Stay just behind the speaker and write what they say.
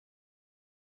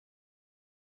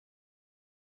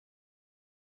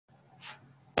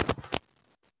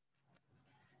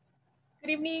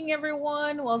evening,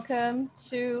 everyone. Welcome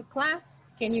to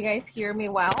class. Can you guys hear me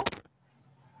well?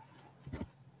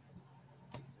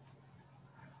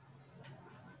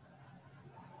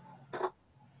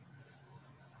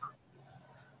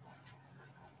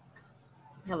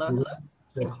 Hello, hello.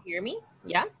 Can you hear me?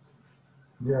 Yes?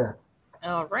 Yeah.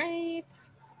 All right.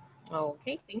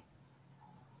 Okay,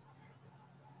 thanks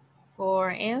for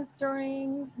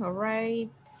answering. All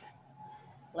right.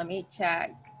 Let me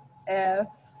check if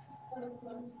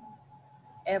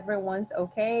everyone's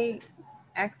okay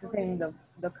accessing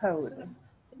the code.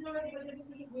 All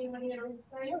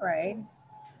right.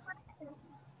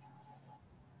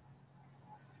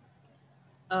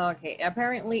 Okay,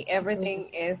 apparently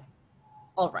everything is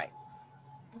all right.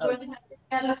 Okay.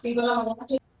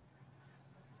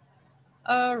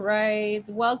 All right,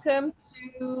 welcome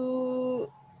to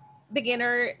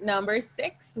beginner number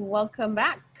 6. Welcome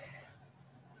back.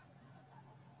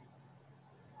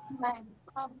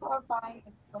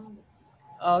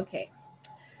 Okay,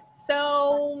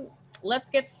 so let's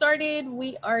get started.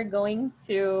 We are going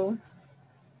to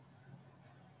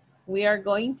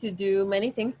do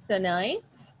many things tonight.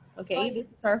 Okay,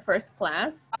 this is our first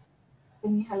class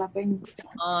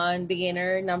on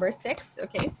beginner number 6.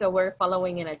 Okay, so we're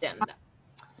following an agenda.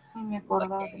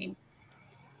 Okay,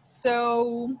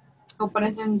 so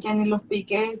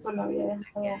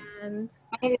and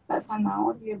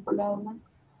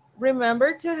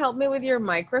remember to help me with your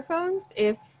microphones.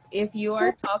 If you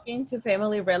are talking to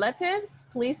family relatives,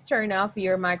 please turn off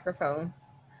your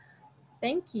microphones.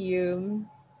 Thank you.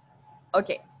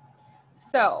 Okay,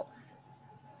 so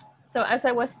as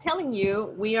I was telling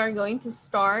you, we are going to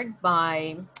start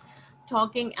by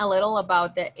talking a little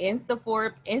about the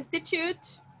INSAFORP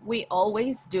Institute. We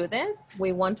always do this.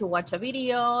 We want to watch a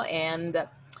video and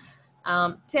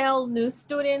tell new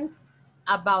students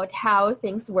about how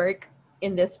things work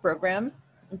in this program.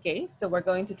 Okay, so we're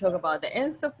going to talk about the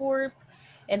INSAFORP,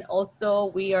 and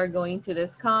also we are going to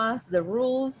discuss the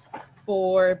rules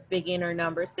for beginner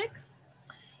number 6.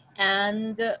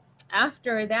 And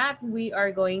after that, we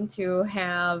are going to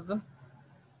have,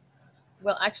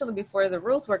 well, actually before the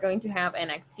rules, we're going to have an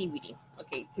activity,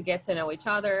 okay, to get to know each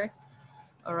other.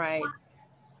 All right.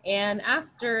 And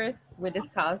after we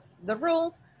discuss the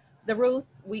rules,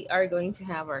 we are going to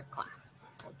have our class.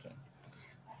 Okay.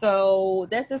 So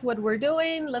this is what we're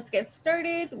doing. Let's get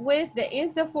started with the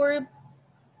INSAFORP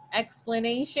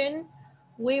explanation.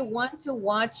 We want to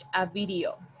watch a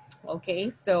video. Okay,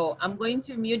 so I'm going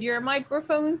to mute your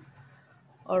microphones.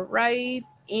 All right,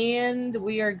 and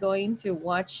we are going to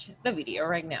watch the video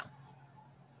right now.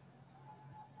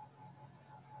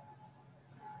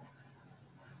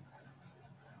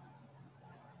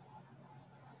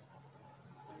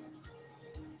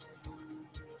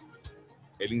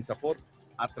 El INSAFORP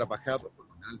ha trabajado con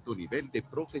un alto nivel de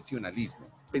profesionalismo,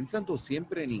 pensando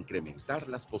siempre en incrementar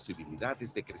las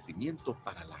posibilidades de crecimiento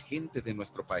para la gente de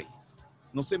nuestro país.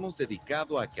 Nos hemos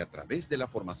dedicado a que a través de la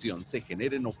formación se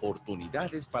generen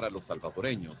oportunidades para los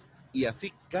salvadoreños y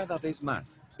así cada vez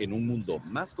más, en un mundo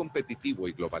más competitivo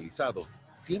y globalizado,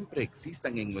 siempre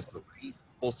existan en nuestro país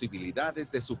posibilidades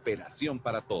de superación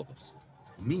para todos.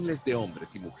 Miles de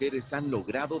hombres y mujeres han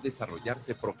logrado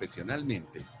desarrollarse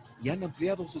profesionalmente y han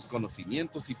ampliado sus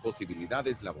conocimientos y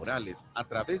posibilidades laborales a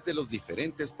través de los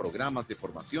diferentes programas de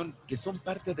formación que son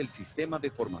parte del sistema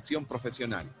de formación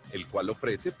profesional, el cual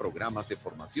ofrece programas de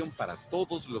formación para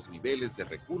todos los niveles de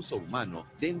recurso humano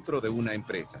dentro de una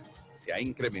empresa. Se ha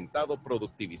incrementado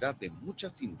productividad de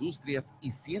muchas industrias y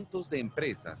cientos de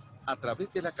empresas a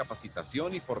través de la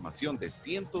capacitación y formación de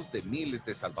cientos de miles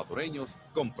de salvadoreños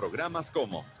con programas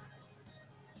como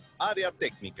Área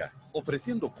Técnica,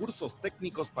 ofreciendo cursos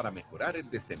técnicos para mejorar el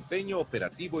desempeño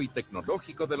operativo y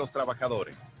tecnológico de los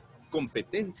trabajadores.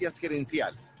 Competencias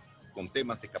gerenciales, con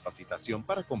temas de capacitación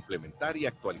para complementar y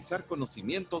actualizar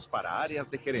conocimientos para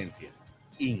áreas de gerencia.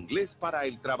 Inglés para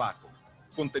el trabajo.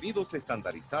 Contenidos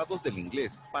estandarizados del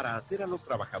inglés para hacer a los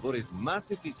trabajadores más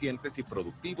eficientes y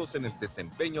productivos en el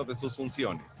desempeño de sus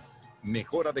funciones.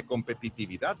 Mejora de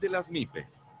competitividad de las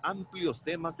MIPES. Amplios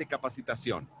temas de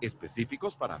capacitación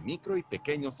específicos para micro y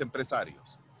pequeños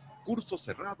empresarios. Cursos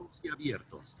cerrados y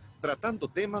abiertos, tratando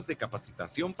temas de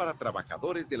capacitación para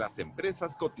trabajadores de las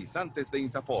empresas cotizantes de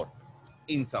INSAFORP.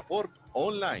 INSAFORP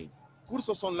Online.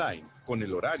 Cursos online con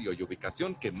el horario y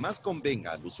ubicación que más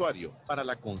convenga al usuario para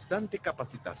la constante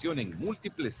capacitación en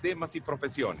múltiples temas y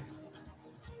profesiones.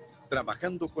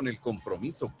 Trabajando con el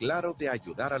compromiso claro de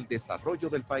ayudar al desarrollo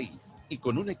del país y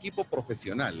con un equipo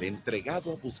profesional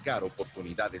entregado a buscar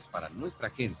oportunidades para nuestra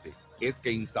gente, es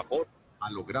que INSAFORP Ha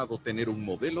logrado tener un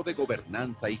modelo de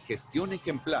gobernanza y gestión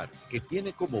ejemplar que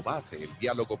tiene como base el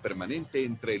diálogo permanente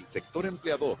entre el sector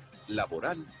empleador,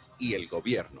 laboral y el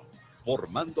gobierno,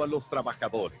 formando a los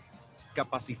trabajadores,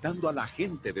 capacitando a la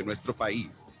gente de nuestro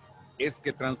país. Es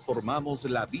que transformamos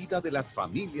la vida de las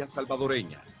familias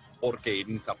salvadoreñas, porque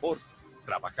en INSAFORP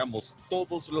trabajamos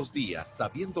todos los días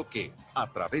sabiendo que, a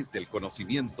través del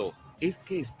conocimiento, es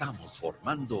que estamos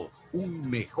formando un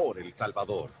mejor El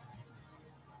Salvador.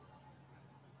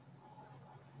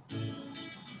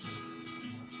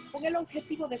 Con el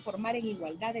objetivo de formar en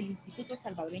igualdad, el Instituto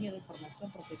Salvadoreño de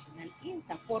Formación Profesional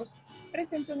INSAFORP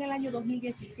presentó en el año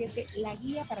 2017 la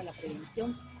Guía para la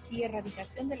Prevención y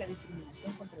Erradicación de la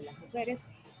Discriminación contra las Mujeres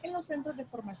en los centros de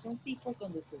formación fijos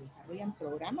donde se desarrollan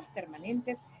programas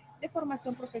permanentes de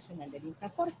formación profesional del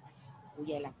INSAFORP,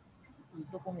 cuya elaboración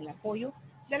contó con el apoyo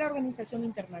de la Organización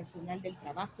Internacional del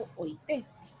Trabajo, OIT,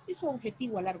 y su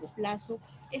objetivo a largo plazo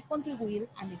es contribuir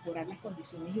a mejorar las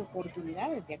condiciones y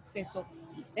oportunidades de acceso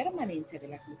y permanencia de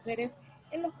las mujeres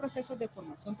en los procesos de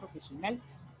formación profesional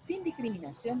sin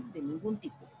discriminación de ningún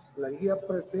tipo. La guía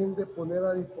pretende poner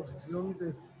a disposición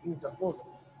de INSAFORP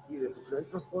y de sus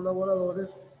centros colaboradores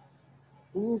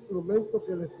un instrumento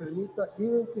que les permita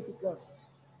identificar,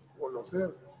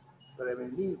 conocer,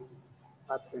 prevenir,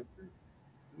 atender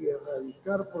y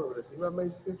erradicar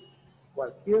progresivamente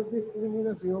cualquier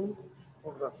discriminación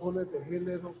por razones de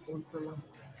género contra las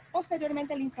mujeres.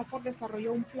 Posteriormente, el INSAFORP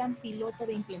desarrolló un plan piloto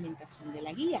de implementación de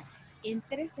la guía en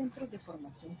 3 centros de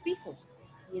formación fijos,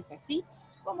 y es así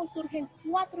como surgen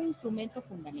 4 instrumentos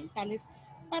fundamentales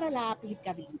para la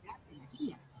aplicabilidad de la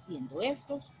guía, siendo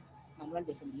estos: manual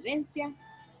de convivencia,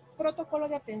 protocolo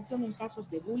de atención en casos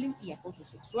de bullying y acoso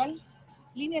sexual,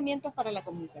 lineamientos para la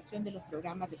comunicación de los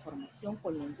programas de formación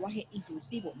con lenguaje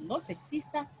inclusivo no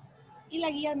sexista, y la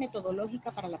guía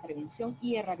metodológica para la prevención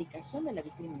y erradicación de la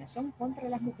discriminación contra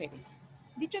las mujeres.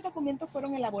 Dichos documentos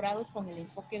fueron elaborados con el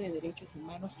enfoque de derechos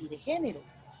humanos y de género,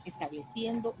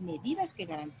 estableciendo medidas que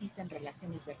garanticen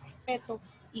relaciones de respeto,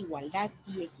 igualdad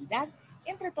y equidad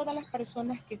entre todas las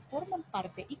personas que forman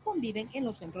parte y conviven en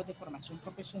los centros de formación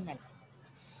profesional.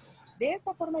 De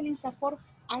esta forma, el INSAFORP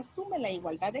asume la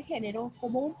igualdad de género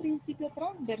como un principio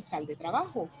transversal de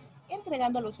trabajo,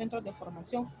 entregando a los centros de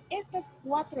formación estas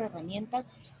 4 herramientas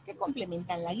que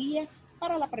complementan la guía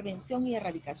para la prevención y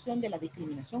erradicación de la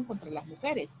discriminación contra las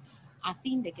mujeres, a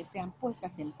fin de que sean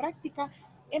puestas en práctica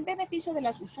en beneficio de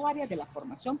las usuarias de la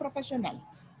formación profesional.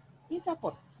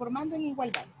 INSAFORP, formando en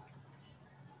igualdad.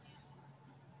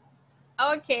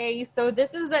 Okay, so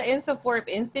this is the INSAFORP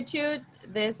Institute.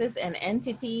 This is an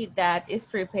entity that is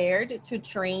prepared to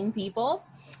train people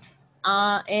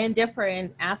in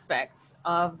different aspects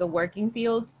of the working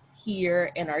fields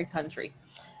here in our country.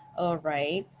 All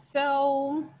right,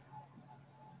 so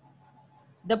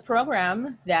the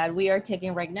program that we are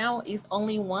taking right now is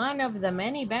only one of the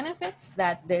many benefits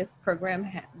that this program,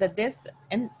 that this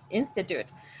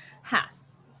institute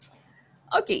has.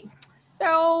 Okay,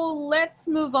 so let's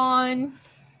move on.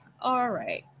 All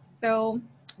right, so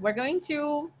we're going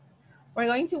to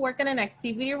work on an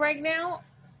activity right now,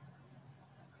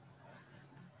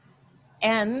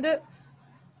 and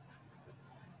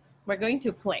we're going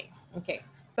to play. Okay,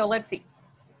 so let's see.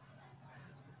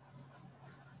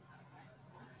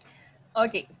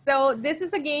 Okay, so this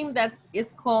is a game that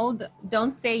is called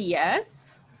Don't Say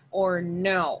Yes or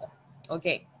No.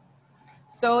 Okay,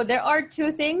 so there are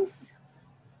 2 things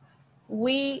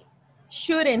we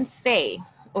shouldn't say.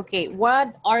 Okay,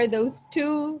 what are those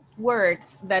 2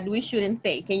 words that we shouldn't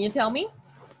say? Can you tell me?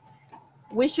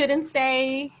 We shouldn't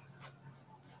say,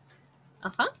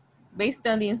 based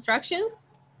on the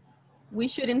instructions, we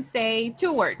shouldn't say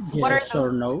 2 words. Yes what are those?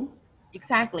 or no?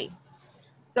 Exactly.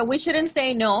 So we shouldn't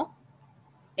say no,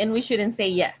 and we shouldn't say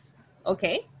yes,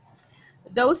 okay?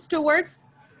 Those 2 words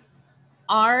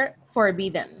are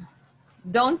forbidden.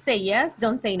 Don't say yes,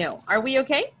 don't say no. Are we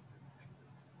okay?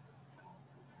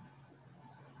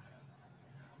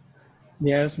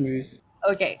 Yes, Miss.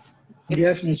 Okay.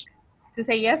 Yes, Miss. To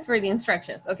say yes for the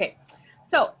instructions. Okay.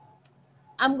 So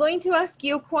I'm going to ask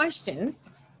you questions,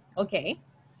 okay?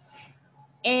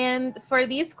 And for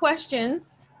these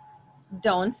questions,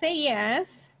 don't say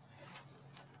yes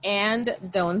and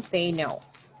don't say no,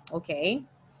 okay?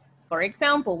 For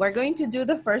example, we're going to do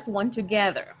the first one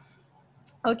together.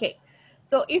 Okay,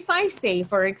 so if I say,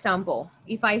 for example,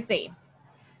 if I say,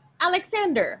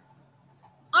 Alexander,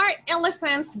 are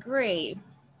elephants gray?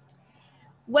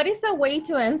 What is a way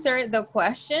to answer the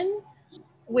question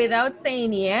without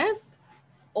saying yes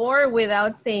or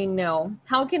without saying no?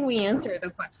 How can we answer the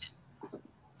question?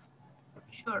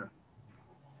 Sure.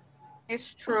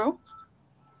 It's true.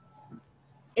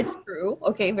 It's true.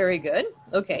 Okay, very good.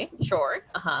 Okay, sure.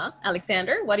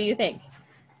 Alexander, what do you think?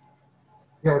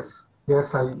 Yes,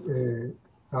 yes,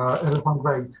 elephant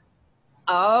rate.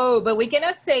 Oh, but we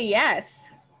cannot say yes.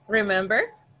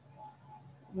 Remember?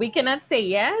 We cannot say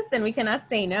yes and we cannot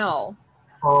say no.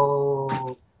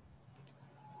 Oh,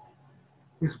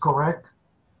 is correct.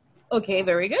 Okay,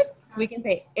 very good. We can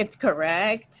say it's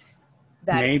correct.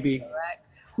 That is Maybe. correct.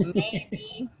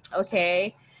 Maybe.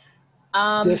 Okay.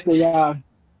 Yes, they are.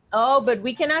 Oh, but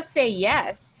we cannot say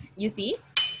yes. You see?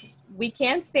 We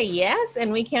can't say yes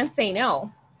and we can't say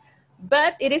no.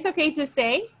 But it is okay to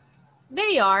say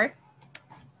they are.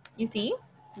 You see?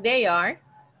 They are.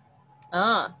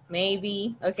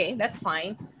 Maybe. Okay, that's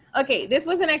fine. Okay, this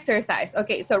was an exercise.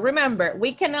 Okay, so remember,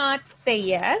 we cannot say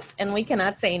yes and we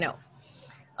cannot say no.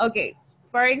 Okay,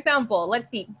 for example, let's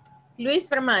see. Luis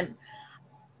Ferman,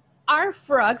 are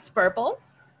frogs purple?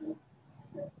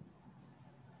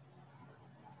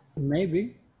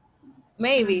 Maybe.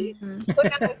 Maybe. Who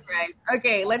knows, right?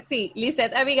 Okay, let's see.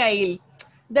 Lisette Abigail,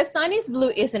 the sun is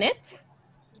blue, isn't it?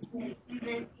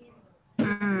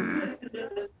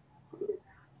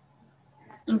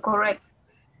 Incorrect.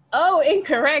 Oh,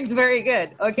 incorrect. Very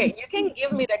good. Okay, you can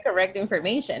give me the correct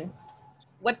information.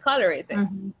 What color is it?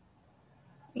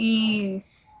 Is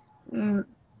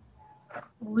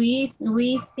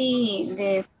we see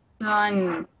the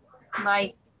sun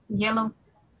like yellow.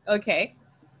 Okay,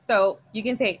 so you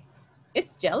can say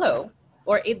it's jello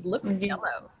or it looks Yeah.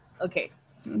 jello. Okay,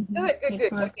 Mhm.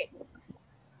 good. Okay,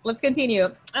 let's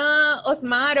continue.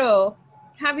 Osmaro,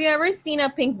 have you ever seen a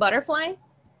pink butterfly?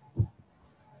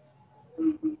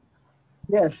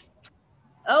 Yes.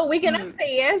 Oh, we cannot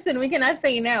say yes and we cannot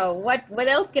say no. What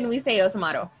else can we say,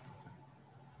 Osmaro?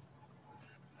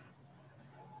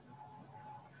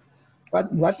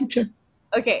 What teacher?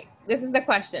 Okay, this is the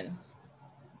question.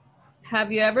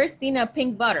 Have you ever seen a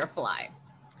pink butterfly?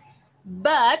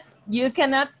 But you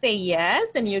cannot say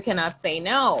yes and you cannot say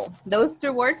no. Those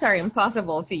two words are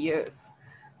impossible to use.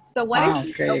 So what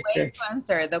is the way to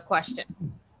answer the question?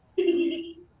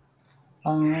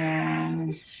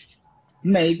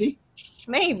 Maybe.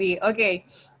 Maybe. Okay.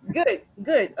 Good.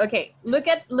 Okay. Look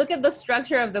at the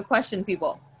structure of the question,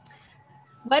 people.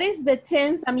 What is the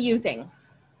tense I'm using?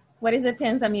 What is the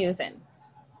tense I'm using?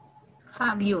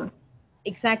 Have you?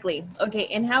 Exactly. Okay.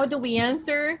 And how do we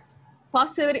answer?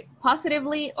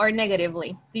 Positively or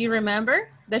negatively? Do you remember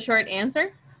the short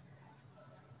answer?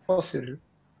 Positive.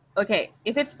 Okay.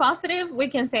 If it's positive, we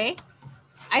can say,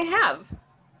 I have.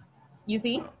 You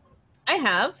see? I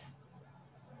have.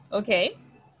 Okay.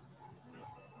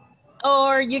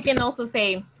 Or you can also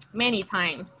say many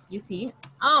times. You see?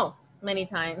 Oh, many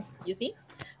times. You see?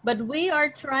 But we are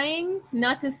trying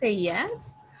not to say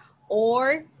yes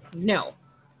or no.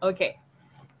 Okay.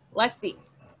 Let's see.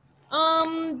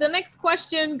 The next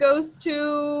question goes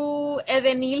to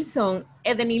Edenilson.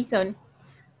 Edenilson.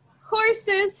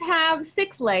 Horses have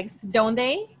 6 legs, don't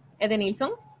they,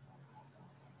 Edenilson?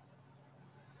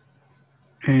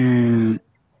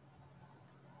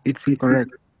 It's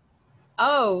incorrect.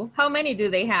 Oh, how many do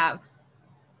they have?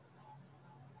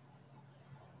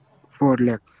 4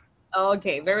 legs.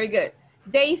 Okay, very good.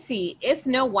 Daisy, is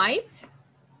Snow White?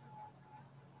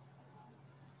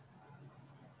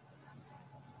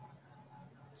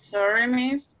 Sorry,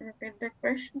 miss. Repeat the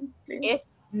question, please. Is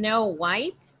Snow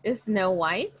White? Is Snow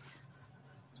White?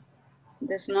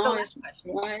 The snow is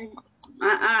white.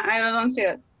 I don't see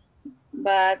it.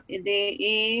 But it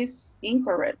is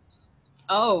incorrect.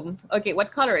 Oh, okay.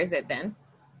 What color is it then?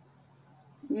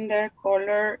 Their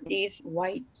color is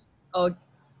white. Oh,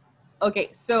 okay.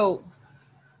 So,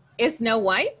 is Snow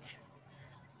White?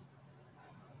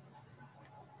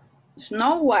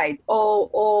 Snow white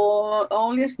or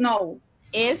only snow?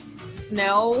 Is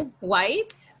Snow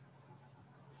White?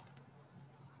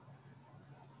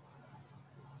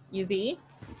 You see?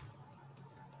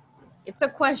 It's a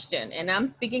question, and I'm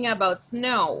speaking about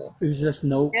snow. Is the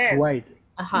snow white?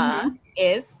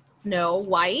 Is Snow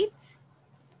White?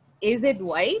 Is it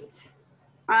white?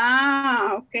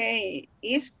 Okay.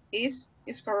 Is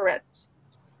correct.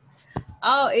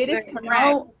 Oh, it is The correct.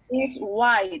 snow is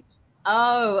white.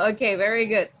 Oh, okay, very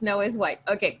good. Snow is white.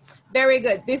 Okay, very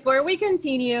good. Before we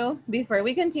continue,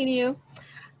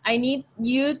 I need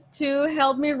you to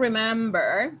help me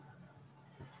remember.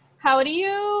 How do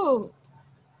you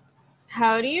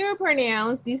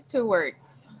pronounce these two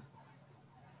words?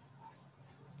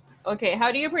 Okay,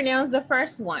 how do you pronounce the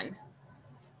first one?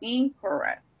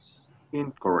 Incorrect.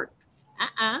 Incorrect.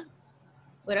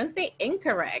 We don't say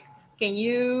incorrect. Can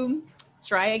you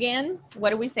try again?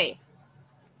 What do we say?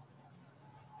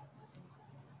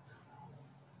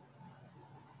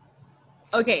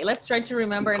 Okay, let's try to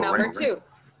remember number 2.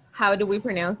 How do we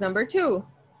pronounce number 2?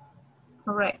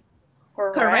 Correct.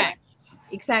 Correct.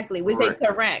 Exactly. We say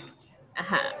correct.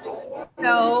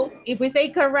 So if we say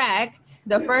correct,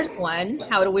 the first one,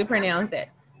 how do we pronounce it?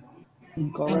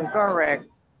 Incorrect.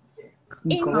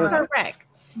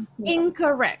 Incorrect.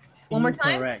 Incorrect. One more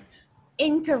time. Incorrect.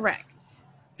 Incorrect.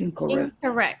 Incorrect.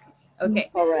 Incorrect.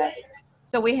 Okay.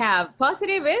 So we have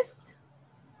positive is?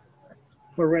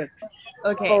 Correct.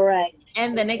 Okay.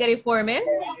 And the negative form is?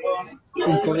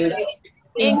 Incorrect.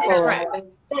 Incorrect.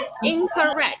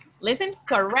 Incorrect. Listen,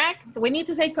 correct. We need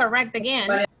to say correct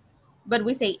again, but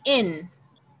we say in.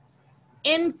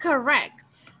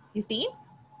 Incorrect. You see?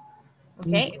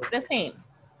 Okay, it's the same.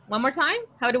 One more time.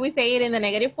 How do we say it in the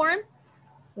negative form?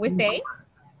 We say,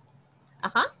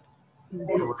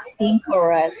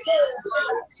 Incorrect.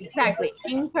 Exactly.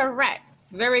 Incorrect.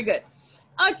 Very good.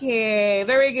 Okay,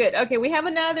 very good. Okay, we have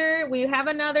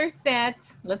another set.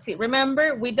 Let's see.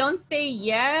 Remember, we don't say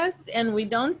yes and we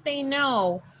don't say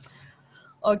no.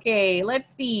 Okay,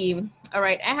 let's see. All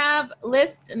right, I have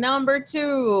list number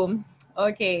 2.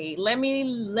 Okay, let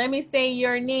me say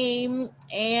your name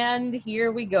and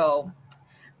here we go.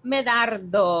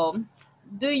 Medardo,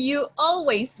 do you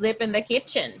always sleep in the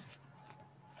kitchen?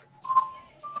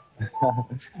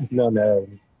 No.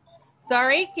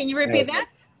 Sorry, can you repeat that?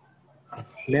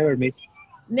 Never, miss.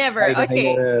 Never,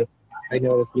 okay. I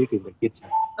never sleep in the kitchen.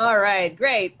 All right,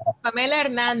 great. Pamela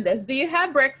Hernandez, do you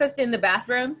have breakfast in the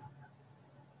bathroom?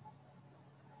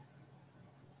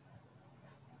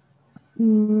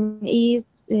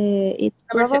 It's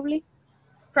probably.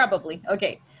 Probably,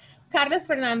 okay. Carlos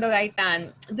Fernando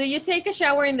Gaitan, do you take a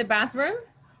shower in the bathroom?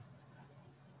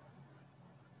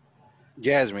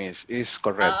 Yes, miss, is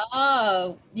correct.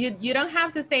 Oh, you don't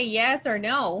have to say yes or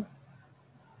no.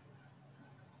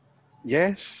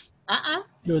 Yes.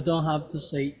 You don't have to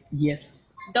say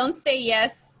yes. Don't say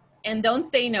yes and don't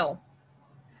say no.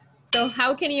 So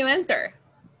how can you answer?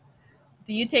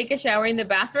 Do you take a shower in the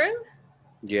bathroom?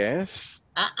 Yes.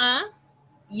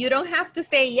 You don't have to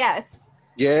say yes.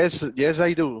 Yes,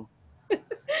 I do.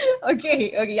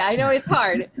 Okay, I know it's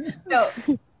hard. So,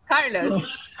 Carlos.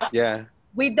 Yeah.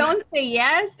 We don't say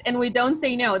yes and we don't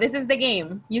say no. This is the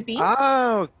game, you see?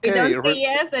 Okay. We don't say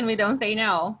yes and we don't say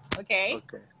no, okay?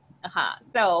 Okay.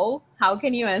 So, how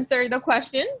can you answer the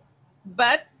question,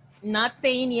 but not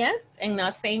saying yes and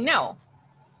not saying no?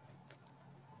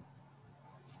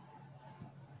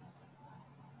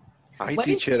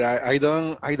 Teacher, I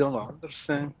don't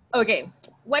understand. Okay,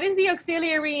 what is the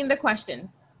auxiliary in the question?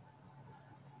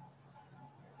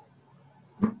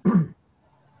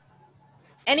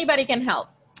 Anybody can help.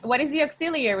 What is the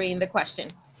auxiliary in the question?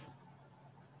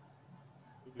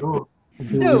 Do.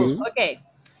 Do, okay.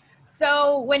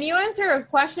 So when you answer a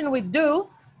question with do,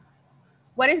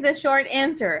 what is the short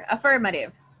answer?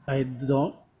 Affirmative. I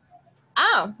don't.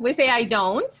 Oh, we say I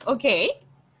don't, okay.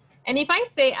 And if I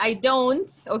say I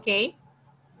don't, okay,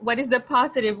 what is the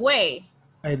positive way?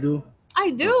 I do. I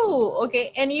do,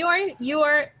 okay. And you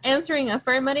are answering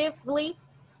affirmatively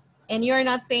and you are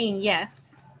not saying yes.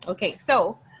 Okay,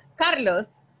 so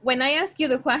Carlos, when I ask you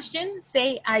the question,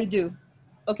 say I do,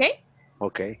 okay?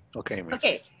 Okay, miss.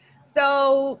 Okay,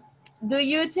 so do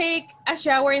you take a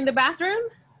shower in the bathroom?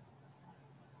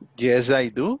 Yes, I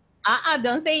do.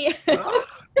 Don't say yes.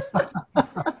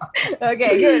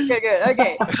 Okay, good.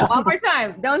 Okay, one more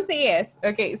time. Don't say yes.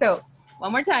 Okay, so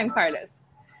one more time, Carlos.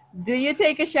 Do you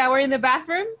take a shower in the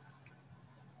bathroom?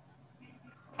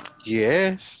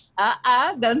 Yes.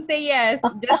 Don't say yes.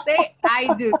 Just say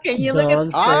I do. Can you look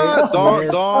at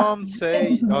don't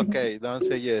say. Okay, don't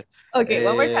say yes. Okay,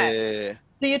 one more time.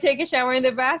 Do you take a shower in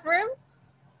the bathroom?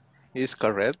 Is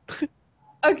correct.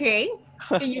 Okay.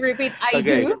 Can you repeat I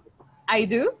Okay. do? I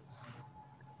do.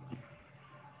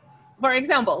 For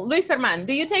example, Luis Ferman,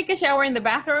 do you take a shower in the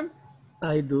bathroom?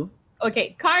 I do.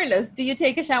 Okay, Carlos, do you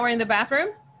take a shower in the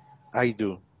bathroom? I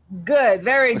do. Good,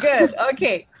 very good.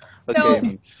 Okay. So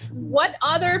Okay. what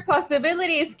other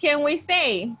possibilities can we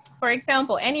say? For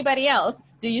example, anybody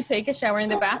else? Do you take a shower in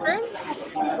the bathroom?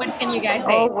 What can you guys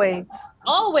say? Always.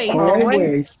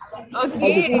 Always.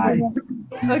 Okay.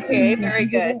 Okay, very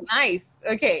good. Nice.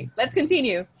 Okay, let's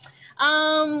continue.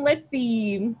 Let's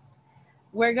see.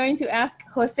 We're going to ask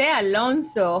Jose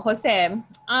Alonso. Jose,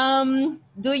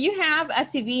 do you have a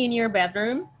TV in your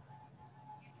bedroom?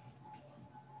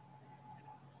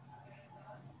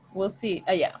 We'll see.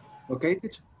 Yeah. Okay,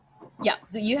 teacher. Yeah.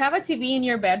 Do you have a TV in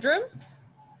your bedroom?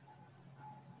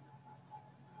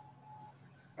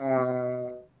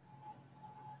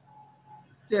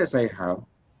 Yes, I have.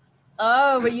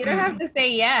 Oh, but you don't have to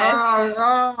say yes.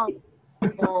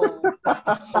 Oh,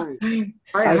 sorry.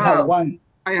 I have one.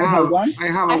 I have have one. I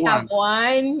have I a have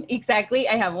one. one. Exactly.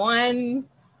 I have one.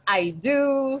 I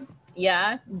do.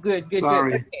 Yeah. Good, good, good.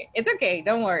 Sorry. Okay. It's okay.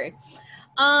 Don't worry.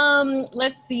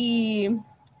 Let's see.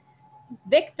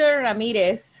 Victor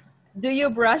Ramirez, do you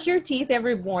brush your teeth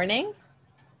every morning?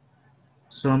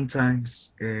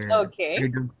 Sometimes Okay. I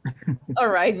do. All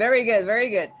right. Very good. Very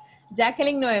good.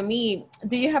 Jacqueline Noemi,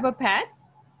 do you have a pet?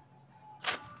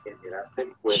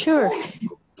 Sure.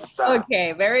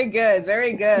 Okay, very good,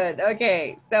 very good.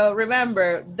 Okay, so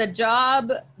remember the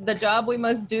job we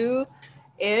must do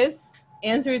is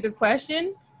answer the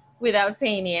question without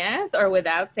saying yes or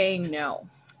without saying no.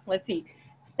 Let's see.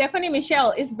 Stephanie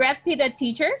Michelle, is Brad Pitt a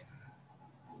teacher?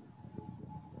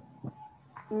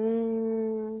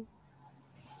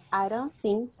 I don't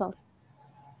think so.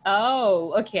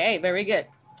 Oh, okay, very good.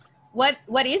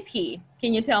 What is he?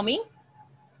 Can you tell me?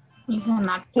 He's an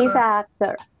actor. He's an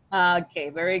actor. Okay,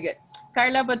 very good.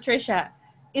 Carla Patricia,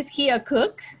 is he a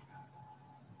cook?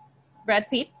 Brad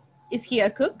Pitt, is he a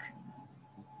cook?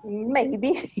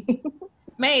 Maybe.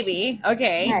 Maybe,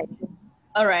 okay. Maybe.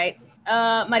 All right.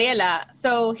 Mariela,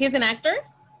 so he's an actor?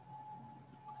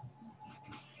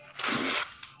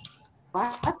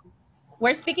 What?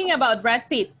 We're speaking about Brad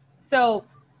Pitt. So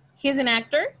he's an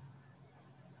actor?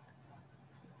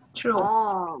 True.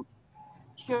 Oh,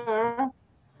 sure.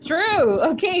 True.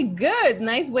 Okay, good.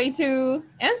 Nice way to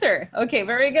answer. Okay,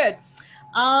 very good.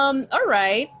 All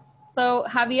right. So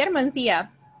Javier Mancia,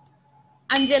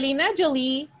 Angelina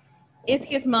Jolie is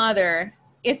his mother,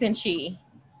 isn't she?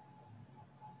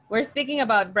 We're speaking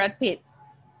about Brad Pitt.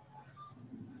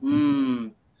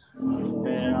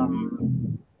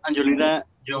 Angelina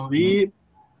Jolie,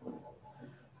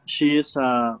 she's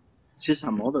a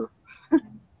mother.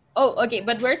 Oh, okay,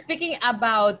 but we're speaking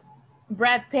about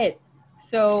Brad Pitt.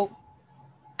 So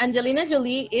Angelina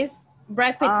Jolie is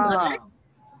Brad Pitt's mother?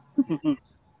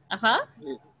 Uh-huh.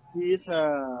 She's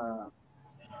a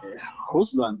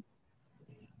husband.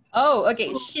 Oh,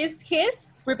 okay. She's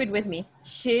his. Repeat with me.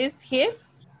 She's his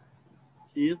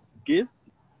She's his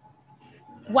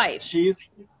wife. She's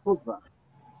his husband.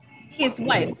 His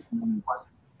wife.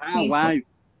 Wife.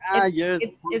 Yes.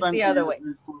 It's the other way.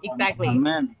 Exactly. A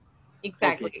man.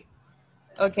 Exactly.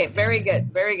 Okay, very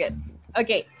good. Very good.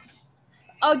 Okay.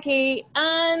 Okay,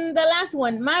 and the last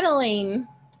one, Madeline.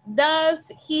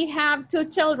 Does he have 2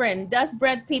 children? Does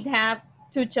Brad Pitt have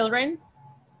 2 children?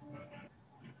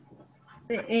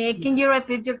 Can you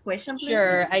repeat your question, please?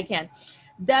 Sure, I can.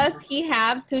 Does he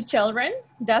have 2 children?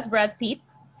 Does Brad Pitt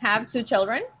have 2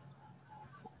 children?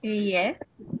 Yes.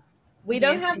 We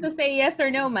don't have to say yes or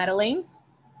no, Madeline.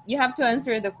 You have to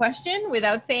answer the question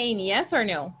without saying yes or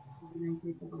no.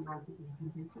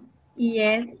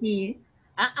 Yes, he is.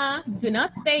 Do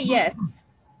not say yes.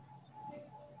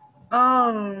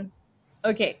 Oh.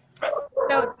 Okay.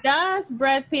 So does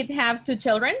Brad Pitt have 2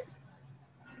 children?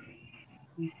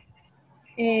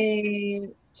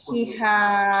 He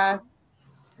has.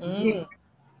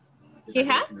 He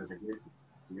has?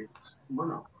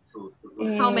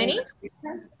 How many?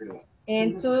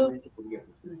 And 2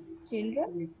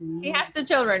 children. He has 2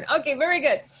 children. Okay, very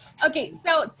good. Okay,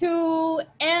 so to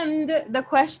end the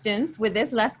questions with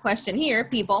this last question here,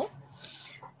 people,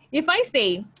 if I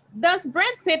say, does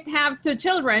Brad Pitt have 2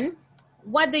 children?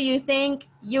 What do you think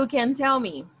you can tell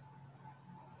me?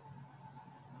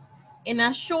 In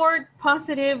a short,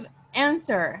 positive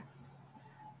answer.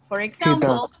 For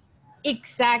example,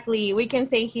 exactly, we can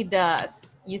say he does.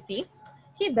 You see?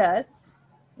 He does.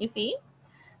 You see?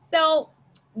 So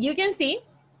you can see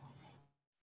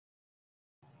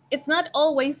it's not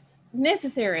always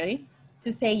necessary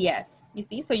to say yes. You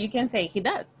see? So you can say he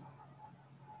does.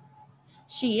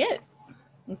 She is.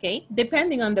 Okay?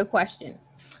 Depending on the question.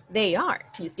 They are.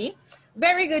 You see?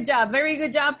 Very good job. Very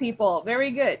good job, people.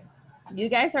 Very good. You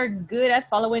guys are good at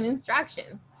following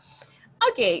instructions.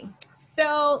 Okay.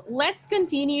 So let's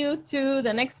continue to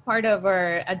the next part of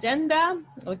our agenda.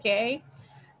 Okay.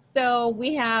 So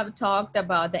we have talked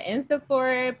about the answer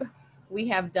verb. We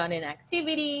have done an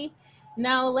activity.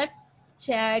 Now let's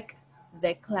check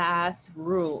the class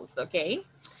rules, okay?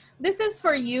 This is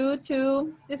for you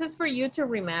to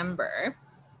remember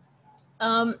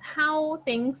how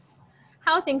things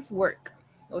work.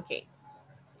 Okay.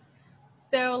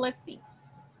 So let's see.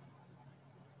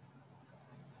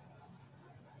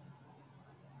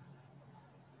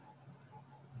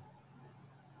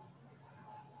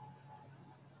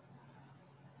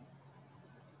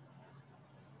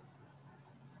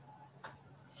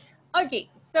 Okay,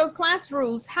 so class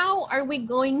rules, how are we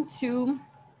going to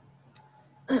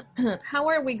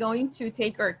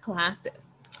take our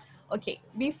classes? Okay,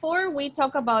 before we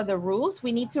talk about the rules,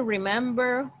 we need to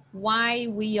remember why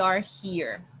we are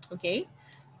here, okay?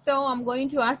 So I'm going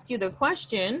to ask you the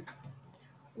question,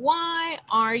 why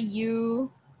are you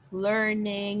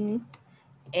learning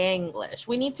English?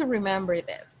 We need to remember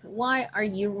this. Why are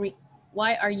you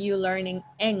learning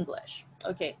English?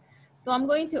 Okay, so I'm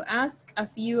going to ask a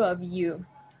few of you.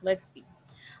 Let's see.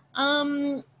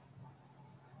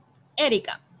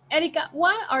 Erika. Erika,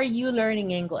 why are you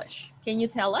learning English? Can you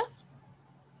tell us?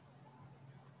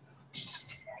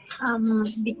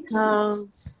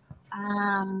 Because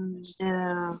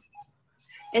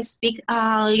speak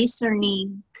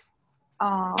listening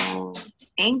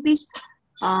English,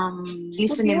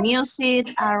 listen to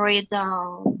music, I read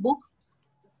a book,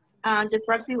 and the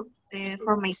practice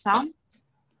for my son.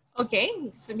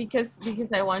 Okay, so because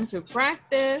I want to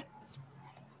practice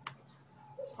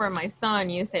for my son,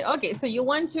 you say, okay, so you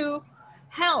want to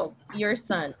help your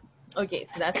son. Okay,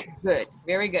 so that's good,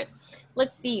 very good.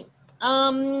 Let's see.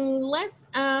 Let's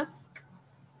ask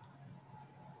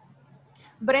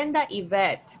Brenda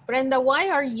Yvette. Brenda, why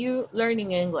are you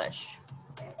learning English?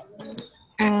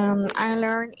 I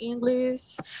learn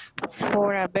English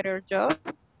for a better job.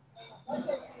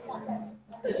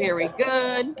 Very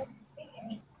good.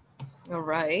 All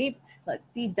right.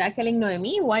 Let's see. Jacqueline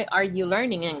Noemi, why are you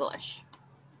learning English?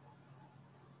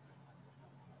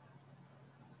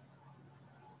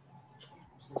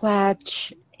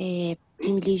 Watch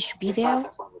English video.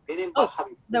 Oh,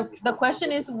 the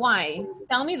question is why?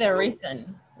 Tell me the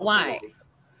reason. Why?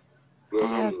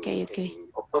 Okay, okay.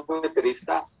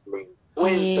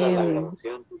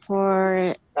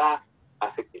 For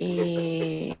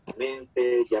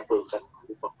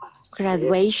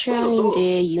graduation in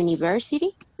the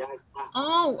university.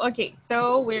 Oh, okay.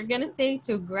 So we're gonna say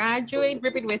to graduate.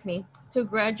 Repeat with me. To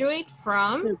graduate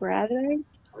from. To graduate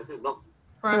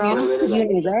from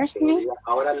university.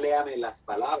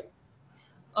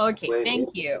 Okay,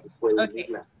 thank you. Okay,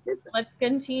 let's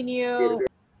continue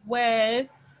with.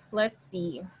 Let's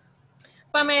see.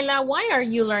 Pamela, why are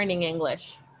you learning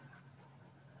English?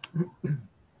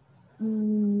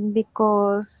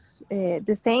 Because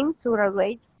the same to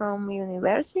graduate from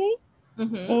university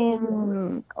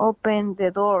and open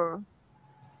the door.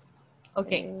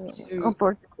 Okay.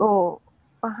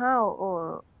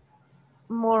 Or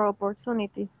more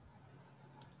opportunities.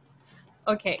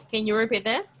 Okay, can you repeat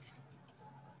this?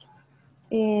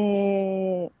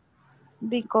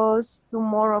 Because to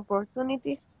more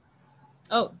opportunities.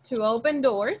 Oh, to open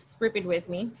doors. Repeat with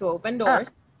me. To open doors.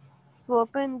 To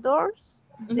open doors,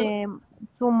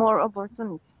 to more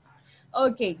opportunities.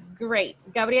 Okay, great.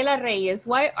 Gabriela Reyes,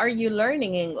 why are you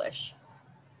learning English?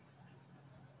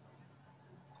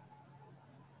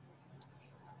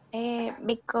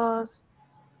 Because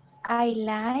I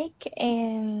like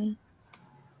and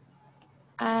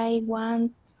I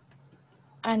want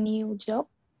a new job.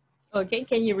 Okay,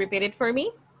 can you repeat it for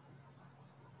me?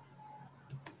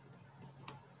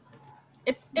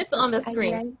 It's on the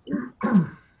screen.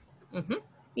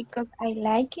 Because I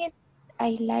like it.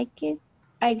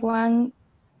 I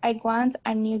want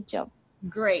a new job.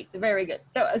 Great, very good.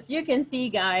 So as you can see,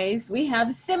 guys, we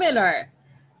have similar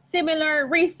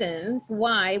reasons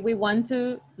why we want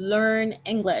to learn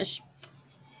English.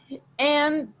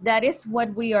 And that is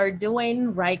what we are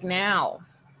doing right now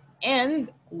and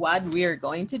what we are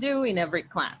going to do in every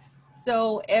class.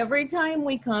 So every time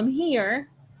we come here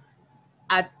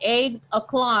at 8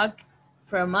 o'clock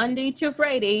from Monday to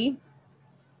Friday,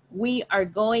 we are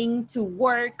going to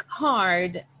work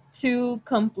hard to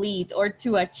complete or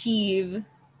to achieve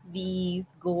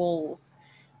these goals,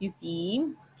 you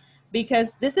see,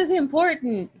 because this is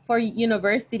important for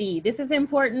university, this is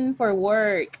important for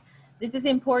work, this is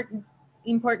important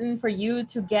for you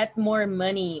to get more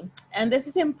money, and this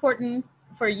is important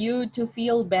for you to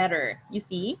feel better, you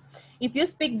see. If you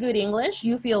speak good English,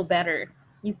 you feel better,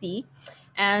 you see.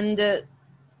 And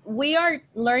we are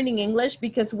learning English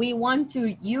because we want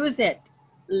to use it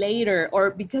later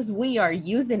or because we are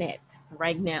using it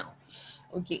right now.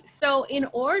 Okay, so in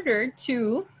order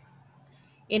to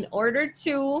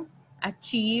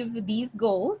achieve these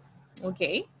goals,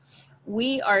 okay,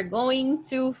 we are going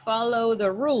to follow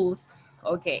the rules,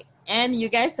 okay, and you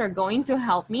guys are going to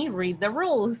help me read the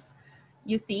rules.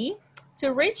 You see,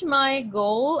 to reach my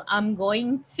goal, I'm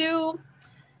going to,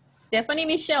 Stephanie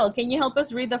Michelle, can you help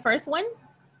us read the first one?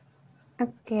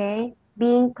 Okay,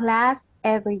 be in class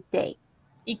every day.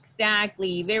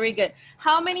 Exactly, very good.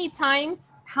 How many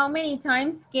times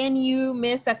can you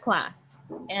miss a class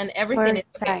and everything is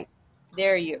okay?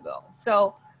 There you go.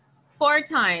 So 4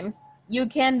 times you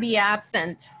can be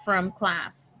absent from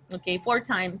class. Okay, 4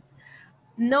 times,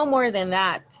 no more than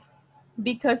that.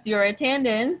 because your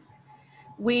attendance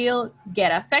will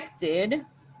get affected,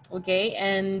 okay?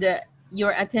 And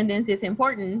your attendance is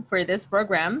important for this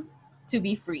program to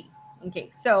be free, okay?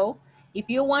 So if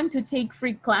you want to take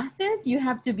free classes, you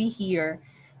have to be here.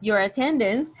 Your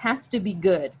attendance has to be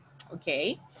good,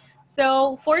 okay?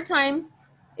 So 4 times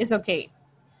is okay.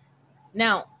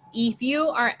 Now, if you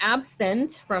are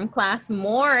absent from class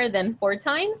more than 4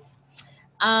 times,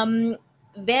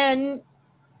 then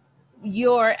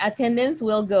your attendance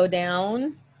will go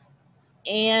down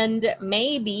and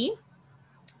maybe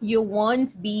you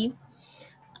won't be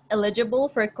eligible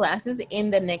for classes in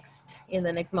the next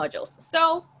modules.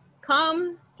 So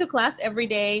come to class every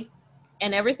day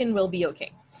and everything will be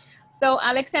okay. So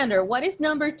Alexander, what is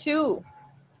number 2?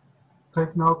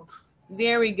 Take note.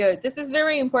 Very good. This is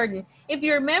very important. If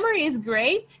your memory is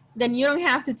great, then you don't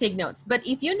have to take notes. But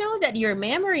if you know that your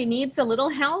memory needs a little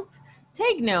help,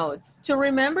 take notes to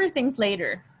remember things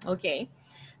later, okay?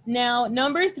 Now,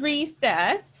 number 3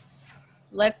 says,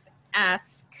 let's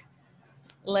ask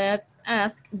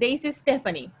Daisy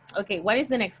Stephanie. Okay, what is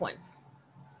the next one?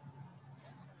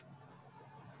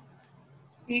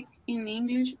 Speak in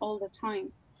English all the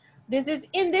time. This is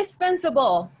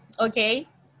indispensable, okay?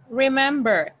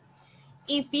 Remember,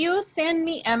 if you send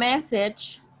me a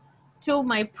message to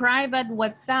my private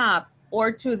WhatsApp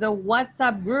or to the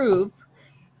WhatsApp group,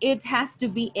 it has to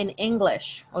be in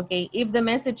English, okay? If the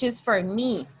message is for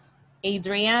me,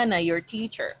 Adriana, your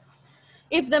teacher.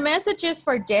 If the message is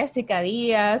for Jessica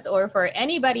Diaz or for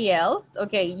anybody else,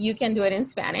 okay, you can do it in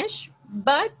Spanish.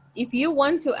 But if you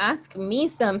want to ask me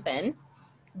something,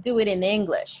 do it in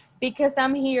English because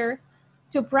I'm here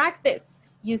to practice.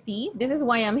 You see, this is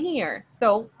why I'm here.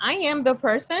 So I am the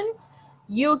person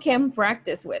you can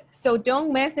practice with. So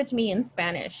don't message me in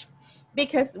Spanish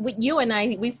because you and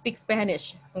I, we speak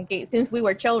Spanish, okay, since we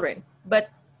were children, but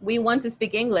we want to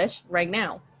speak English right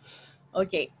now.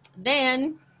 Okay,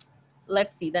 then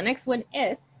let's see. The next one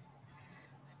is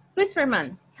Christopher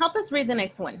Mann. Help us read the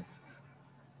next one.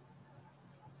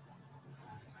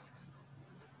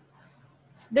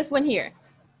 This one here.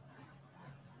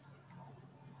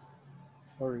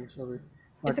 Sorry. It's okay.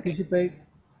 Participate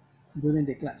during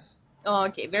the class.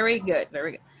 Okay, very good,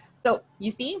 very good. So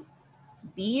you see,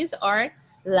 these are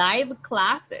live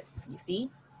classes. You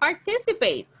see,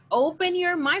 participate, open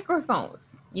your microphones.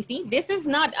 You see, this is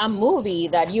not a movie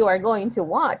that you are going to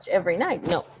watch every night.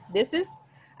 No, this is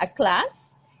a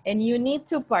class and you need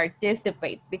to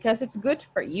participate because it's good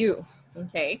for you,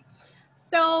 okay?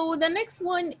 So the next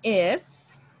one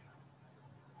is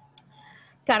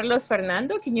Carlos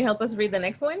Fernando. Can you help us read the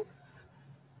next one?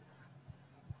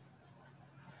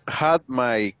 Had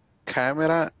my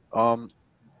camera on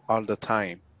all the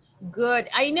time. Good.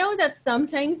 I know that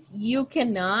sometimes you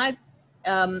cannot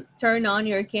turn on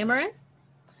your cameras,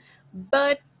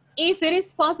 but if it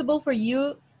is possible for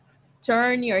you,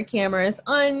 turn your cameras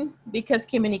on because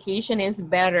communication is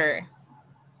better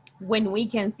when we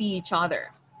can see each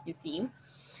other, you see?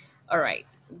 All right,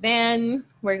 then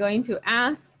we're going to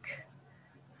ask,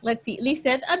 let's see,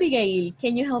 Lisette Abigail,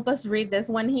 can you help us read this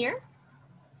one here?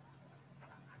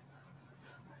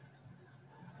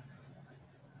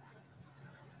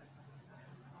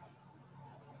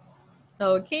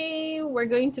 Okay, we're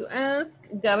going to ask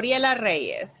Gabriela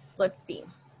Reyes. Let's see.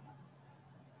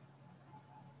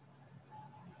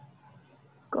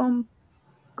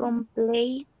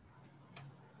 Complete.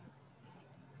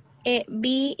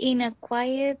 Be in a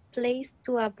quiet place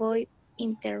to avoid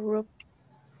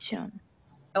interruption.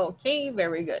 Okay,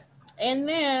 very good. And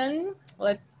then,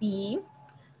 let's see.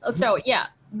 So yeah,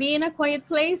 be in a quiet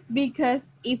place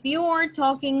because if you are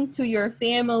talking to your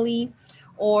family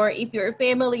or if your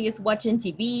family is watching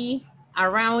TV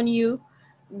around you,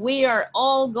 we are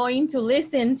all going to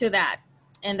listen to that.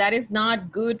 And that is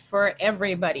not good for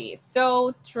everybody.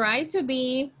 So try to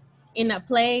be in a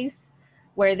place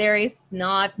where there is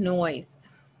not noise.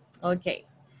 Okay.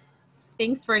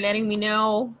 Thanks for letting me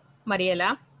know,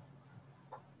 Mariela.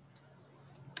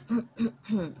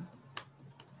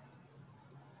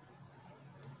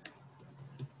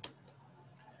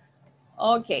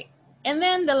 Okay, and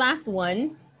then the last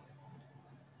one.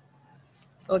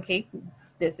 Okay,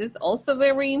 this is also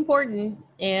very important,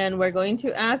 and we're going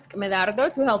to ask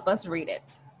Medardo to help us read it.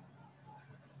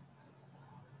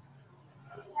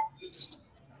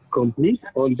 Complete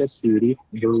all the activities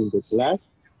during the class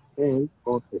and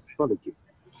of astrology.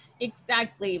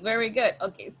 Exactly, very good.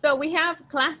 Okay, so we have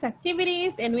class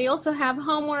activities and we also have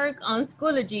homework on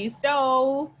Schoology.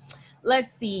 So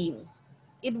let's see,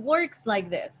 it works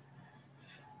like this.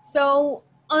 So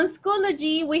on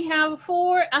Schoology, we have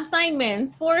 4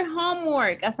 assignments, 4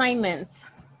 homework assignments.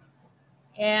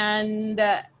 And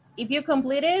if you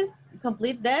complete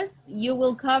this, you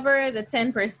will cover the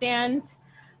 10%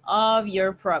 of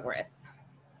your progress.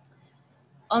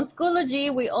 On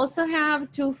Schoology, we also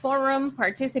have 2 forum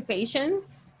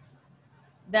participations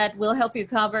that will help you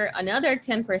cover another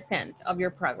 10% of your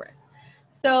progress.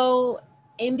 So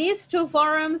in these 2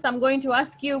 forums, I'm going to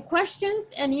ask you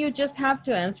questions and you just have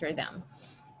to answer them.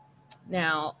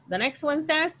 Now, the next one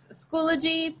says,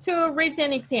 Schoology 2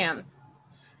 written exams.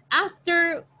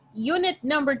 After unit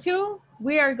number 2,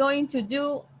 we are going to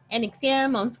do an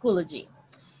exam on Schoology.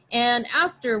 And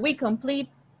after we complete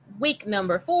week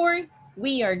number 4,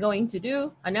 we are going to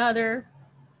do another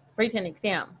written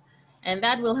exam. And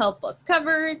that will help us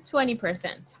cover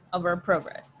 20% of our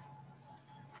progress.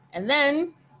 And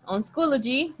then on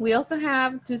Schoology, we also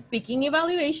have 2 speaking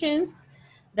evaluations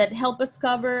that help us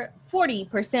cover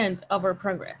 40% of our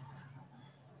progress.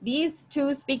 These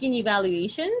 2 speaking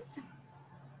evaluations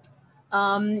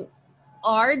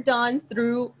are done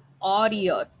through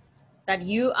audios that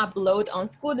you upload on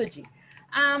Schoology.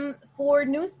 For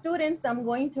new students, I'm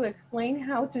going to explain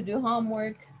how to do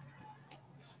homework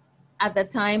at the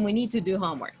time we need to do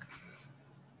homework.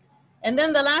 And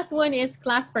then the last one is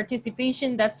class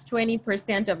participation. That's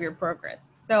 20% of your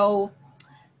progress. So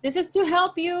this is to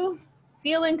help you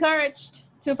feel encouraged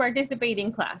to participate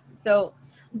in class. So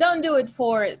don't do it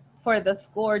for the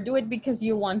score. Do it because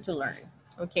you want to learn,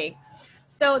 okay?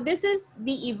 So this is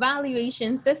the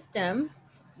evaluation system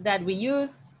that we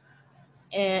use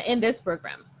in this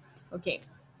program. Okay,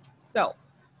 so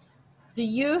do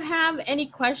you have any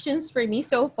questions for me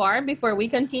so far before we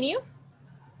continue?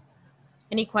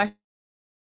 Any questions?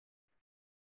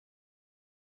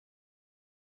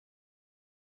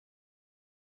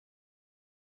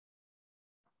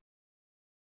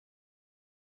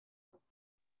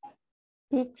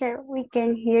 Teacher, we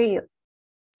can hear you.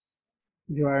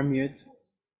 You are mute.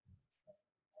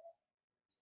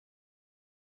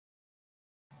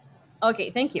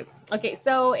 Okay, thank you. Okay,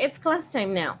 so it's class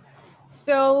time now.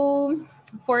 So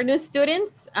for new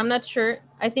students, I'm not sure.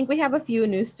 I think we have a few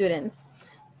new students.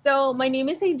 So my name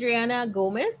is Adriana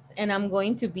Gomez, and I'm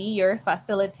going to be your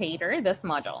facilitator this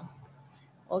module.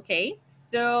 Okay,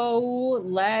 so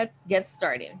let's get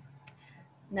started.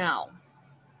 Now,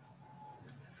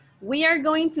 we are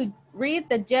going to read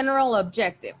the general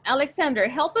objective. Alexander,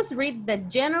 help us read the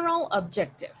general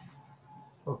objective.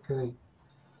 Okay.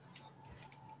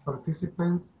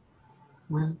 Participants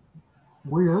will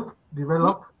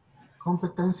develop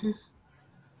competencies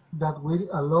that will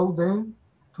allow them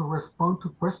to respond to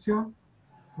questions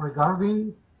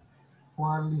regarding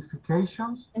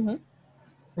qualifications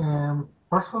and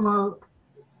personal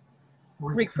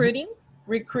recruiting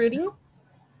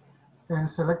and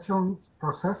selection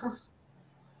processes.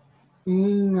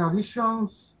 In addition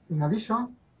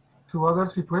to other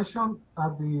situations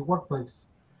at the workplace.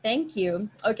 Thank you.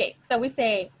 Okay, so we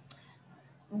say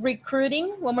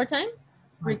recruiting one more time.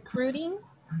 Recruiting.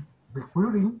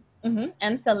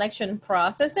 And selection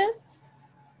processes.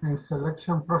 And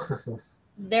selection processes.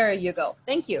 There you go.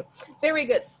 Thank you. Very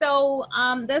good. So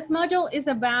this module is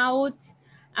about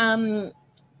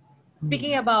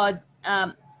speaking about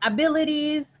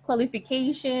abilities,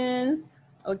 qualifications,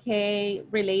 okay,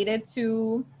 related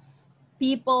to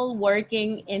people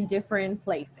working in different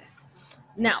places.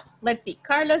 Now, let's see.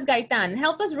 Carlos Gaitan,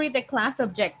 help us read the class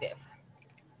objective.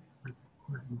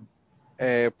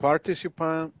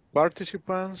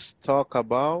 Participants talk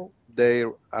about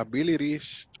their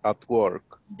abilities at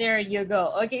work. There you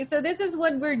go. Okay, so this is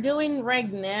what we're doing right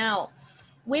now.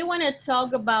 We want to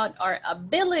talk about our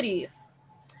abilities.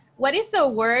 What is the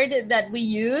word that we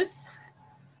use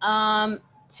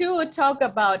to talk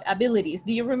about abilities?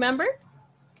 Do you remember?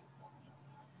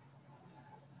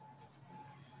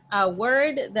 A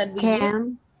word that we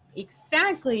use.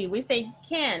 Exactly, we say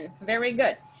can. Very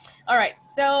good. All right,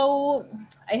 so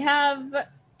I have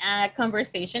a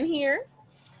conversation here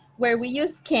where we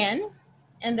use can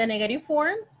and the negative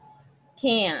form,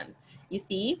 can't. You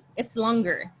see, it's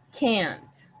longer.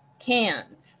 Can't,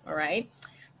 all right?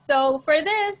 So for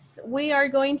this, we are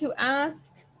going to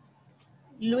ask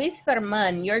Luis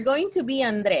Ferman. You're going to be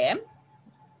Andre.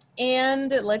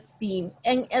 And let's see,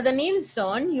 and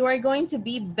Edenilson, you are going to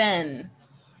be Ben.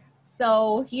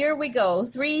 So here we go.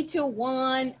 3, 2,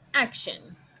 1,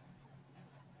 action.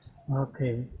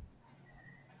 Okay.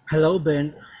 Hello,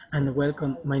 Ben, and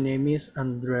welcome. My name is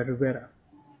Andre Rivera.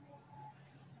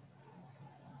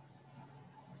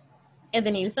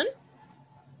 Edenilson?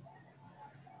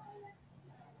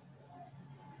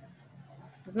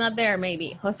 It's not there,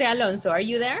 maybe. Jose Alonso, are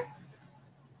you there?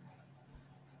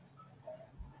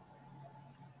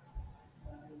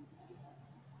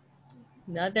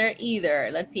 Not there either.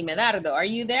 Let's see, Medardo, are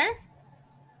you there?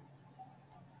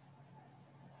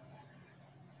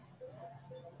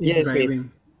 He's Yes, miss.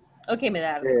 driving. Okay,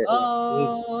 Medardo. Uh,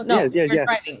 Oh, no, yes, yes, you're yes.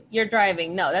 driving. You're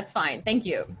driving. No, that's fine. Thank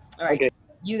you. All right. Okay.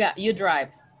 You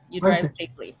drive. You Right, drive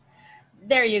teacher. safely.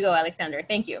 There you go, Alexander.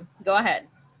 Thank you. Go ahead.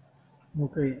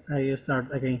 Okay, I start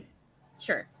again.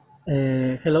 Sure.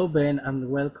 Hello, Ben,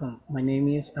 and welcome. My name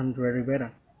is Andre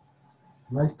Rivera.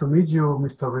 Nice to meet you,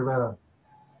 Mr. Rivera.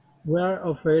 We are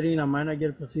offering a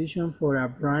manager position for a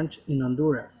branch in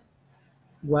Honduras.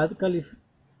 What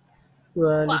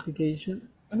qualification?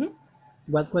 Mhm.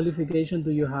 What qualification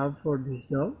do you have for this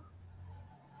job?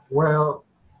 Well,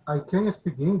 I can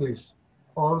speak English.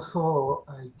 Also,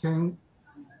 I can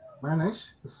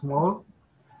manage small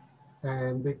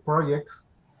and big projects,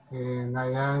 and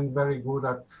I am very good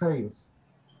at sales.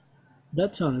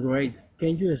 That sounds great.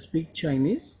 Can you speak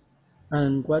Chinese?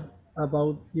 And what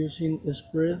about using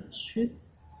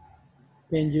spreadsheets?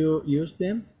 Can you use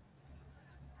them?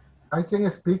 I can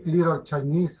speak little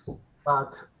Chinese,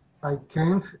 but I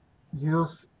can't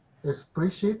use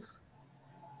spreadsheets,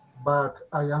 but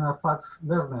I am a fast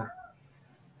learner.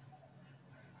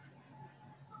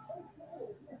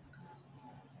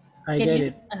 I Can get you?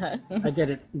 it. I get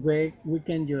it. We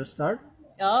can just start.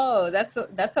 Oh, that's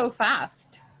so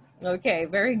fast. Okay,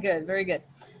 very good, very good.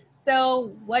 So,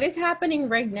 what is happening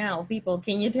right now, people?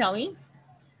 Can you tell me?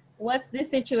 What's the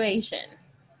situation?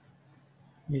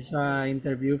 It's an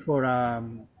interview for a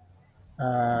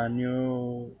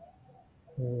new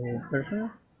person.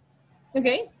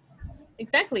 Okay,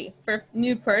 exactly. For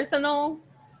new personal,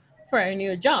 for a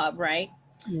new job, right?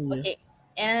 Yes. Okay,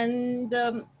 and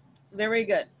very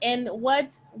good. And what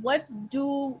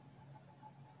do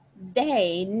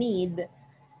they need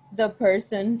the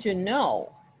person to know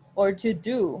or to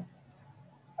do?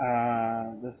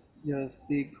 Let's just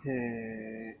speak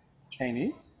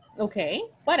Chinese. Okay,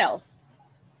 what else?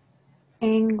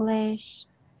 English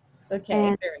Okay,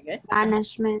 and very good.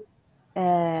 management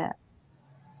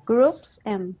groups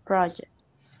and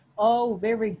projects. Oh,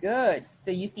 very good.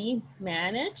 So you see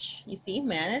manage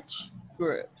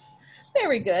groups.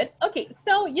 Very good. Okay,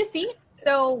 so you see,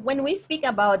 so when we speak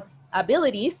about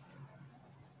abilities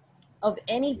of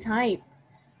any type,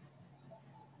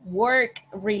 work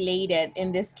related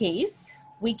in this case,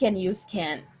 we can use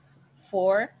can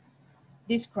for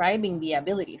describing the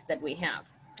abilities that we have.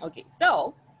 Okay,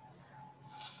 so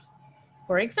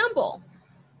for example,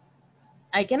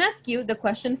 I can ask you the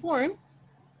question form,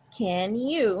 can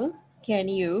you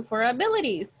for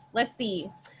abilities? Let's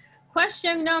see.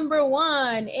 Question number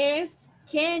 1 is,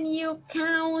 can you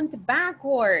count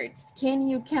backwards? Can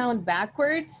you count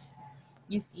backwards?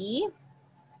 You see,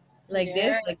 like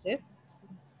this, like Yes. this.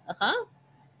 Uh-huh.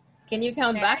 Can you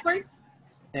count backwards?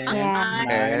 10, Yeah. 9,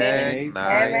 10, 8,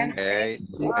 9, 7, 8,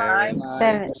 6, 7, 5,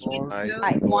 7, 6, 4, 5,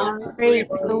 5. 4, 3, 3,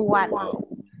 2, 2, 1. 1.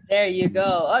 There you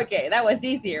go. Okay, that was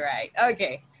easy, right?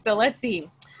 Okay, so let's see.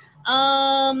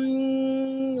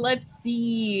 Let's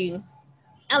see.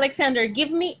 Alexander,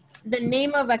 give me the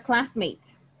name of a classmate.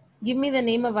 Give me the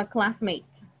name of a classmate.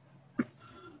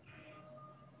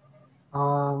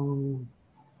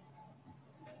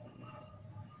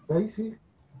 Daisy?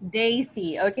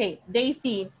 Daisy. Okay,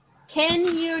 Daisy, can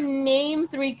you name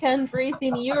 3 countries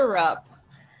in Europe?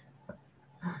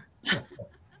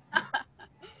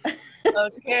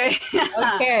 Okay.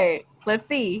 Okay, let's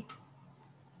see.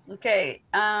 Okay.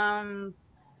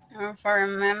 For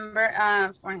remember,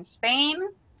 for Spain.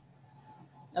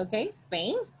 Okay,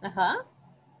 Spain. Uh-huh.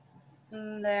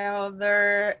 The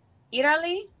other,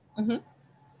 Italy.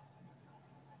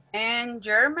 And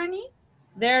Germany.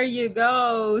 There you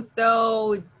go.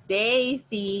 So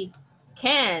Daisy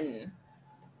can.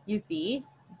 You see,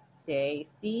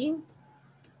 Daisy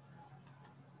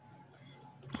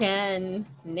can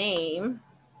name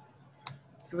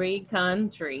 3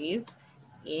 countries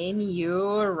in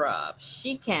Europe.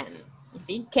 She can. You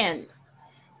see, can.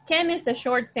 Can is the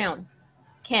short sound.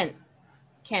 Can.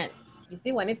 Can. You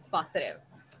see when it's positive.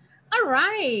 All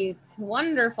right.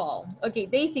 Wonderful. Okay,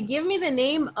 Daisy, give me the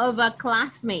name of a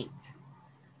classmate.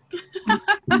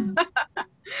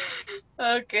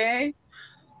 Okay.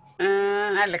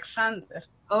 Alexander.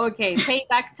 Okay,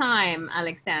 payback time,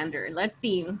 Alexander. Let's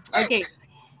see. Okay,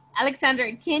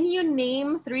 Alexander, can you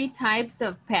name 3 types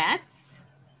of pets?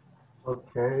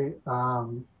 Okay,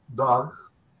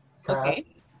 dogs, Okay.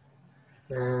 cats,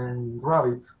 and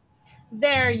rabbits.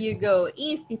 There you go.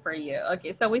 Easy for you.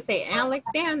 Okay, so we say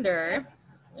Alexander.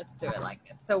 Let's do it like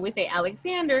this. So we say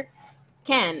Alexander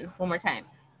can, one more time,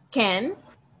 can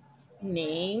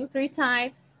name 3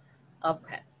 types of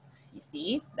pets. You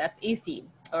see, that's easy.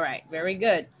 All right, very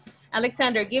good.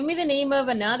 Alexander, give me the name of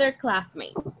another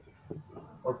classmate.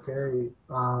 Okay.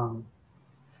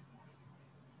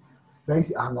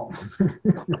 Daisy, no.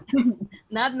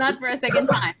 Not for a second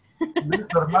time.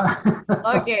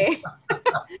 Okay.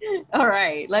 All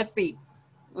right, let's see.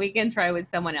 We can try with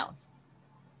someone else.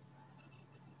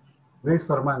 Luis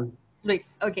Ferman. Luis,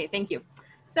 okay, thank you.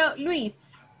 So,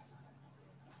 Luis.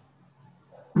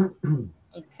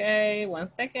 Okay, 1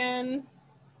 second.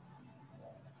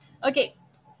 Okay,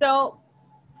 so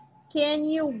can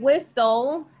you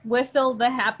whistle the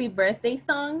happy birthday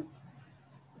song?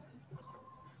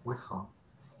 Whistle.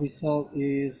 Whistle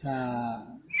is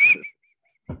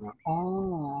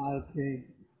okay.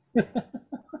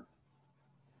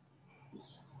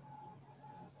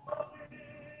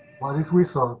 What is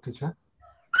whistle, teacher?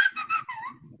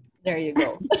 There you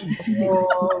go.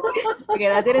 Okay,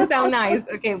 that didn't sound nice.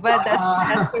 Okay, but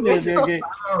that's the whistle.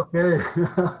 Okay.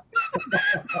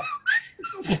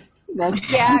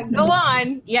 Yeah, go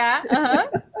on. Yeah,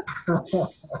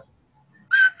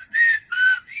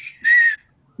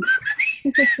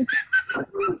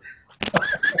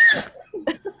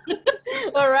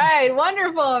 All right,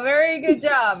 wonderful. Very good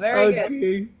job. Very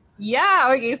good.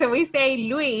 Yeah, okay, so we say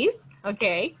Luis,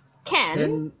 okay,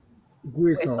 can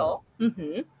whistle.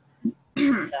 The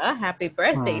happy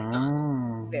birthday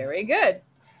song. Very good.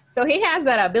 So he has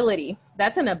that ability.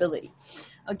 That's an ability.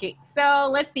 Okay, so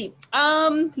let's see.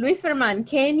 Luis Ferman,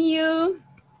 can you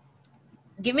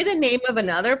give me the name of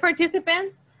another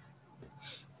participant?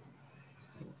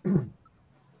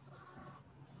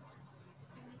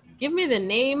 Give me the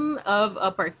name of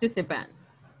a participant.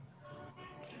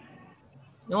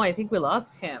 No, I think we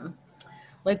lost him.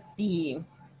 Let's see.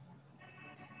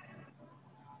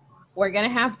 We're gonna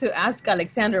have to ask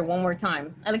Alexander one more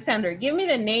time. Alexander, give me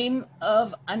the name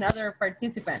of another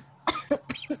participant.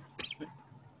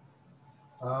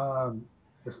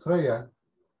 Estrella.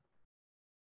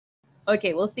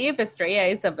 Okay, we'll see if Estrella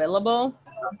is available.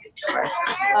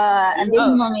 And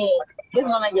this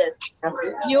moment, yes.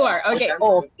 You are, okay.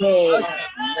 Okay.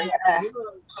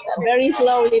 Very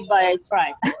slowly, but I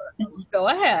try. Go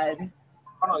ahead.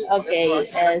 Okay,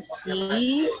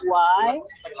 C-Y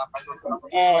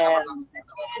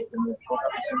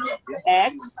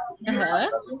X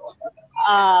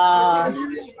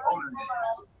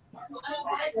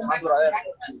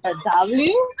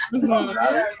W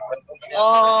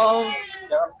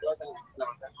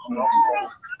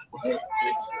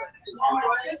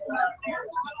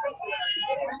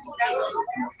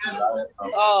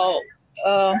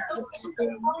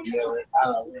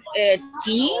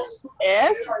T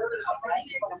S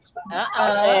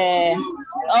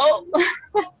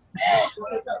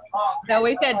So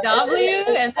we said W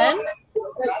and then?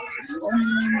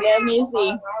 Let me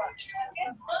see.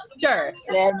 Sure.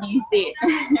 Let me see.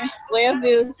 Wait a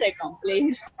few seconds,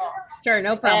 please. Sure,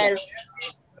 no problem.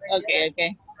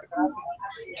 Okay.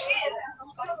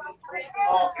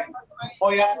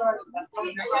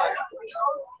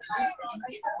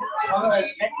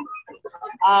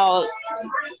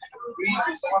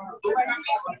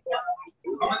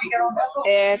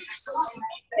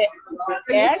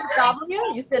 W?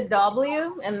 You said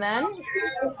W and then?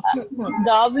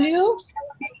 W.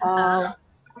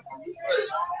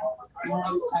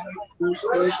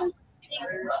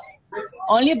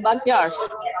 Only backyards.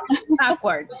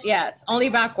 Backwards, yes. Only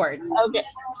backwards.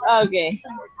 Okay.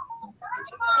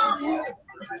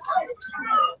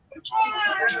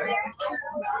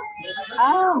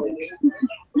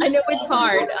 I know it's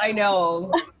hard. I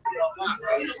know.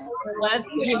 Let's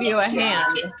give you a hand.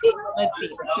 Let's see.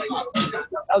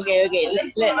 Okay.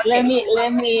 Let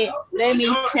me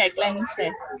check.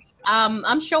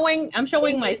 I'm showing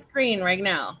my screen right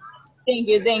now. Thank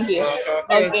you.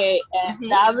 Okay.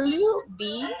 W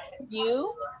B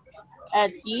U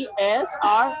G S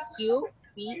R Q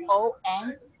B O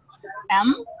N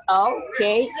M L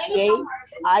K J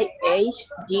I H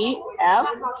G F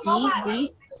G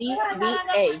D C B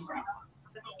A.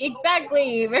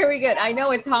 Exactly. Very good. I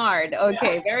know it's hard.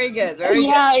 Okay. Very good.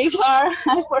 Yeah, it's hard.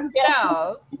 I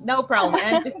forget. No problem.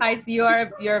 And besides,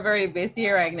 you're very busy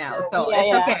right now, so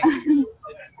yeah. It's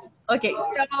okay.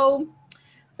 Okay.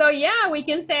 So yeah, we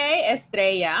can say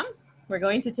Estrella. We're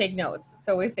going to take notes.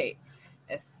 So we say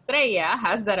Estrella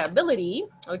has that ability.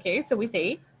 Okay. So we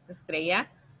say Estrella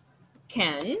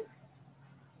can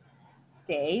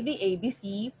say the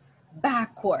ABC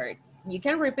backwards. You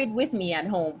can repeat with me at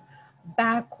home.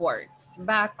 Backwards. You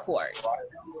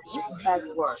see?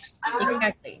 Backwards.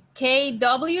 Exactly.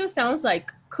 KW sounds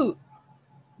like ku.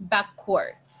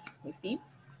 Backwards. You see?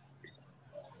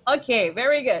 Okay,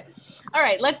 very good. All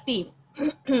right, let's see.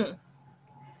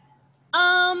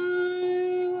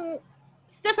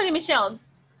 Stephanie Michelle,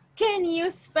 can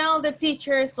you spell the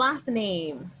teacher's last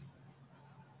name?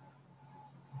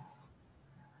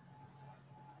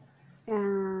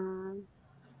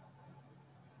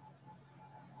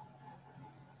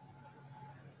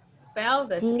 Spell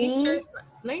the teacher's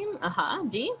last name.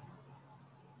 G.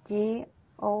 G-O-M-E.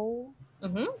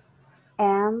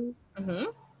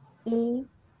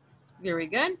 Very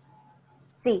good.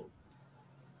 C.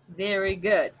 Very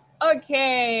good.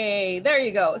 Okay, there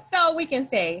you go. So we can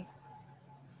say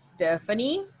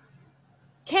Stephanie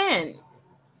can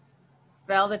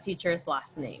spell the teacher's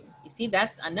last name. You see,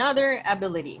 that's another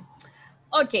ability.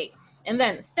 Okay, and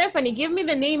then Stephanie, give me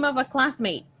the name of a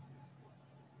classmate.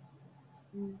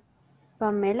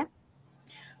 Pamela.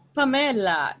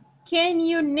 Pamela, can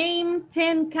you name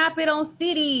 10 capital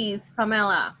cities,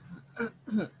 Pamela?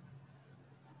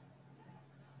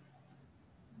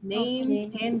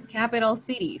 Name 10 capital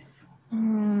cities.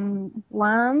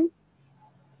 One,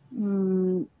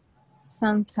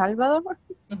 San Salvador.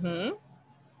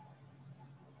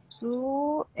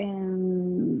 Two,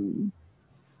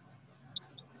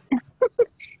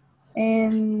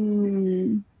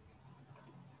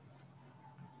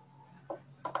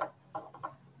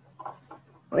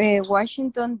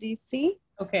 Washington, D.C.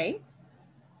 Okay.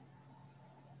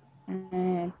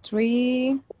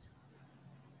 Three,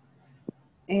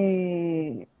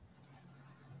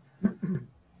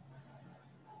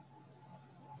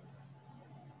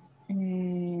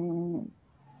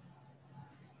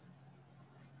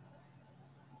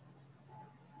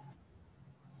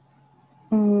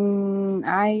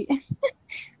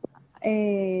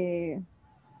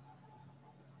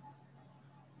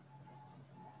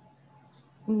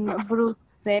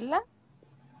 Bruselas.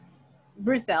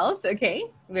 Brussels, okay,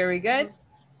 very good.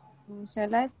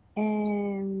 Bruselas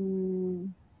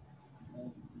and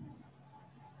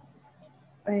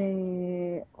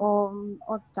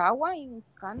Ottawa in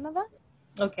Canada.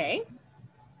 Okay.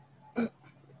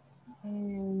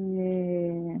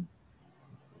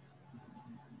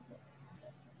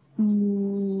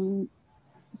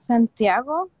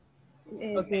 Santiago,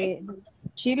 okay. de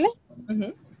Chile.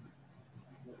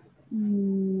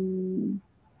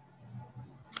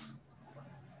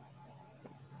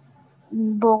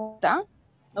 Bogotá.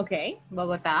 Okay,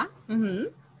 Bogotá.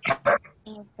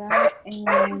 Bogotá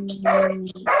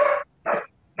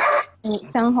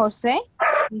San Jose,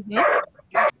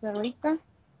 Costa Rica.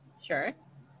 Sure.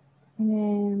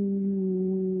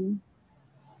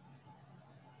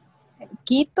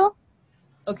 Quito.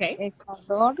 Okay.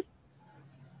 Ecuador.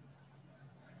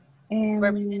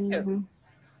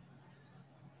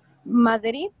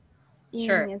 Madrid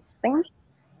sure. in Spain.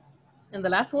 And the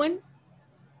last one?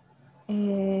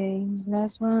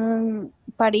 Last one,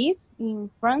 Paris in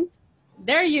France.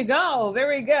 There you go.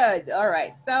 Very good. All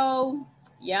right. So,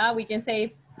 yeah, we can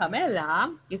say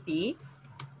Pamela, you see,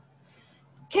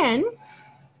 can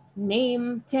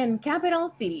name 10 capital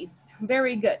cities.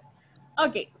 Very good.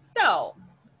 Okay, so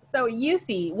you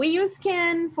see, we use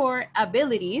can for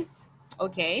abilities.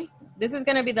 Okay, this is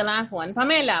going to be the last one.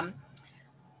 Pamela,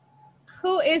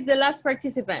 who is the last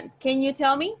participant? Can you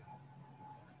tell me?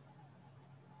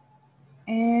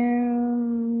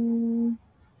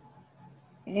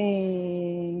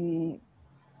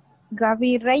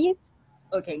 Gaby Reyes.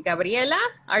 Okay, Gabriela,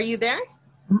 are you there?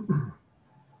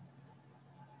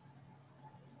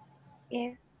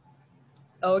 Yeah.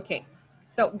 Okay,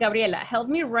 so Gabriela, help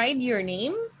me write your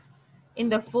name in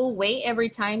the full way every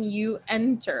time you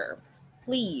enter,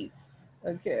 please.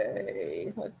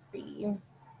 Okay, let's see.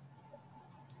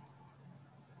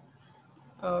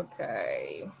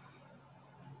 Okay.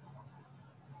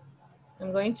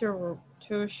 I'm going to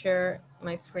share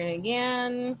my screen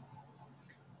again.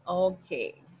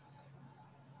 Okay.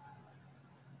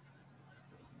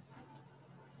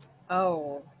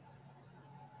 Oh.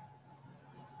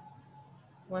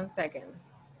 1 second.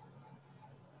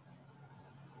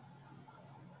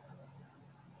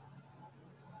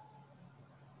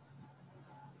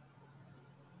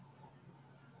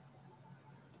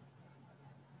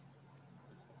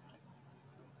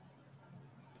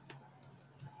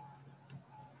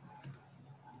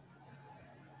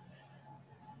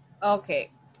 Okay,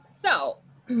 so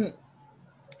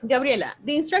Gabriela,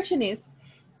 the instruction is,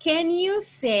 can you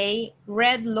say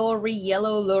red lorry,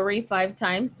 yellow lorry 5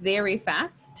 times very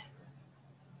fast?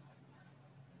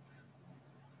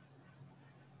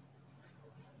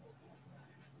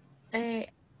 I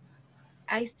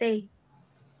say.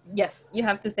 Yes, you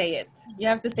have to say it. You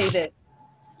have to say this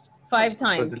 5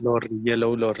 times. Red lorry,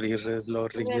 yellow lorry, red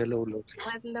lorry, yellow lorry.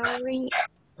 Red lorry,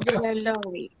 yellow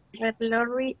lorry. Red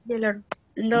lorry, yellow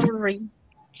lorry.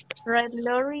 Red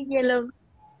lorry, yellow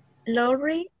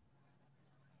Lorry,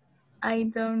 I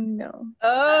don't know.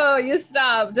 Oh, you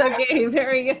stopped. Okay,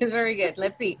 very good, very good.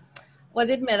 Let's see. Was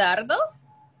it Medardo?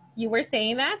 You were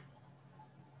saying that?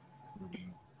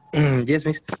 Yes,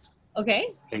 miss.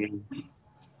 Okay.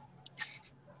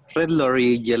 Red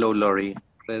lorry, yellow lorry.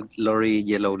 Red lorry,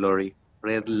 yellow lorry.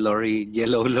 Red lorry,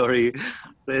 yellow lorry.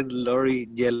 Red lorry,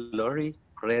 yellow lorry.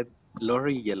 Red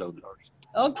lorry, yellow lorry.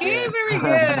 Okay, Yeah. very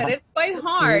good. It's quite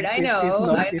hard. I know.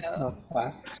 I It's know. not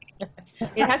fast.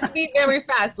 It has to be very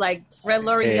fast, like red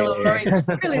lorry, yellow Eh, lorry,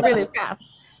 really, really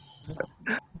fast.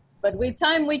 But with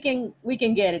time, we can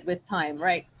get it with time,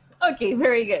 right? Okay,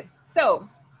 very good. So,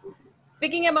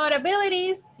 speaking about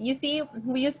abilities, you see,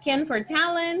 we use can for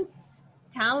talents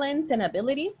and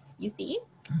abilities, you see.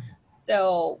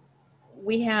 So,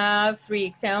 we have 3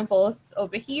 examples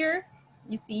over here,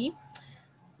 you see.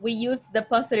 We use the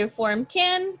positive form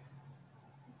can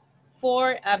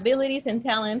for abilities and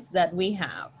talents that we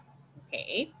have,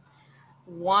 okay?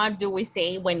 What do we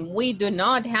say when we do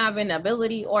not have an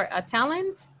ability or a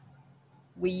talent?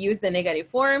 We use the negative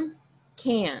form,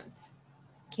 can't,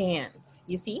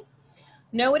 you see?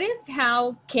 Notice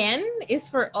how can is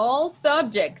for all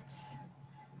subjects.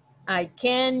 I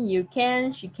can, you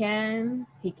can, she can,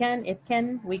 he can, it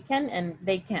can, we can, and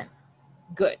they can.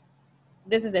 Good.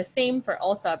 This is the same for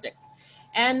all subjects.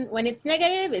 And when it's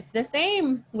negative, it's the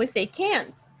same. We say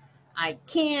can't. I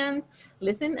can't.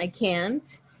 Listen, I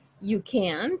can't. You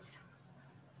can't.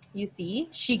 You see,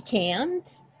 she can't.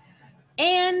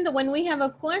 And when we have a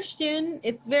question,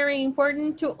 it's very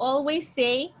important to always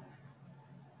say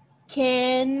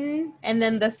can and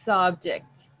then the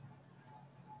subject.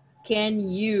 Can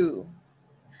you?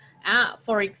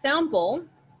 For example,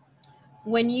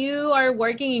 when you are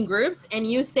working in groups and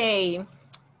you say,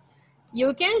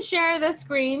 you can share the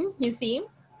screen, you see?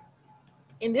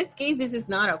 In this case, this is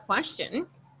not a question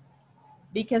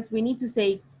because we need to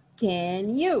say, can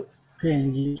you?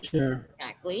 Can you share?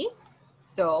 Exactly.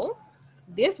 So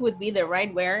this would be the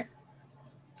right way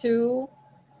to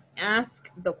ask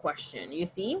the question. You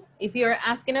see, if you're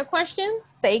asking a question,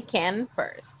 say can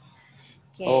first.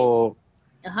 Can. Oh,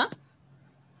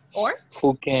 Or?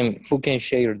 who can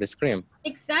share the screen?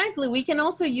 Exactly. We can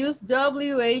also use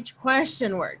WH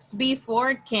question words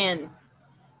before can.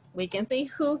 We can say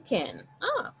who can.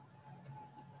 Ah,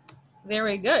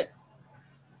 very good.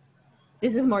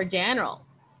 This is more general,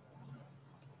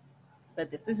 but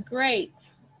this is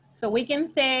great. So we can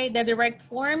say the direct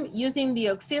form using the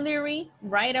auxiliary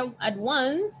right at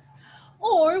once,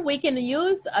 or we can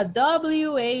use a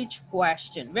WH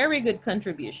question. Very good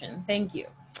contribution. Thank you.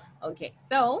 Okay,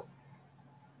 so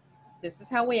this is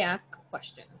how we ask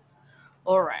questions.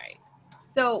 All right.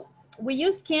 So we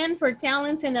use can for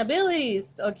talents and abilities.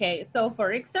 Okay, so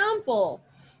for example,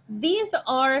 these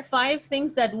are 5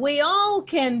 things that we all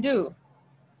can do.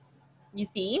 You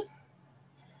see?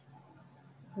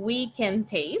 We can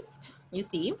taste, you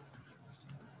see?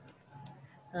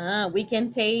 We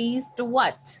can taste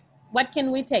what? What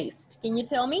can we taste? Can you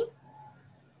tell me?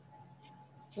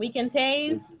 We can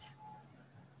taste.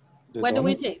 What do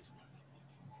we taste?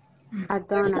 A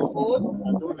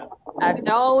donut. A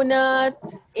donut.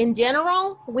 In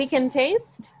general, we can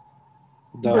taste?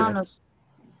 Donut.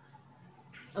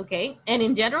 Okay, and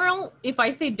in general, if I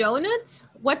say donut,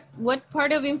 what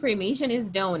part of information is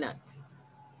donut?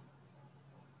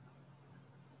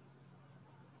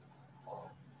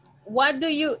 What do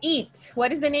you eat?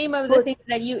 What is the name of the thing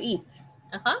that you eat?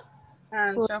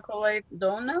 And chocolate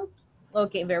donut.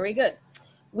 Okay, very good.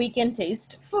 We can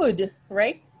taste food,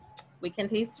 right? We can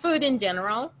taste food in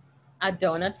general, a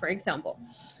donut, for example.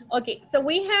 Okay, so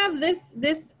we have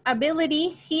this ability,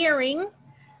 hearing,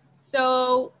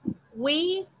 so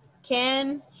we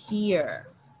can hear.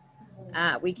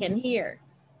 We can hear.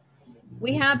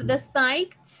 We have the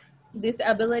sight, this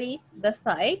ability, the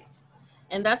sight,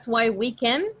 and that's why we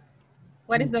can.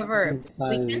 What is the verb?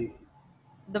 We can.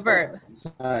 The verb.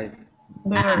 Side.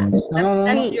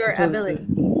 That's your ability.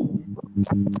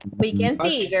 We can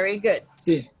see. Very good.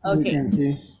 See. Okay. We can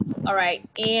see. All right.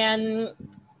 And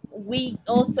we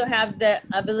also have the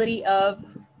ability of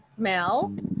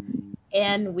smell,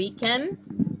 and we can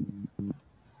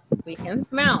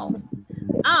smell.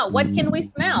 What can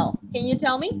we smell? Can you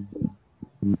tell me?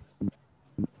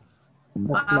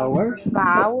 Flowers.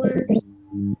 Flowers.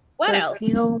 What else?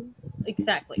 Perfume.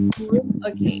 Exactly.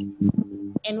 Okay.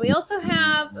 And we also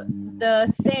have the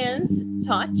sense,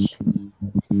 touch,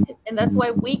 and that's why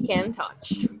we can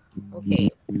touch. Okay.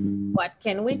 What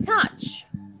can we touch?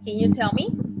 Can you tell me?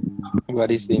 What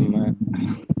is the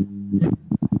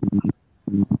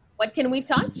What can we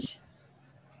touch?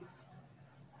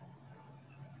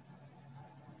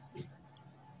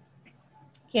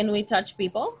 Can we touch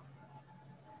people?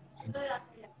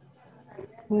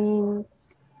 I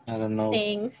don't know.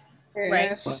 Things, right?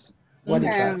 Yes. What is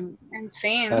that? And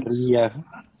things. Maria.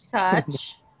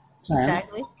 Touch. Sand.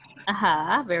 Exactly.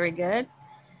 Aha, very good.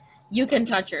 You can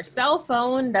touch your cell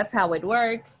phone. That's how it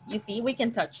works. You see, we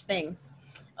can touch things.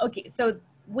 Okay, so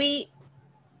we're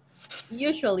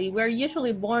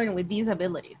usually born with these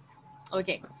abilities.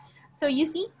 Okay, so you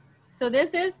see, so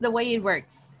this is the way it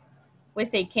works. We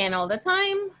say can all the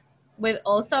time with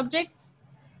all subjects,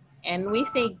 and we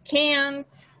say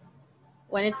can't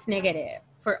when it's negative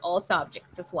for all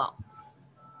subjects as well.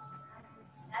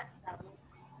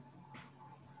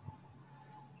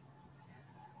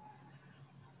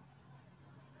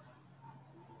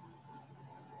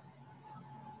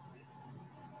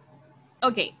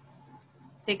 Okay,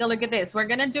 take a look at this. We're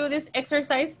gonna do this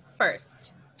exercise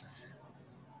first.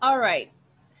 All right,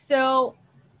 so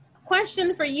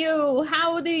question for you,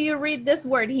 how do you read this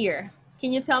word here?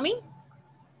 Can you tell me?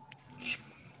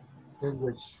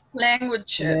 Language.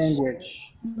 Languages.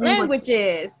 Language.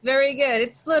 Languages, very good,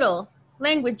 it's plural.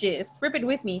 Languages, repeat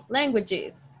with me,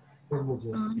 languages.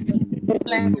 Languages.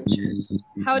 Languages.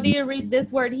 How do you read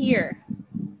this word here?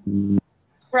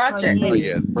 Project.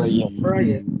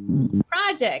 Project.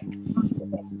 Projects,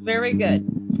 very good.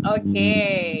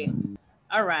 Okay,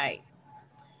 all right.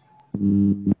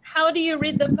 How do you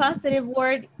read the positive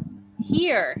word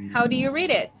here? How do you read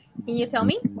it? Can you tell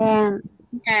me? Can.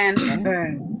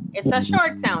 It's a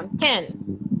short sound,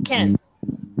 can.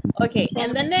 Okay,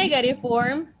 and the negative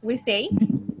form, we say?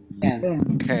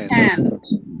 Can't.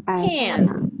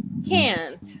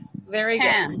 Can't. Very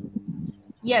good.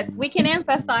 Yes, we can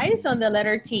emphasize on the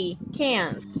letter T.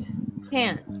 Can't.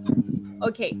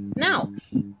 Okay, now,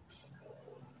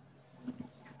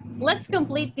 let's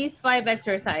complete these 5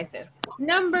 exercises.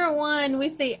 Number 1,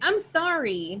 we say, I'm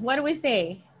sorry. What do we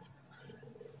say?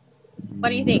 What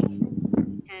do you think?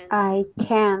 I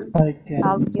can't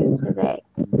help you today.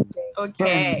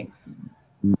 Okay.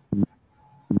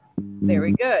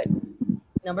 Very good.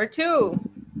 Number 2,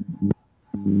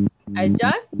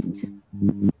 adjust.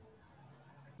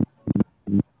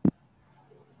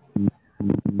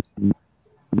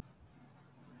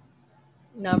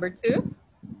 Number 2,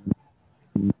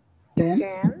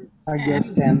 I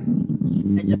just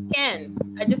can.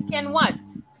 I just can what?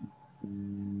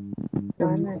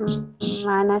 Manage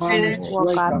to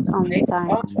wake up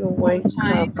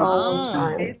on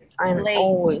time. I'm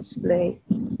always late.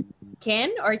 Can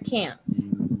or can't?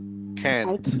 I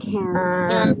Can't.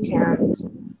 can't.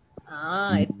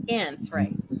 Ah, it's can't,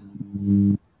 right.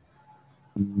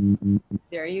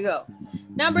 There you go.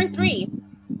 Number 3.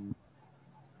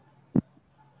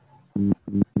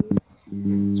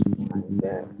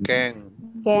 Can.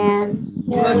 Okay.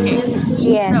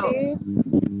 Yes.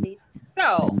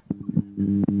 So,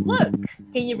 look.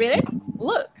 Can you read it?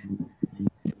 Look.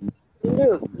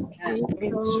 Look,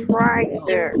 it's right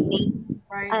there.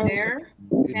 Right there.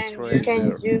 It's right Can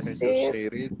there. you Can see you it? see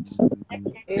it?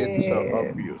 It's so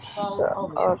obvious.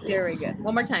 So obvious. Very good.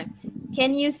 One more time.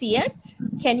 Can you see it?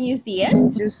 Can you see it?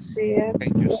 Can you see it?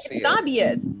 Can you see It's it?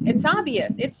 obvious. It's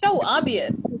obvious. It's so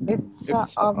obvious. It's so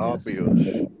It's so obvious.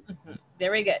 obvious.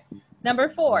 Very good. Number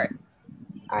 4.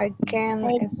 I can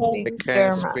I speak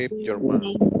can't German. speak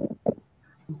German.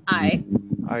 I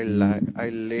I live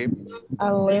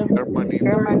I live in Germany in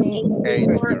Germany for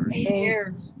 8 for years. 8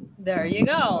 Years. There you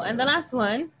go. And the last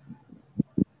one.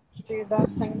 She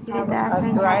doesn't She have doesn't a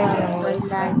have driving a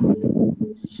license. license.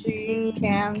 She She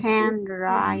can't can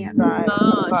drive. drive a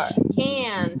Oh, car. she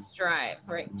can't drive.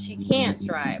 Right. She can't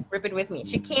drive. Repeat with me.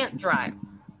 She can't drive.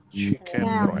 She can't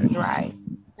Can't drive. drive.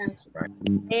 That's right.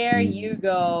 There you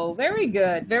go. Very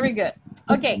good. Very good.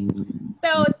 Okay.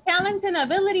 So talents and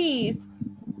abilities.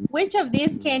 Which of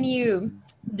these can you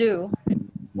do?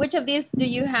 Which of these do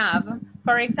you have?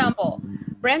 For example,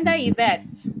 Brenda, Yvette,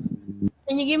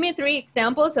 can you give me 3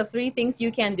 examples of 3 things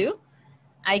you can do?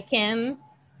 I can.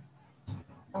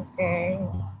 Okay.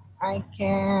 I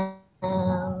can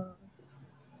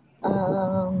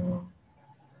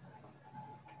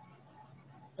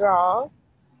draw,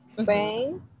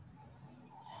 paint,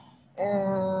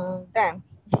 and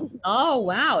dance. Oh,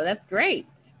 wow. That's great.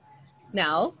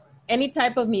 Now, any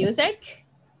type of music?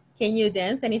 Can you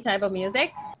dance any type of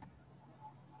music?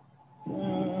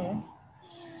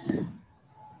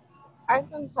 I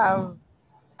don't have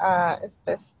a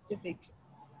specific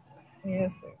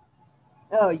music.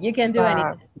 Oh, you can do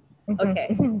anything.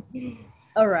 Okay.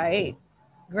 All right.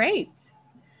 Great.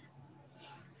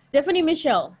 Stephanie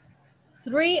Michelle,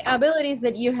 3 abilities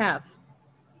that you have.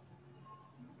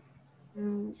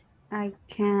 I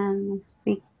can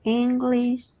speak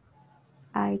English.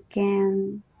 I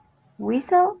can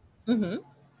whistle.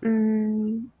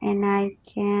 And I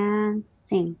can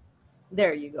sing.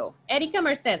 There you go. Erika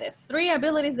Mercedes, 3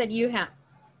 abilities that you have.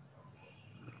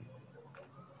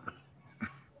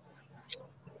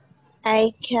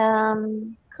 I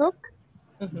can cook.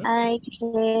 I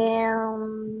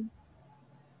can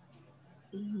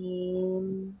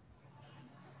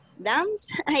dance.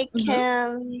 I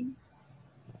can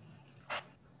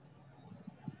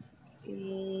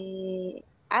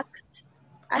act.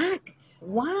 Act.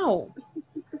 Wow.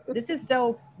 This is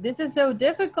so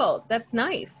difficult. That's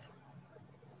nice.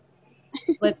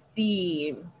 Let's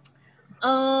see.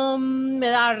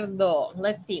 Medardo,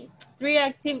 let's see. Three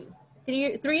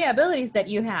abilities that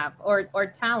you have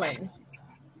or talents.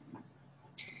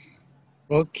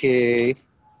 Okay.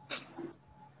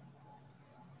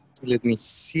 Let me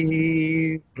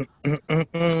see.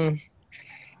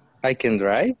 I can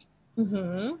drive.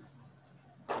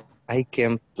 I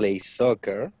can play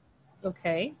soccer.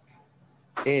 Okay.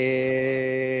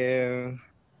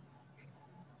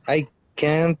 I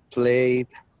can play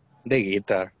the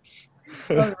guitar.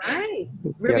 All right.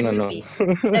 Yeah, no.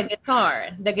 The guitar.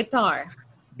 The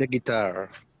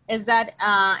guitar. Is that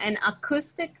an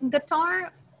acoustic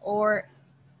guitar or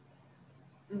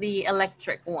the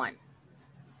electric one?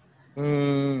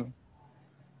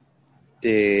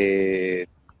 The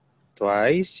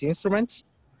twice instruments.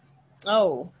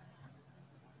 Oh.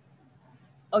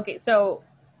 Okay, so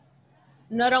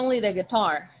not only the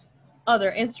guitar,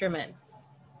 other instruments.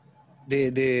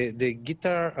 The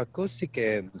guitar acoustic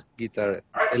and guitar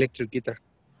electric guitar.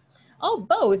 Oh,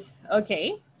 both.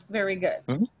 Okay, very good.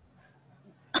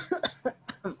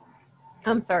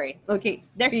 I'm sorry. Okay,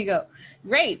 there you go.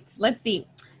 Great. Let's see.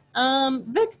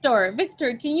 Victor,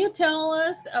 can you tell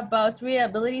us about 3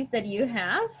 abilities that you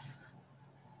have?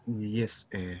 Yes,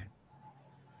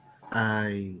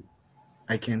 I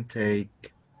can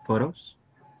take photos.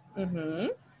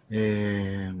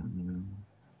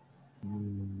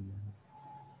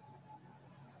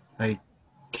 I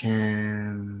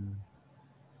can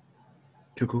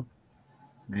cook,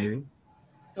 maybe.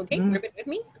 Okay, repeat with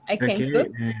me. I can Okay, cook.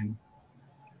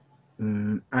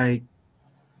 And I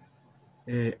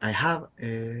have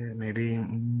maybe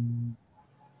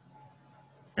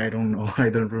I don't know. I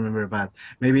don't remember, but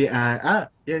maybe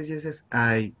yes.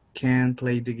 I can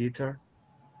play the guitar.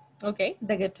 Okay,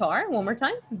 the guitar. One more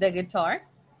time. The guitar.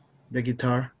 The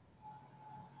guitar.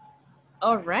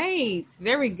 All right.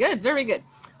 Very good. Very good.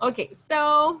 Okay,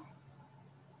 so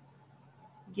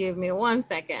give me 1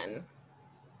 second.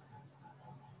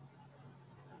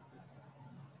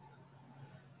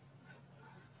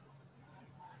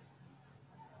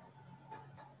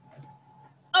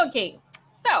 Okay,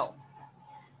 so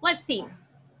let's see.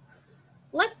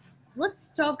 Let's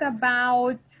talk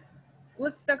about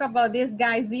these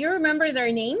guys. Do you remember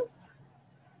their names?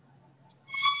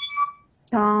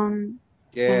 Tom.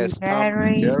 Yes, Tom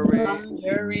and Jerry.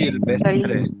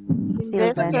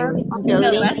 Silvestre.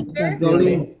 Sylvester.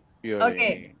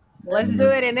 Okay, let's do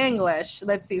it in English.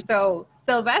 Let's see. So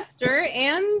Sylvester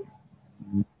and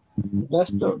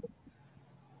Sylvester.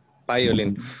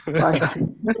 Violin.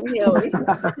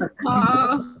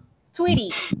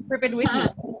 Tweety. Repeat with me.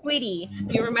 Tweety.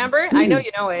 You remember? I know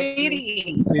you know it.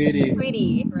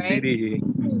 Tweety, right?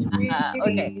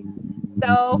 Okay.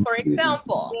 So, for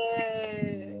example,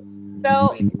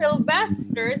 so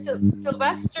Sylvester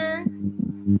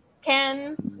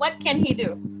what can he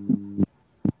do?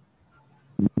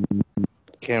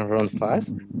 Can run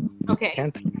fast. Okay.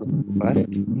 Can't run fast.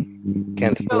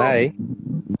 Can't fly.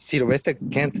 Sylvester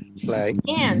can't fly.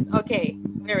 Can't. Okay.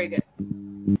 Very good.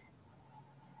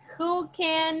 Who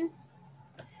can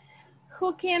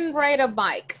ride a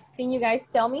bike? Can you guys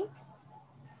tell me?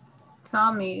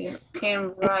 Tommy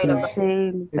can ride a bike.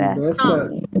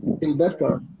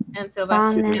 Sylvester. And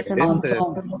Sylvester.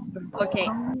 Tom. Okay.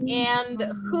 And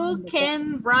who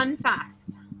can run fast?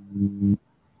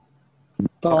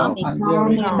 Tom and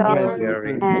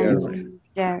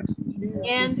Jerry.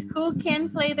 And who can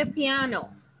play the piano?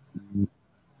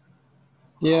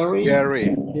 Jerry.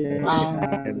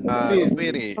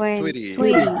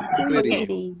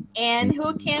 Tweety. And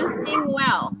who can sing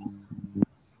well?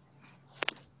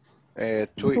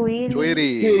 Tweety,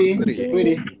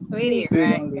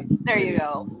 right? There you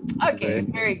go. Okay,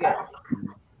 very good.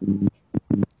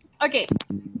 Okay,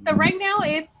 so right now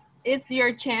it's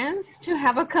your chance to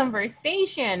have a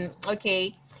conversation,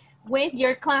 okay, with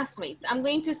your classmates. I'm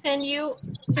going to send you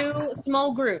 2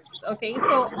 small groups, okay?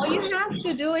 So all you have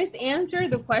to do is answer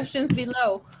the questions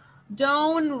below.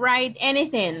 Don't write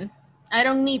anything. I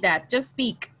don't need that. Just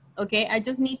speak, okay? I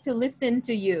just need to listen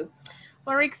to you.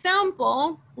 For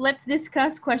example, let's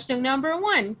discuss question number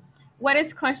 1. What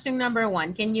is question number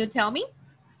 1? Can you tell me?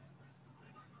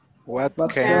 What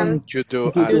What can can you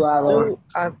do you at all? do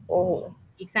at all?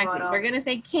 Exactly. We're going to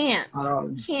say can't. At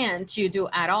all. Can't you do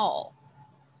at all?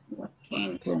 What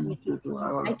can you do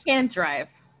at all? I can't drive.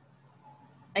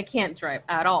 I can't drive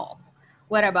at all.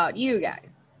 What about you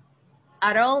guys?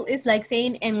 At all is like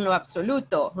saying en lo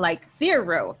absoluto, like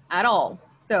 0 at all.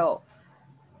 So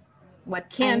what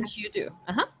can't you do?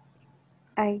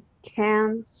 I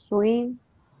can't swim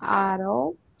at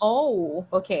all. Oh,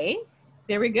 okay.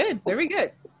 Very good. Very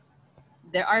good.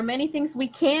 There are many things we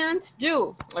can't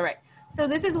do. All right. So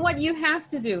this is what you have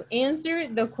to do. Answer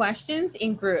the questions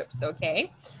in groups,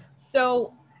 okay?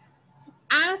 So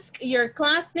ask your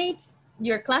classmates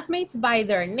by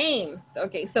their names.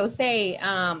 Okay, so say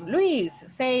Luis,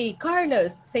 say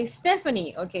Carlos, say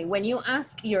Stephanie, okay, when you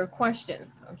ask your questions,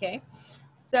 okay?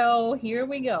 So here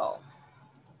we go.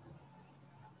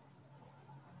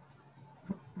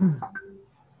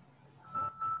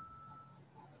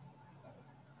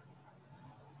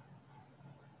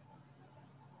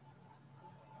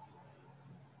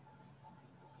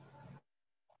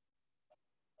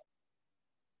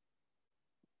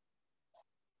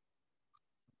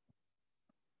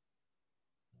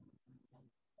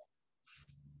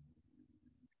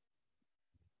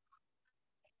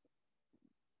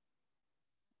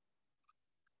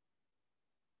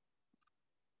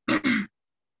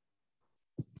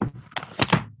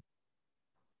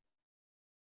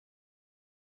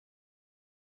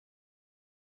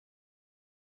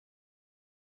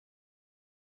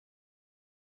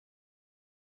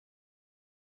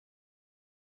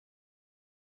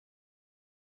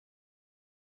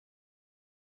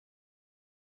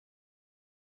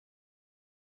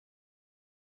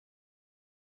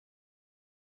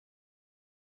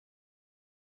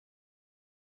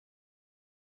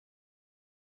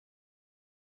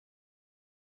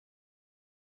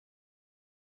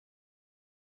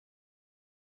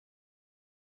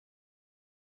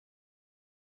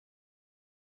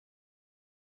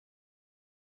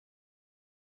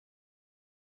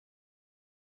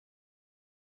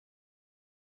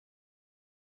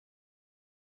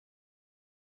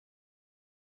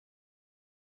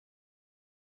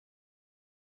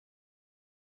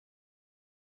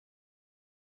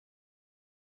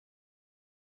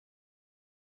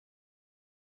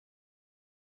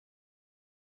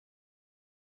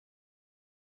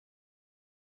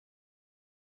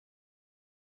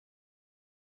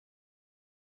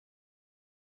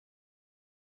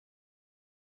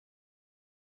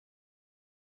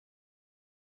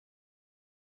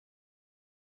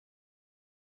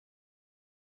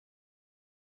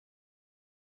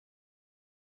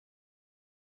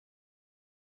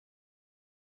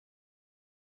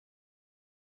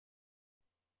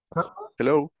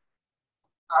 Hello.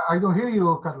 I don't hear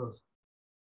you, Carlos.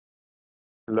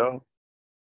 Hello.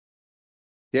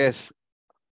 Yes.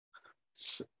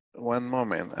 One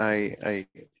moment. I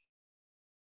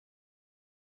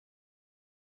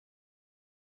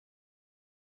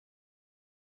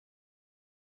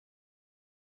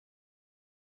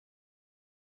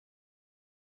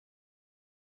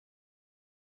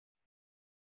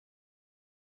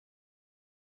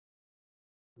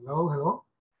Hello, hello.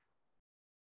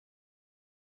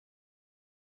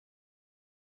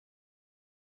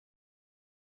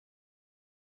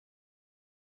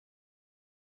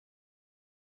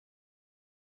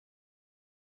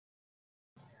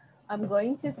 I'm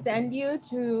going to send you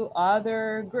to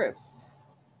other groups.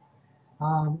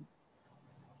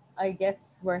 I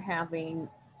guess we're having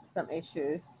some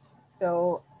issues.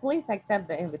 So please accept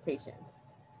the invitations.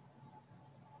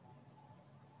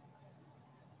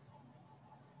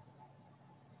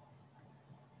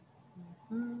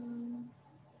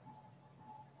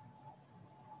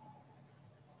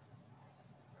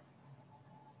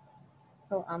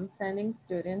 So I'm sending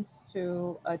students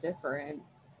to a different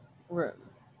room.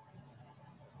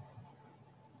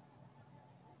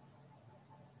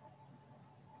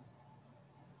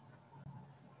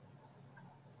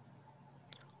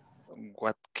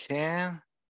 what can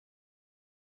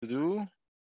you do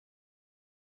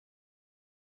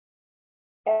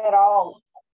At all.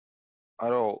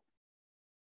 at all?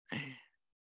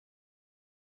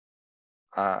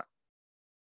 Uh,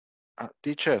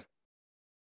 teacher.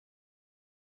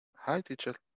 Hi,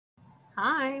 teacher.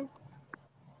 Hi.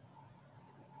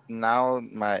 Now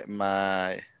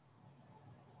my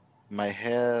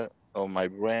head or my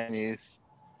brain is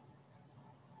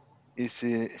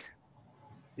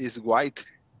is white.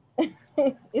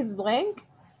 Is blank?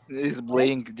 Is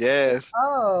Blank? blink. Yes.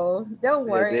 Oh, don't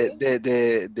The worry. the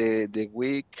the the the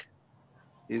week.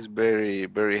 is very,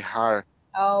 very hard.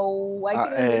 Oh, I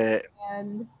can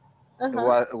understand.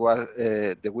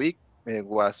 The week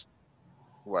was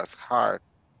hard.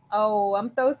 Oh, I'm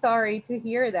so sorry to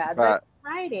hear that, but But it's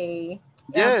Friday.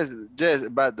 yes, yes,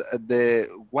 but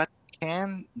the what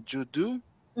can you do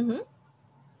Mhm.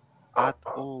 at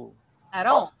all? At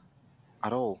all.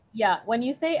 At all. Yeah, when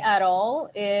you say at all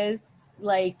is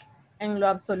like en lo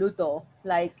absoluto,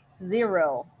 like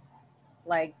zero,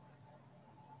 like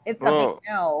it's a big Oh,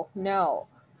 no, no.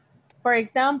 For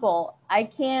example, I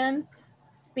can't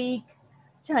speak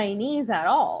Chinese at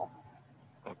all.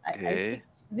 I speak okay.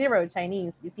 zero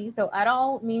Chinese, you see? So at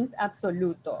all means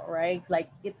absoluto, right? Like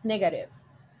it's negative.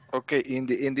 Okay, in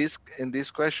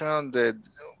this question, the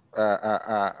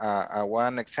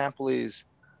one example is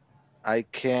I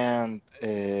can't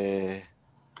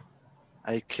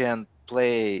I can't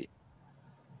play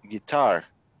guitar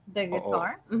The or guitar.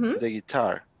 Mm-hmm. the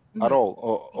guitar at Mm-hmm.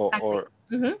 all Exactly.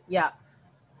 Mm-hmm. Yeah.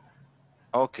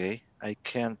 okay, I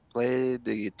can't play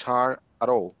the guitar at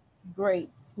all.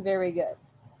 Great. Very good.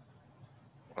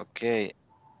 Okay,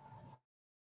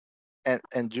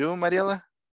 and you, Mariela?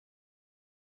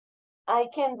 I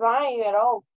can drive at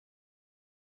all.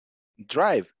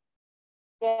 Drive.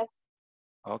 Yes.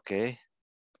 Okay,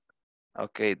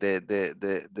 okay.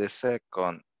 The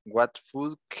second, what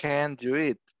food can you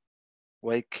eat?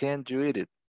 Why can't you eat it?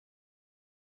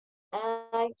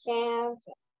 I can't.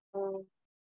 um,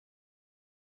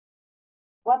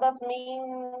 What does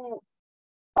mean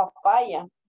papaya?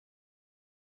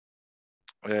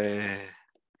 Uh,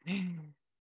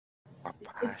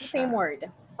 It's the same papaya. word.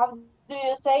 How do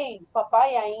you say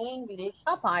papaya in English?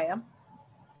 Papaya.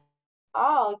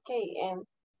 Ah, okay. And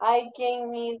I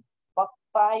can eat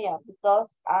papaya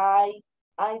because I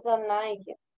don't like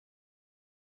it.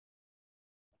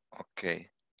 Okay,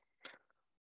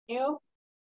 You?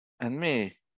 and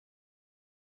me,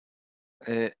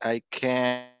 I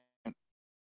can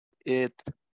eat.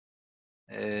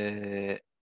 Uh,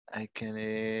 I can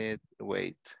eat.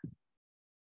 Wait,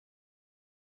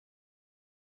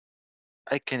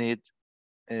 I can eat.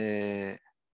 Uh,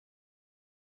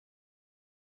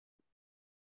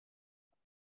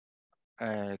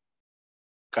 uh,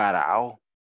 carao.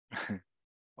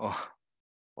 or,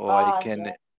 or I Ah,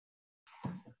 can.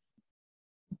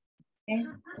 yeah.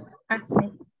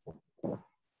 Okay.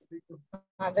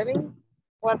 Madeline,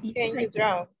 what can you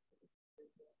draw?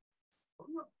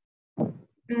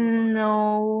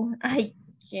 No, I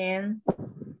can't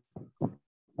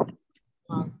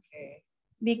Okay.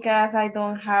 because I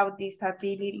don't have this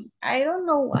ability. I don't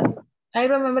know why. I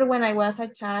remember when I was a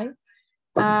child,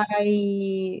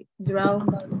 I draw,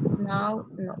 but now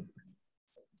no.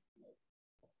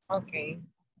 Okay.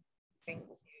 Thank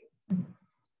you.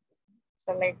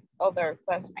 Select other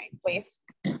classmate, please.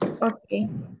 Okay.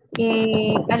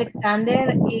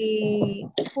 Alexander,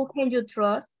 who can you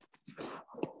trust?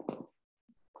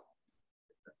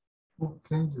 Who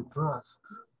can you trust?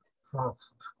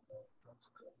 Trust.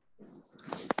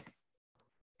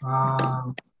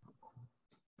 I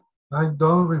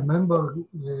don't remember.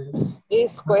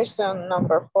 Is question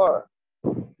number 4.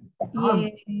 Yeah.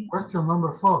 Question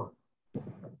number 4.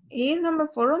 Is number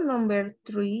 4 or number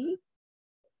 3?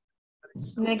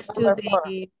 Next to Number 4.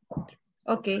 the,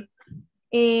 okay.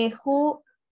 Who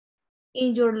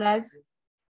in your life,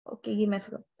 okay, give me a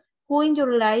second. Who in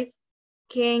your life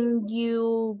can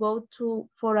you go to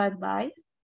for advice?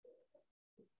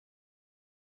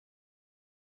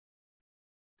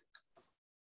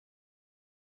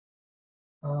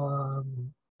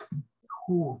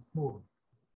 Who?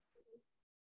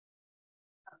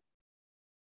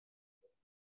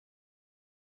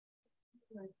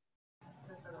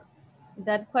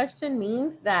 That question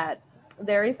means that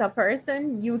there is a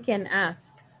person you can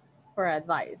ask for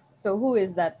advice. So who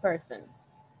is that person?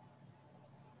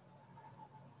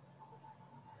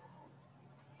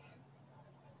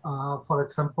 For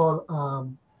example,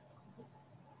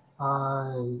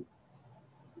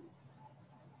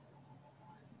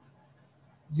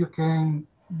 you can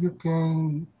you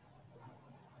can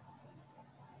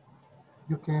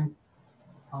you can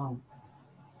um,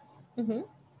 Mm-hmm.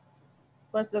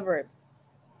 What's the verb?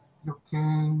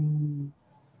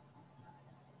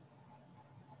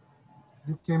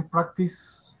 you can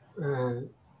practice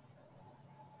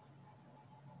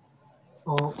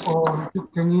or you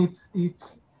can eat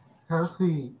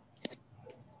healthy.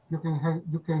 You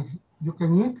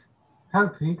can eat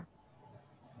healthy.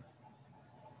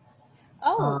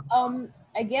 Oh,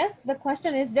 I guess the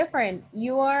question is different.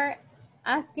 You are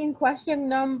asking question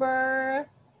number,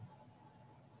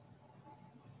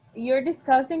 you're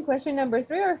discussing question number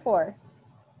 3 or 4?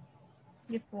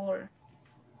 Before.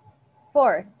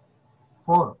 Four.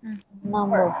 Four.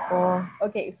 Number 4.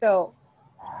 Okay, so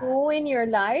who in your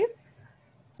life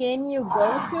can you go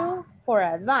to for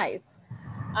advice?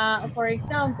 For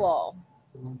example,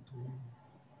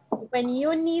 when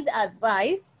you need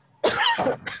advice,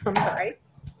 I'm sorry.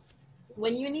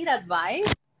 When you need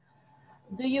advice,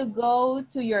 do you go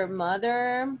to your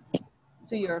mother,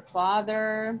 to your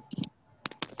father,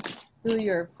 to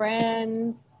your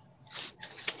friends,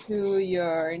 to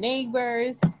your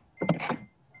neighbors?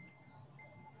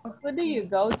 Who do you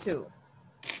go to?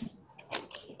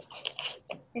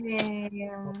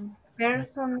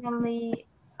 Personally,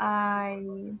 I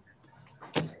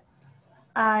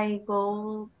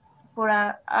go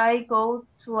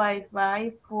to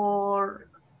advice for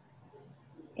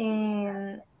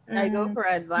in I go for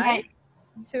my advice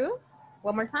too.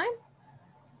 One more time.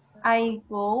 I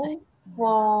go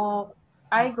for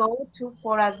I go to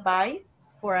for advice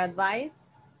For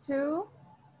advice to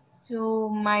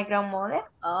my grandmother.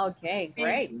 Okay,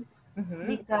 great.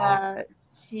 Because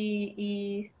she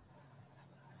is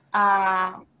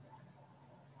uh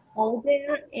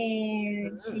older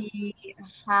and she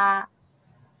ha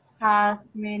has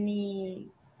many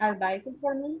advices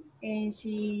for me and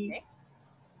she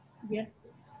yes.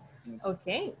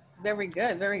 Okay, very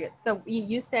good, very good. So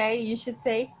you should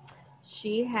say,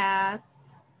 she has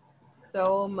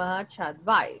so much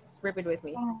advice. Repeat with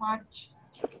me. So much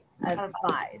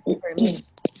Advice for me.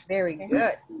 Very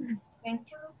good.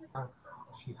 Thank you.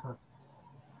 She has.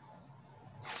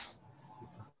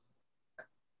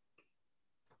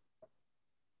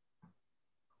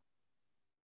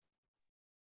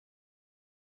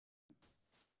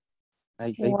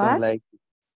 I don't What? like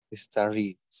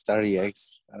starry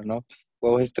eggs. I don't know.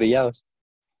 Huevos estrellados.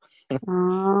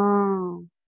 Oh,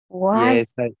 why?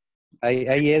 Yes,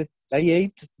 I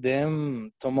ate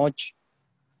them so much,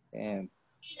 and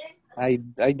I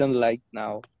don't like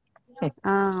now.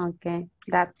 Oh, okay.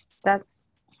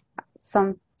 That's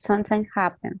something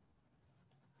happen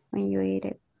when you eat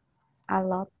it a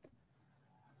lot.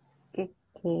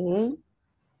 Okay.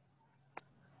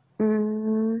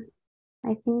 Mm,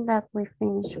 I think that we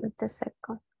finished with the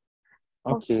second.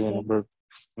 Okay, Okay.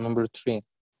 number 3.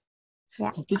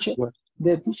 Yeah.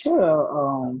 The teacher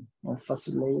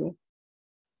facilitator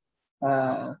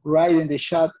write in the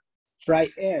chat fried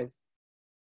eggs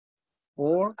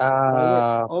or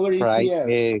over is Fried here.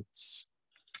 eggs.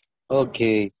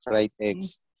 Okay, fried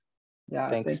eggs. Yeah,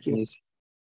 Thanks, thank you. Miss.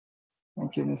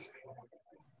 Thank you, Miss.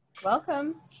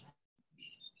 Welcome.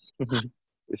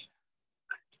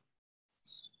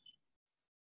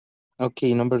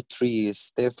 Okay, number 3 is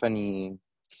Stephanie.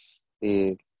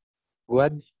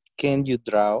 What can you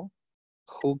draw?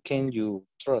 Who can you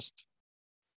trust?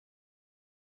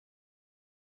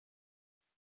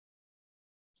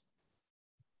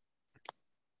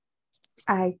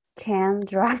 I can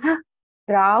draw.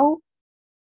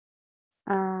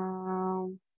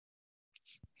 Um,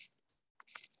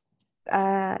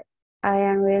 I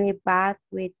am really bad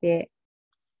with the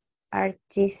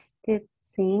artistic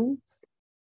things,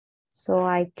 so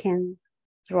I can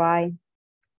draw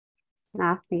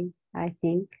nothing, I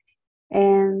think.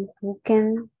 And who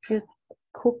can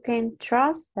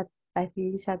trust? That I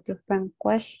think is a different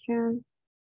question.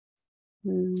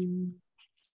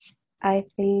 I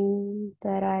think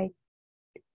that I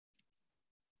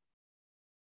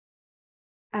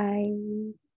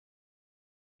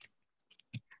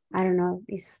don't know.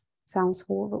 This sounds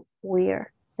weird.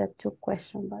 The two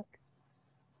questions, but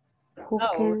who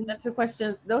Oh, can? the two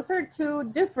questions. Those are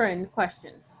two different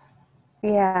questions.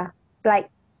 Yeah, like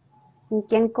 ¿en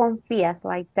quién confías?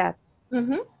 Like that.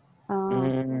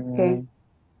 Okay.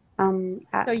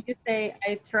 So you say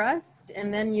I trust,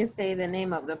 and then you say the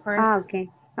name of the person. Okay.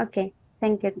 Okay.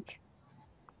 Thank you.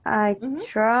 I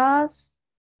trust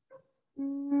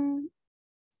in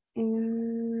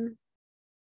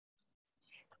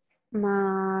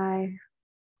my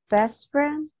best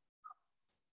friend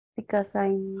because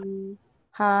I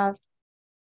have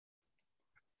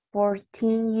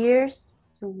 14 years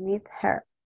to meet her.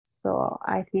 So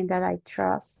I think that I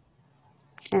trust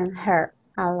in her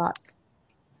a lot.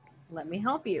 Let me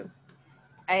help you.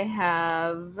 I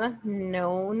have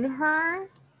known her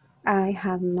I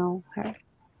have known her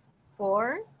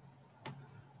for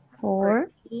for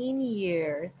 14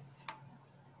 years.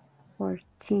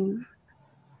 14.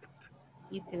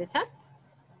 You see the chat?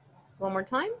 One more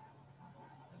time.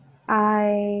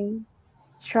 I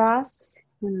trust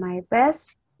in my best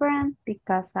friend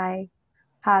because I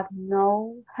have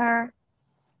known her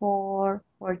for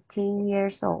 14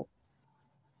 years old.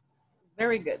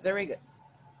 Very good, very good.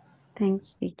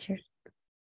 Thanks, teacher.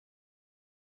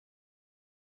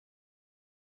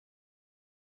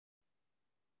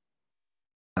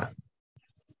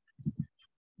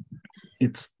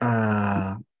 it's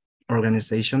a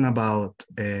organization about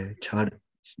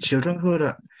children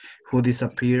who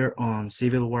disappear on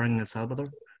civil war in El Salvador.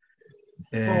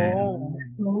 Oh.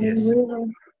 Yes,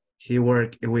 he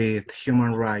worked with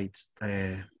human rights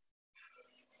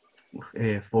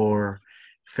for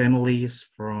families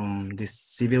from the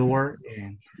civil war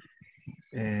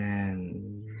and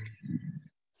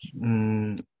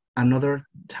another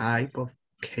type of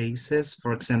cases.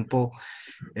 For example,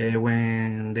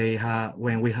 when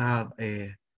we have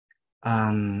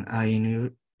an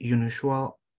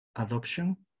unusual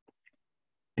adoption,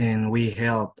 and we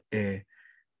help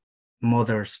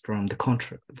mothers from the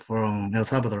country, from El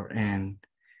Salvador, and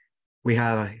we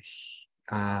have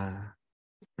a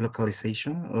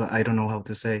localization, I don't know how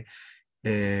to say,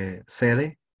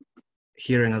 sede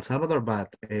here in El Salvador,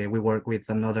 but we work with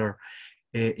another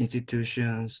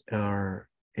institutions or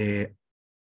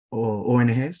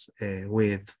ONGs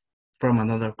from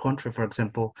another country, for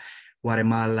example,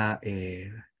 Guatemala,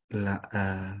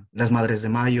 Las Madres de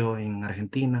Mayo in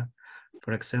Argentina,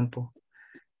 for example,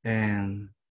 and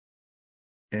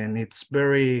it's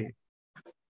very,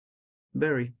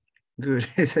 very good.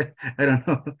 I don't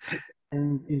know.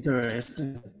 And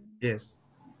interesting. Yes.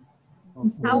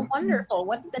 How wonderful.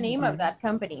 What's the name of that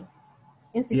company?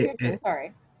 Institution,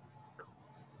 sorry.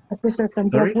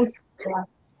 Sorry?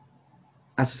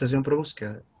 Asociación Pro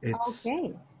Búsqueda. It's,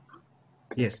 okay.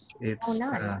 Yes, it's,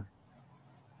 nice.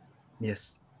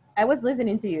 Yes. I was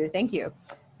listening to you. Thank you.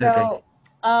 So,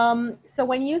 Okay. So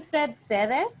when you said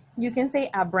sede, you can say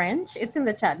a branch. It's in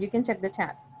the chat. You can check the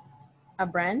chat. A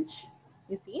branch,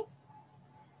 you see?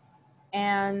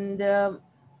 And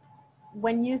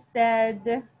when you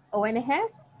said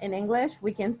ONGs in English,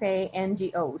 we can say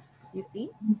NGOs. You see?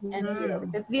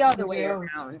 NGOs. It's the other way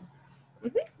around.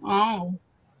 Oh.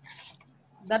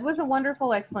 That was a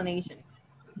wonderful explanation.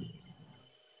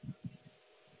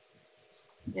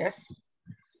 Yes.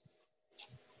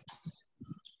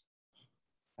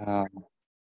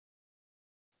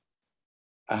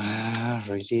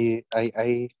 Really,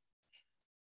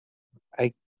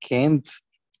 I can't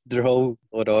draw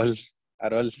at all.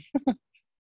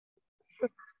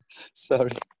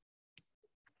 Sorry.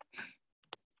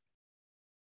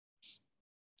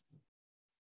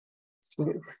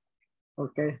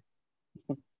 Okay.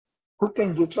 Who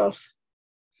can you trust?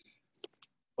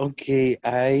 Okay,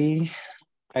 I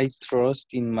trust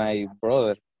in my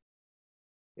brother.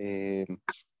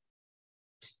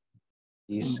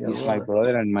 He's my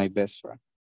brother and my best friend.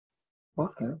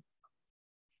 Okay.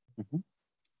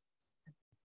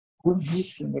 Who's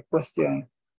missing the question?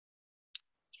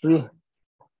 3.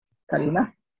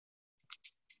 Karina?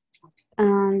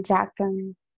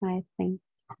 Jacqueline, I think.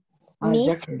 Me?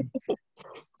 Jacqueline.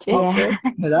 Yeah.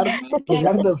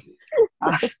 Medardo.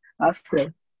 Ask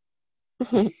her.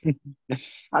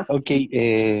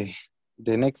 Okay,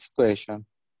 the next question.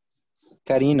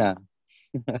 Karina.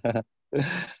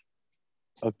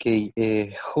 Okay,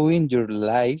 who in your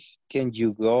life can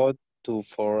you go to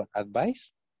for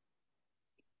advice?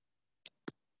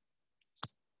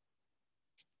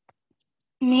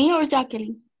 Me or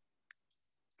Jacqueline?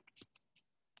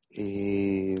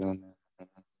 The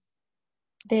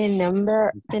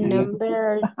number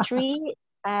 3,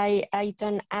 I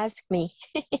don't ask me.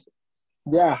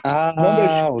 Yeah.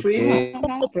 Number 3.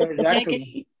 Okay. For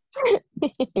Jacqueline.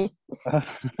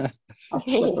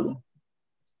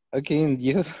 Okay, and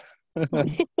you?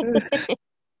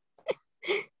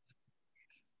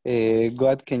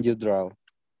 What can you draw?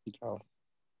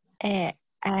 I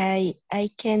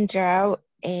can draw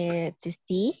the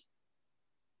sea.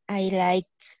 I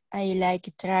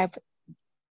like trap.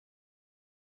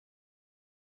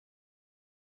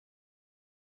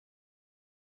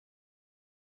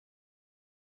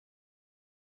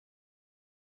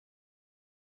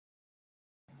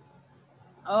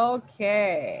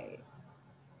 Okay.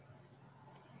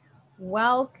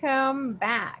 Welcome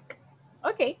back.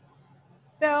 Okay.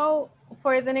 So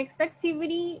for the next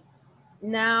activity,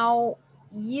 now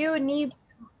you need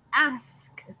to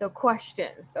ask the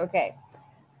questions. Okay.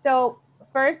 So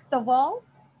first of all,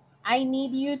 I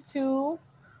need you to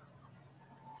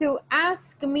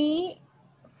ask me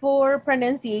for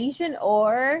pronunciation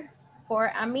or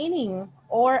for a meaning.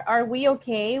 Or are we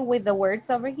okay with the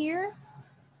words over here?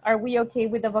 Are we okay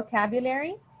with the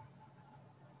vocabulary?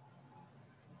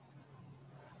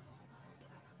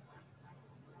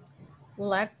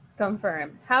 Let's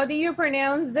confirm. How do you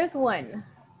pronounce this one?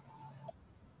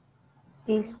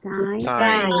 Design.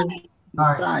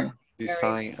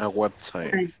 Design a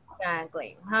website.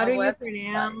 Exactly. How do you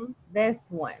pronounce this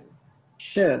one?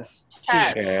 Chess.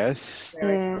 Chess.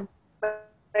 Very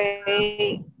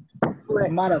good.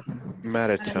 Marathon.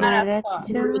 Marathon.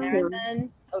 Marathon.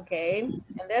 Okay.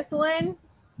 And this one?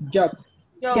 Jokes.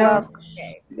 Jokes.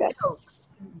 Okay.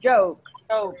 Jokes. Jokes.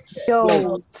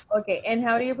 Jokes. Okay. And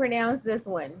how do you pronounce this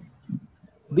one?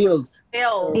 Build.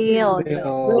 Build.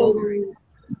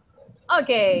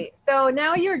 Okay. So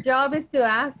now your job is to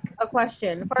ask a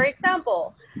question. For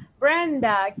example,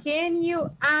 Brenda, can you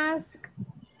ask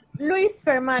Luis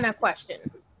Ferman a question?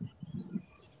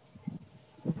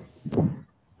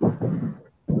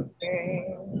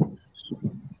 Okay.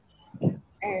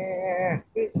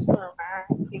 This for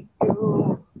can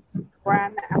you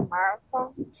run a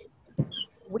marathon?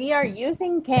 We are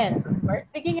using can. We're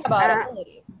speaking about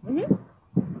abilities.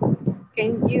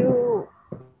 Can you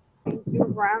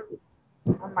run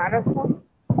a marathon?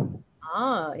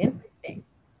 Ah, interesting.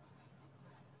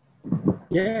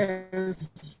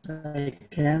 Yes, I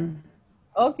can.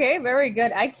 Okay, very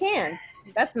good. I can't.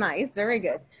 That's nice. Very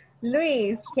good.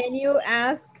 Luis, can you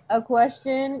ask a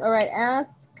question? All right,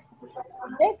 ask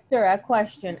Victor a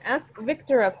question. Ask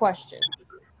Victor a question.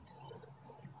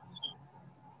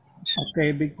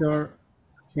 Okay, Victor,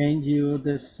 can you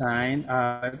design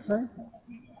a website?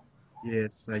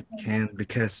 Yes, I can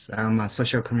because I'm a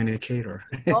social communicator.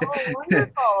 Oh,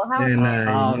 wonderful. How And nice.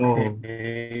 I know,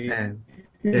 Okay. and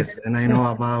yes, and I know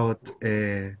about,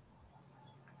 I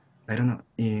don't know,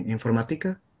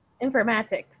 informatica?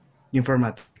 Informatics.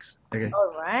 Informatics. Okay.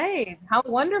 All right. How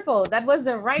wonderful. That was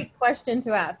the right question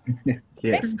to ask.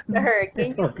 Yes. Victor, can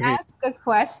you Okay. ask a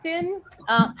question?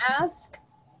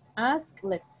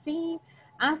 Let's see.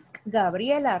 Ask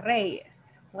Gabriela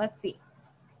Reyes. Let's see.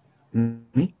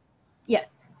 Me?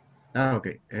 Yes.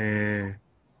 Okay.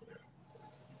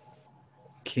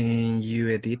 Can you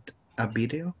edit a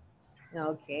video?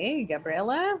 Okay,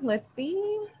 Gabriela, let's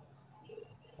see.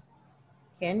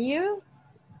 Can you?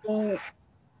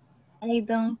 I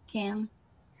don't can.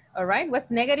 All right,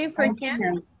 what's negative for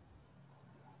can?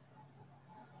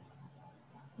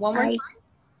 One more time.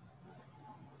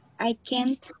 I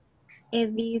can't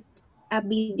edit a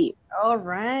video. All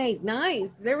right,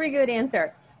 nice. Very good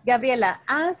answer. Gabriela,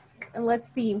 let's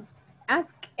see.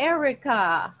 Ask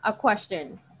Erica a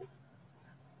question.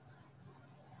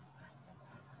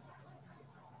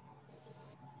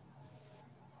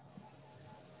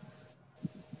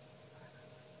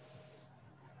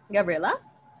 Gabriela?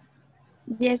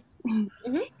 Yes.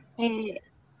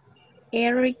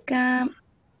 Erica,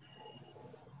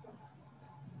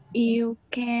 you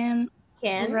can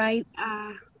ride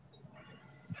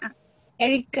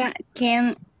Erica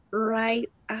can ride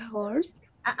a horse.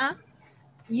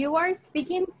 You are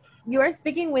speaking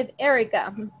with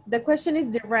Erica. The question is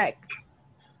direct.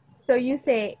 So you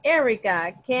say,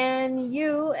 Erica, can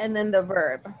you, and then the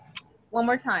verb. One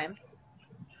more time.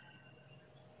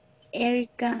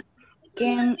 Erica,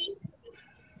 can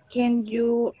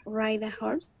you ride a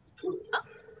horse?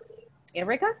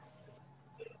 Erica?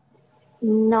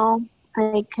 No,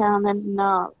 I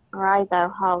cannot ride a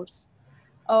horse.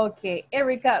 Okay,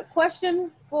 Erica,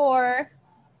 question for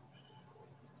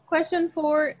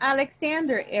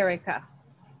Alexander, Erica.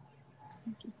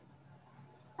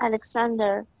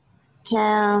 Alexander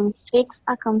can fix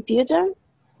a computer.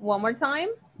 One more time.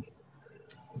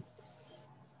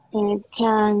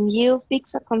 Can you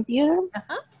fix a computer?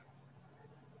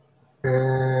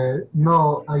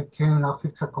 No, I cannot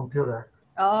fix a computer.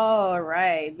 All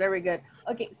right, very good.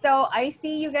 Okay, so I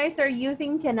see you guys are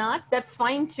using cannot. That's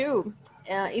fine too.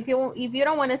 If you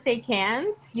don't want to say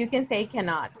can't, you can say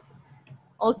cannot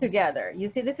altogether. You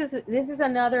see, this is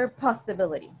another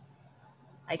possibility.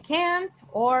 I can't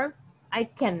or I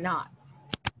cannot.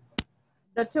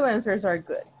 The two answers are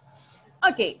good.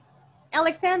 Okay,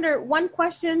 Alexander, one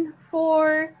question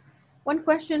for,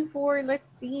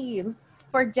 let's see,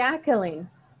 for Jacqueline.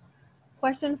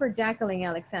 Question for Jacqueline,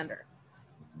 Alexander.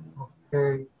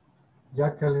 Okay,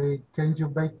 Jacqueline, can you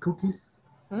bake cookies?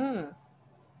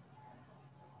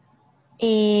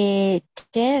 Yes,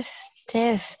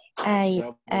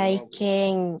 I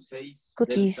can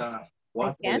cookies.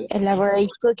 Can? Elaborate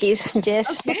cookies,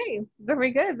 yes. Okay,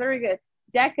 very good, very good.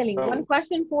 Jacqueline, one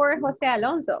question for Jose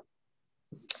Alonso.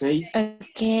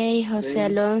 Okay, Jose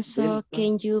Alonso,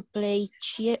 can you play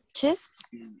chess?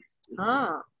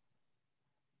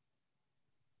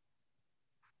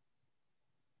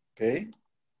 Okay.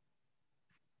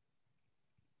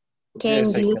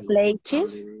 Can you play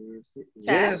chess?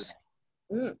 Yes.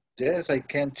 Yes, I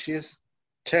can chess.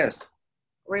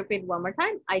 Repeat one more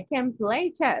time. I can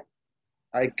play chess.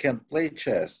 I can play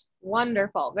chess.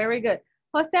 Wonderful, very good.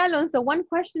 Jose Alonso, one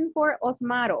question for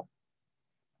Osmaro.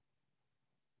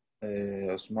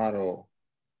 Osmaro,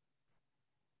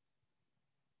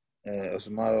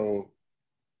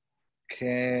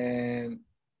 Can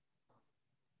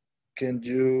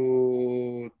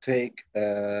you take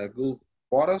good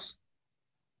photos?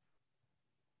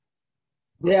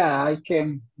 Yeah, I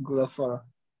can good photo.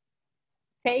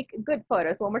 Take good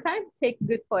photos. One more time. Take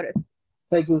good photos.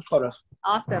 Take good photos.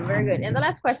 Awesome. Very good. And the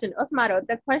last question, Osmaro,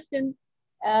 the question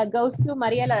goes to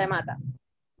Mariela de Mata.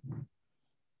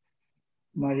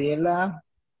 Mariela,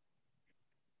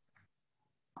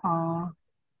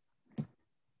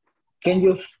 can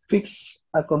you fix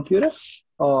a computer?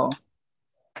 Or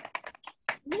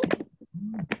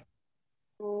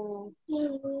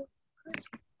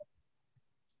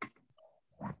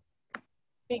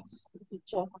Fix,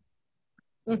 teacher.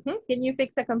 Can you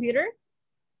fix a computer?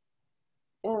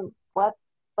 What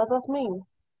does mean?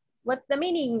 What's the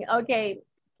meaning? Okay.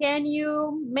 Can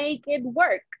you make it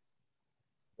work?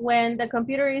 When the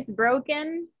computer is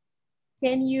broken,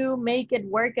 can you make it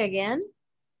work again?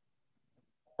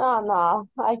 Oh, no,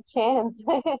 I can't.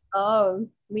 Oh,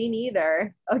 me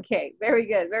neither. Okay, very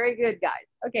good, guys.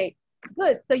 Okay,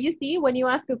 good. So you see, when you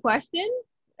ask a question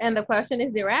and the question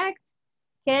is direct,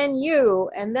 can you,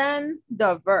 and then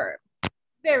the verb.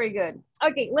 Very good.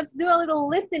 Okay, let's do a little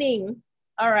listening.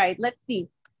 All right, let's see.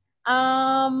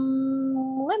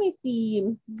 Let me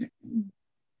see.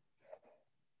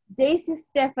 Daisy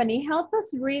Stephanie, help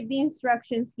us read the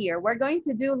instructions here. We're going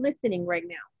to do listening right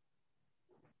now.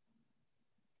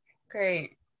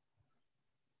 Okay.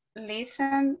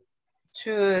 Listen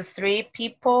to 3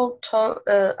 people talk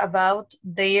about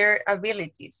their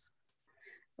abilities.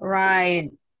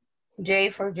 Write J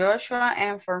for Joshua,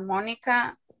 M for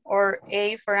Monica, or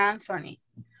A for Anthony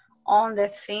on the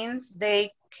things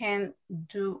they can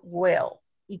do well.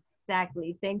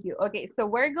 Exactly, thank you. Okay, so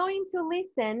we're going to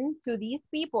listen to these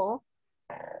people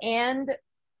and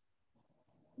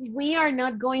we are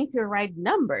not going to write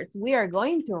numbers. We are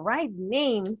going to write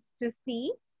names to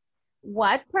see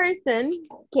what person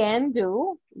can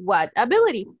do what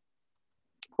ability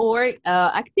or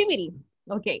activity.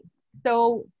 Okay,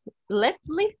 so let's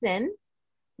listen.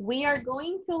 We are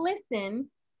going to listen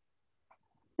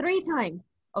 3 times,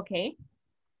 okay?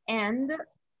 And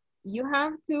you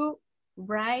have to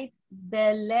write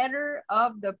the letter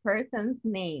of the person's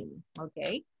name,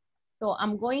 okay? So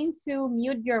I'm going to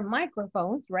mute your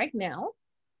microphones right now,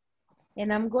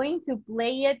 and I'm going to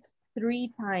play it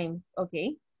 3 times,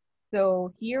 okay?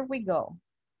 So here we go.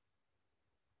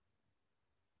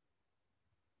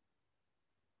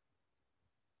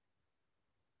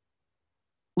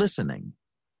 Listening.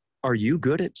 Are you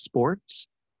good at sports?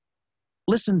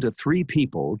 Listen to 3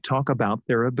 people talk about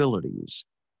their abilities.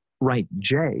 Write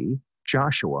J,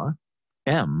 Joshua,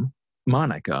 M,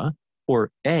 Monica,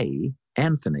 or A,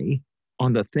 Anthony,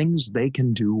 on the things they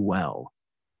can do well.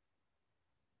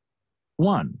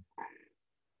 1.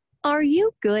 Are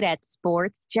you good at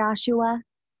sports, Joshua?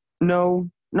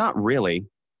 No, not really,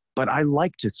 but I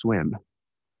like to swim.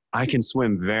 I can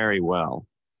swim very well.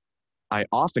 I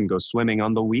often go swimming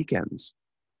on the weekends.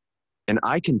 And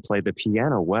I can play the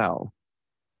piano well,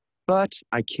 but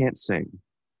I can't sing.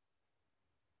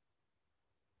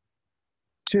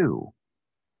 2.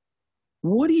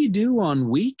 What do you do on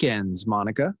weekends,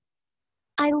 Monica?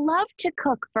 I love to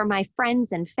cook for my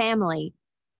friends and family.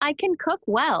 I can cook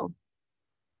well.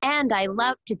 And I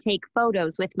love to take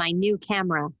photos with my new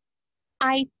camera.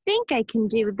 I think I can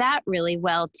do that really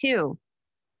well, too.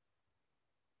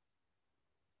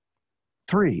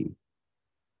 3.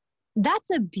 That's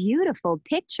a beautiful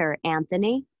picture,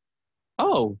 Anthony.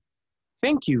 Oh,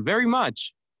 thank you very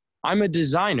much. I'm a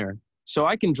designer, so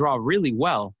I can draw really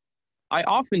well. I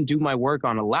often do my work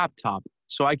on a laptop,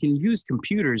 so I can use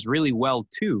computers really well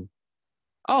too.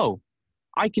 Oh,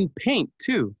 I can paint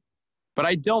too, but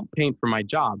I don't paint for my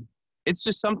job. It's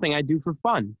just something I do for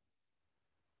fun.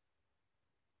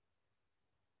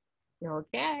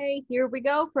 Okay, here we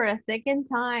go for a second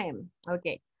time.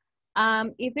 Okay,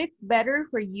 if it's better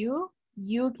for you,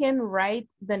 you can write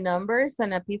the numbers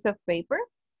on a piece of paper,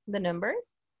 the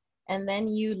numbers, and then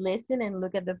you listen and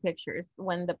look at the pictures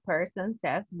when the person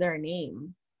says their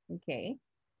name. Okay,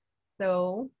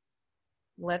 so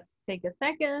let's take a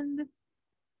second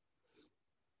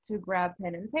to grab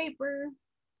pen and paper,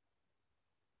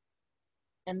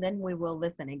 and then we will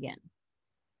listen again.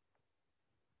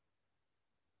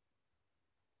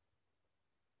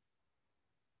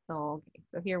 Okay,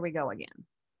 so here we go again.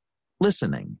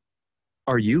 Listening.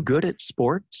 Are you good at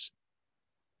sports?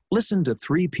 Listen to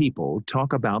 3 people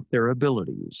talk about their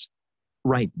abilities.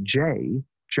 Write J,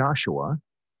 Joshua,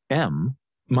 M,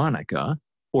 Monica,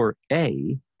 or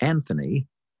A, Anthony,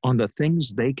 on the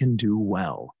things they can do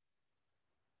well.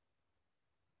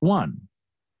 1.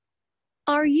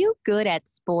 Are you good at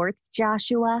sports,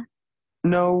 Joshua?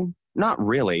 No, not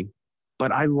really,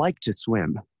 but I like to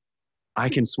swim. I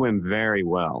can swim very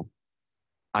well.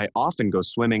 I often go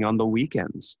swimming on the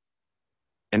weekends.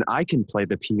 And I can play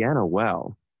the piano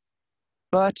well,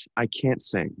 but I can't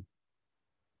sing.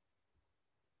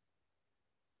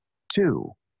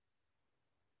 2.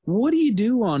 What do you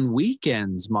do on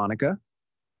weekends, Monica?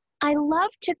 I love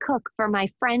to cook for my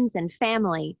friends and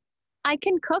family. I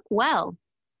can cook well.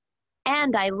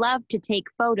 And I love to take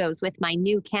photos with my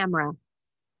new camera.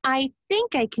 I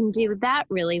think I can do that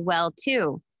really well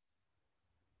too.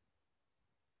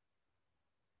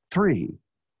 3.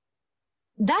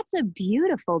 That's a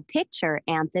beautiful picture,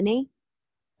 Anthony.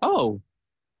 Oh,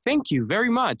 thank you very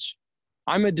much.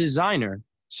 I'm a designer,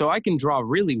 so I can draw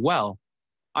really well.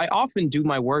 I often do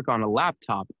my work on a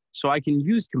laptop, so I can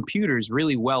use computers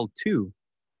really well too.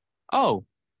 Oh,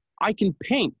 I can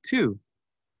paint too,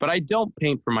 but I don't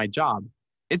paint for my job.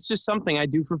 It's just something I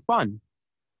do for fun.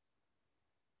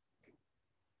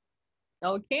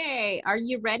 Okay, are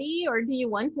you ready or do you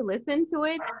want to listen to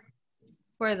it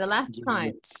for the last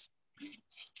time?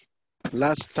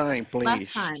 Last time, Last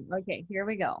please. time. Okay, here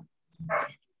we go.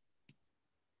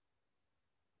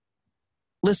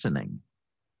 Listening.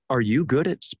 Are you good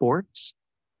at sports?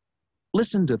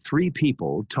 Listen to 3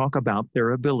 people talk about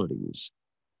their abilities.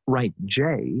 Write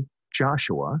J,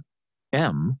 Joshua,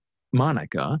 M,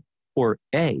 Monica, or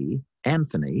A,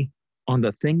 Anthony, on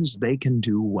the things they can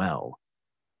do well.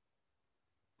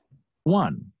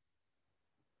 1.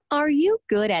 Are you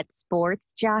good at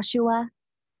sports, Joshua?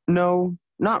 No,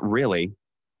 not really,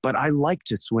 but I like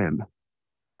to swim.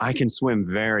 I can swim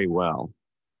very well.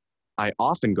 I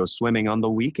often go swimming on the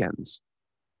weekends.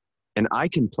 And I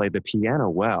can play the piano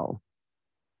well,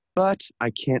 but I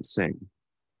can't sing.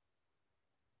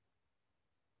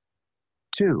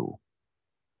 2.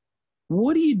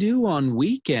 What do you do on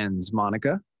weekends,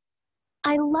 Monica?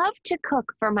 I love to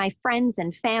cook for my friends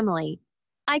and family.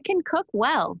 I can cook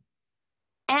well.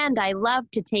 And I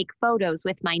love to take photos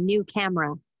with my new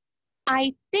camera.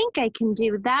 I think I can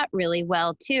do that really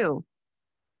well too.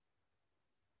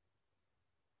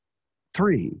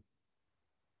 3.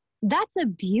 That's a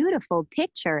beautiful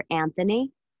picture,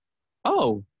 Anthony.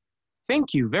 Oh,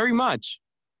 thank you very much.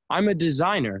 I'm a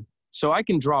designer, so I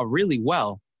can draw really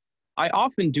well. I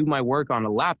often do my work on a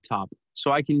laptop,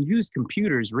 so I can use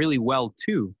computers really well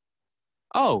too.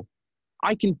 Oh,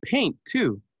 I can paint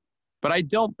too, but I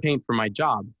don't paint for my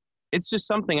job. It's just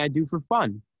something I do for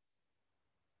fun.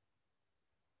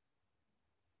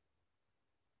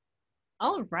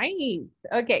 All right.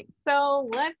 Okay,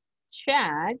 so let's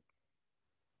check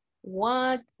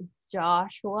what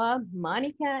Joshua,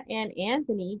 Monica, and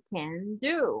Anthony can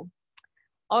do.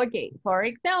 Okay, for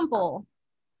example,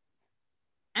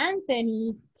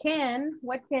 Anthony can,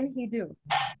 what can he do?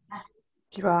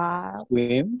 Drop.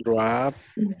 Swim. Drop.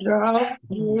 Drop.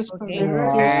 Use Okay,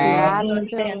 computer. Paint. so he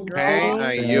can draw. Paint.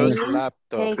 I use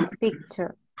laptop. Take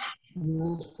picture.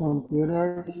 Use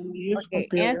computer. Use Okay,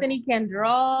 computer. Anthony can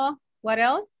draw. What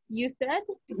else you said?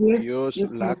 Use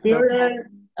laptop. Computer.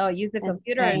 Oh, use the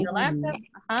computer and the laptop.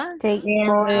 Uh-huh. Take And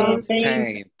photos.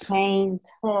 Paint. Paint.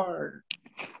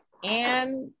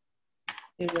 And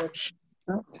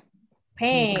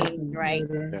paint, right?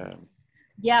 Yeah.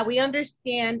 Yeah, we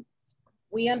understand.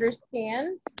 We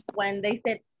understand when they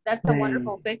said that's a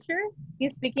wonderful picture.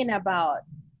 He's speaking about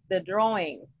the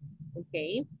drawing.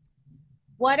 Okay.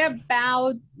 What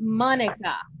about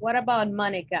Monica? What about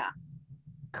Monica?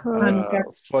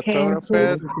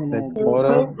 Photographer.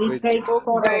 Photo. With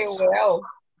Very well.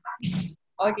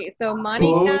 Okay, so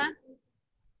Monica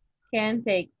can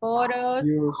take photos.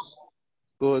 Use.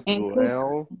 good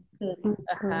well.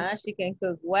 She can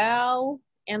cook well.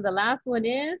 And the last one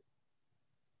is,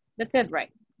 that's it,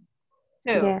 right?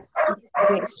 2. Yes.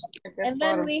 And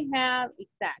then we have,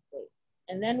 exactly.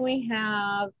 And then we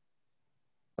have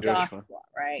Joshua,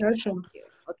 right? Joshua. Thank you.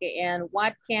 Okay, and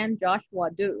what can Joshua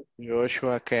do?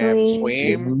 Joshua can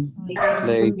swim.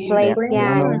 Play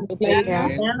piano. And take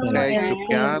the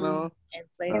piano And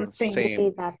play and the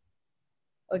sing.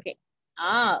 Okay.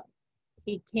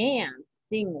 He can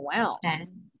sing well.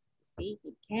 See,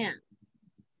 he can.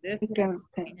 This one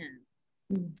can.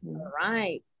 All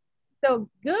right. So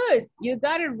good. You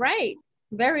got it right.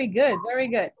 Very good. Very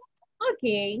good.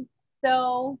 Okay.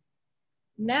 So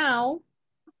now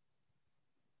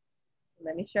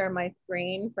let me share my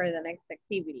screen for the next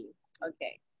activity.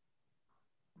 Okay.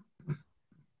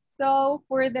 So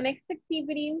for the next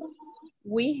activity,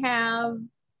 we have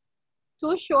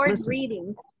 2 short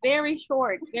readings, very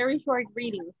short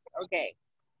readings. Okay.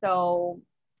 So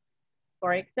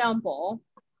for example,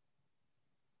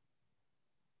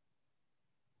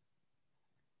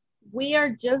 we are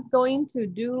just going to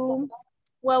do,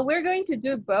 well, we're going to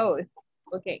do both.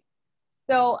 Okay,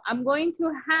 so I'm going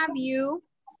to have you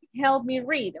help me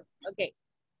read. Okay,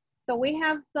 so we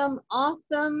have some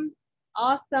awesome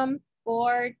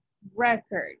sports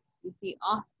records. You see,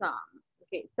 awesome.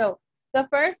 Okay, so the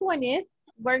first one is,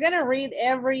 we're gonna read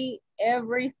every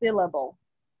syllable.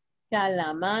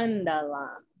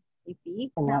 Kalamandalam. You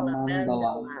see,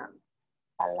 kalamandalam.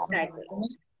 Exactly.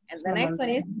 And the next one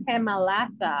is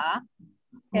Hemalasa.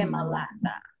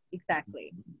 Hemalasa.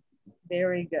 Exactly.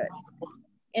 Very good.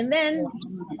 And then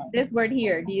this word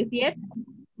here, do you see it?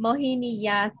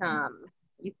 Mohiniyatam.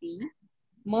 You see?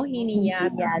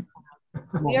 Mohiniyatam.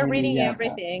 We are reading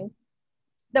everything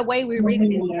the way we read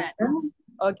it in Spanish.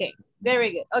 Okay,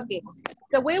 very good. Okay,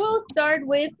 so we will start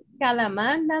with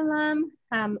Kalamandalam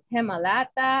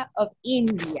Hemalata of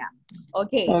India.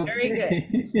 Okay, very good.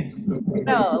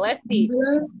 So let's see.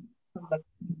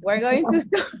 We're going to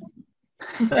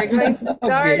start with,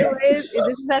 this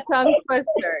is a tongue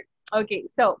twister. Okay,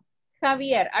 so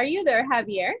Javier, are you there,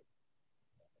 Javier?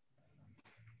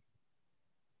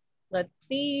 Let's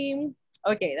see.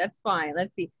 Okay, that's fine.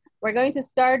 Let's see. We're going to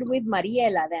start with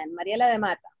Mariela then. Mariela de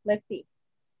Mata. Let's see.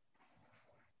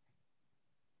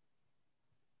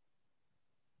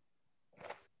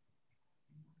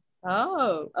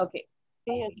 Oh, okay.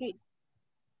 Okay, okay.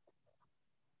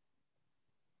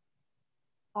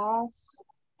 As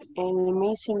an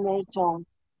missing Merton,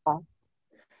 but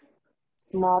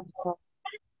it's not for,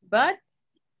 But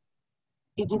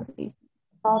it is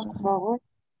not for.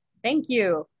 Thank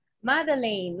you.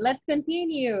 Madeleine, let's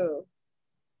continue.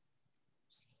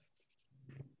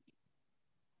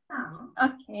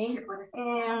 Okay.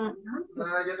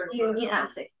 Give me a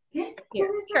sec. Here,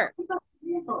 sure.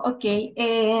 Okay.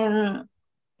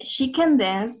 She can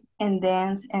dance and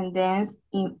dance and dance.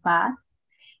 In fact,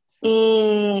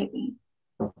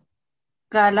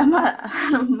 Carla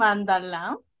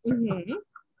Mandalam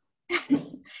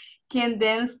can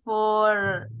dance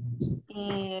for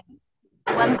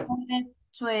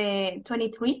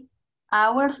 123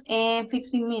 hours and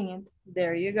 15 minutes.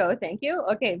 There you go. Thank you.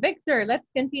 Okay, Victor, let's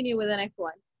continue with the next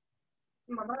one.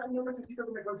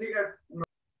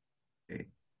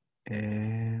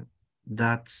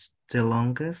 That's the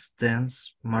longest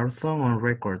dance marathon on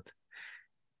record.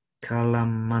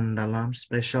 Kalamandalam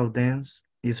special dance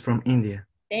is from India.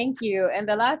 Thank you. And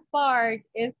the last part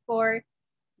is for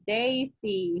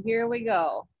Daisy. Here we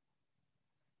go.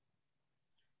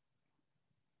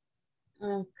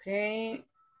 Okay.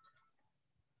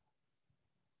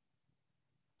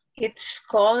 It's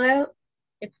called.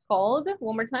 It's called,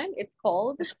 one more time. It's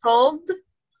called. It's called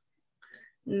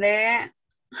the.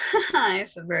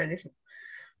 It's very difficult.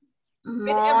 With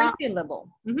every syllable.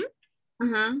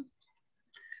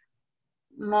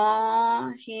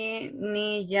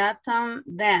 Mohiniyatam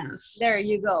dance. There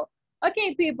you go.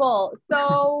 Okay, people.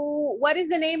 So what is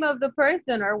the name of the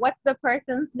person, or what's the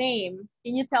person's name?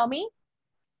 Can you tell me?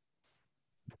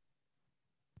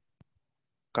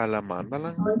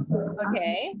 Kalamandalam.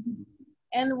 Okay.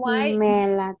 And why?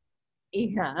 Melat.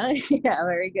 Yeah, yeah,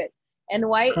 very good. And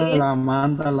why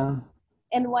Kalamandalam.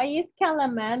 And why is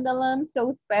Kalamandalam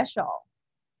so special?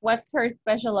 What's her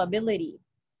special ability?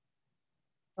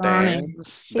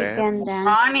 Dance, She can dance.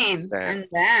 Running and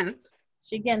dance.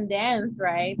 She can dance,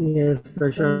 right? Yeah,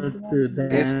 special to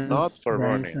dance. It's not for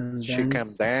dance running. and She can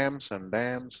dance. dance and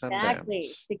dance and Exactly.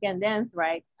 dance. She can dance,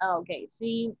 right? Oh, okay.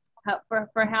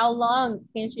 For how long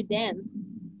can she dance?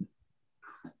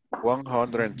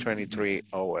 123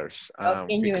 hours Oh, and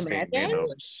can you 16 imagine?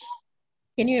 minutes.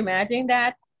 Can you imagine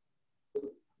that?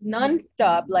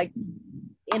 Non-stop, like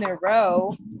in a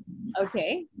row.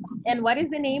 Okay. And what is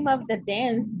the name of the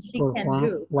dance she can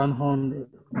do? 100.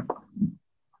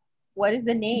 What is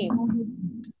the name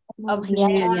of the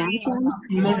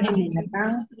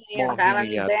Mohiniyatam.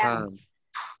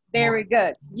 Very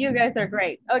good. You guys are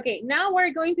great. Okay, now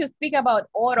we're going to speak about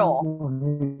oro.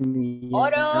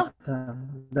 Oro.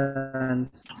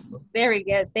 Dance. Very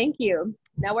good. Thank you.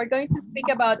 Now we're going to speak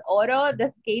about Oro,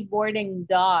 the skateboarding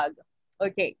dog.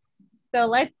 Okay, so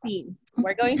let's see.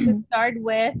 We're going to start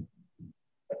with,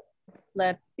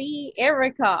 let's see,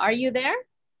 Erica, are you there?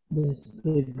 The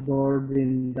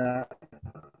skateboarding dog.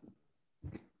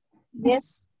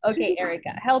 Yes. Okay,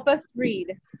 Erica, help us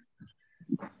read.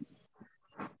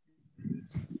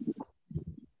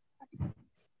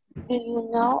 Do you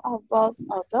know about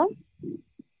Otto?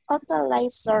 Otto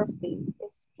likes surfing,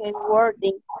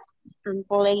 skateboarding, and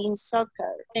playing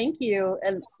soccer. Thank you.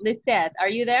 Lisette, are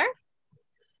you there?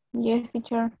 Yes,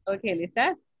 teacher. Okay,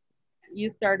 Lisette, you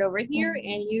start over here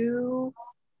and you,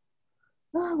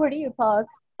 where do you pause?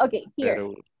 Okay,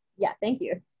 here. Yeah, thank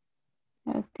you.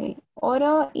 Okay.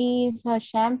 Otto is a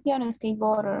champion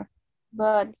skateboarder,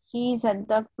 but he's a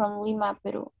dog from Lima,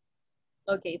 Peru.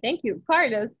 Okay, thank you.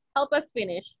 Carlos, help us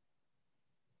finish.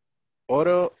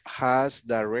 Otto has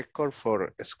the record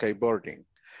for skateboarding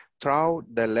through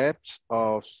the legs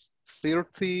of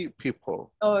 30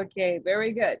 people. Okay,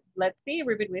 very good. Let's see,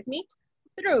 repeat with me.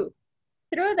 Through.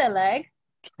 Through the legs.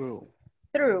 True.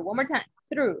 Through. One more time.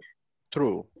 Through.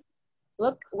 True.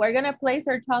 Look, we're gonna place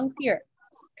our tongues here.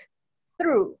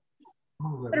 Through.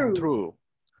 Through. True.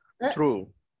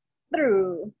 True.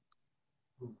 Through.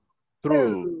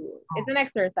 True. It's an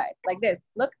exercise like this.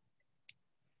 Look.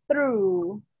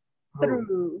 Through.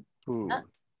 Through. True.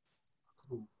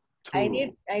 I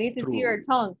need to see your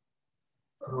tongue.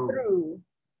 Through.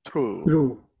 True.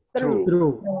 Through. Through.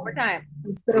 Through. One more time.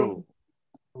 True.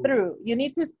 Through. You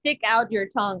need to stick out your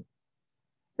tongue.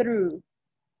 Through.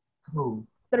 True.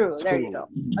 Through. There you go.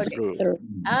 Okay. True.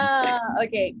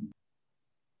 Okay.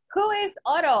 Who is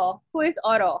Otto? Who is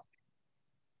Otto?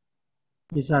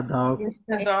 It's a dog.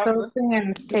 And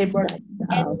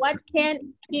what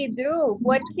can he do?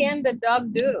 What can the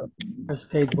dog do?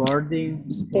 Skateboarding,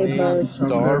 playing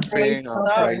soccer. Surfing and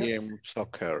playing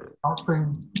soccer.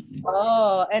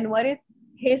 Oh, and what is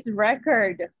his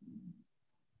record?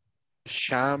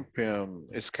 Champion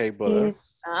skateboarder.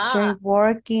 Is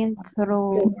working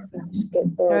through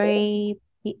 30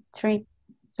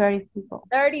 people.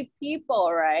 30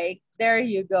 people, right? There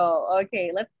you go.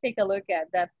 Okay, let's take a look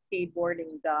at that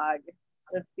skateboarding dog.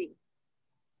 Let's see.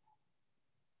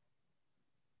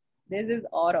 This is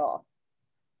Otto.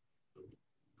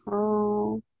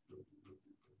 Oh.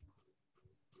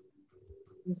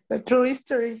 It's a true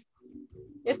history.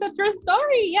 It's a true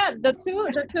story. Yeah, the two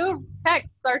texts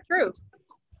are true.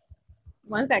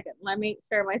 One second. Let me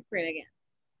share my screen again.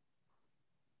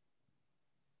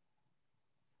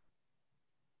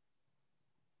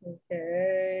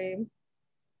 Okay.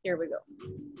 Here we go.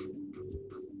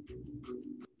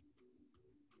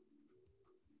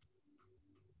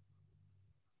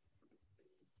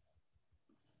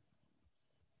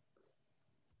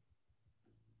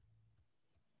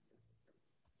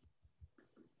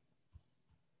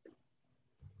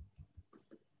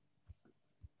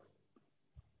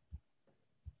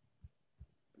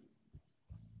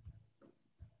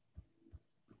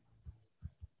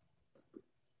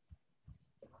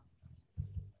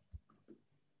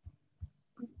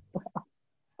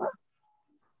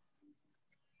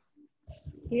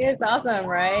 He is awesome,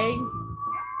 right?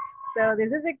 So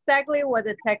this is exactly what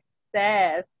the text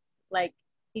says. Like,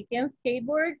 he can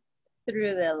skateboard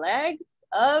through the legs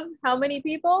of how many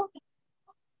people?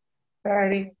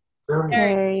 30.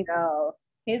 There you go.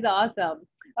 He's awesome.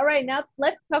 All right, now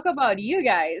let's talk about you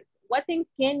guys. What things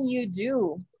can you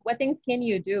do? What things can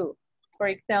you do? For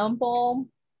example,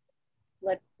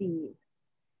 let's see.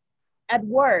 At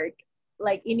work,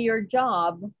 like in your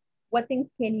job, what things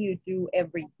can you do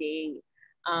every day?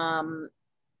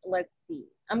 Let's see.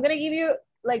 I'm gonna give you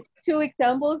like 2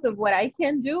 examples of what I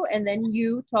can do, and then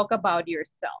you talk about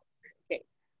yourself. Okay.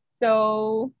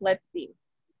 So let's see.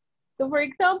 So for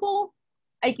example,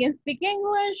 I can speak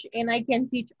English and I can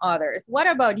teach others. What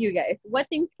about you guys? What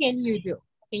things can you do?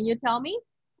 Can you tell me?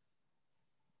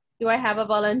 Do I have a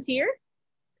volunteer?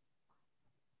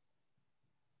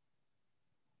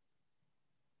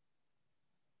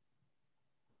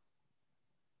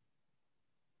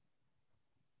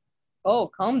 Oh,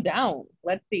 calm down.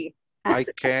 Let's see. I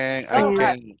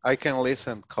can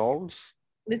listen calls.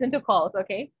 Listen to calls,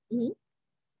 okay?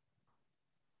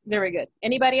 Very good.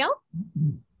 Anybody else?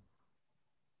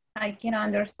 I can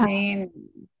understand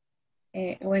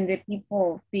when the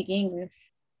people speak English.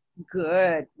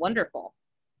 Good. Wonderful.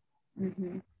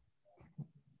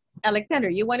 Alexander,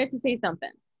 you wanted to say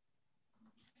something.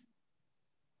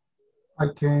 I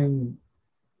can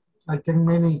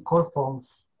many call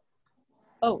phones.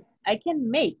 Oh, I can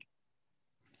make.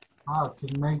 I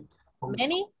can make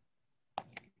Many?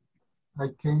 I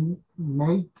can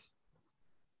make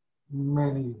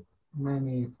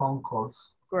many phone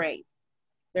calls. Great.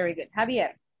 Very good. Javier,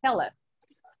 tell us.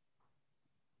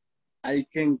 I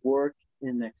can work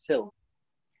in Excel.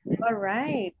 All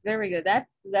right. Very good.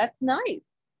 That's nice.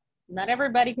 Not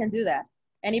everybody can do that.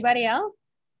 Anybody else?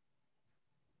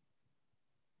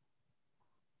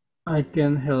 I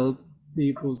can help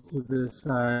people to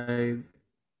decide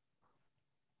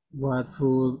what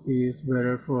food is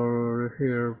better for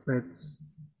her pets.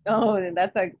 Oh,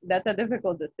 that's a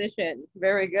difficult decision.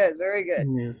 Very good. Very good.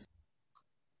 Yes.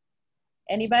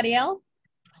 Anybody else?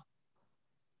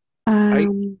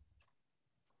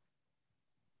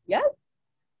 Yes.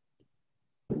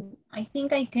 I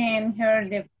think I can hear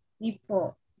the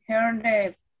people, hear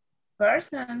the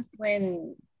persons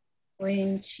when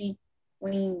they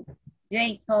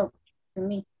talk to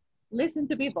me. Listen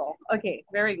to people. Okay,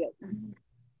 very good.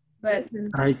 But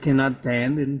I can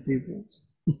attend in people.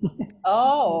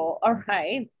 Oh, all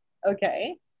right.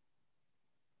 Okay.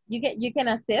 You can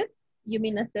assist? You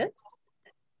mean assist?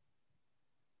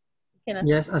 Can assist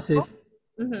Yes, people? assist.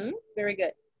 Very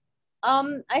good.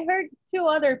 I heard two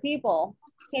other people.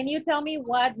 Can you tell me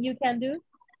what you can do?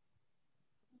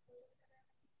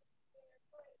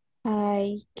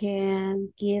 I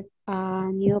can give a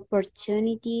new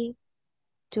opportunity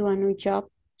to a new job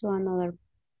to another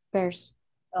person.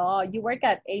 Oh, you work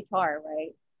at HR,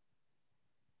 right?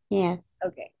 Yes.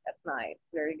 Okay, that's nice.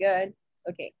 Very good.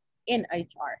 Okay, in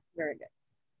HR. Very good.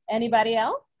 Anybody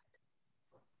else?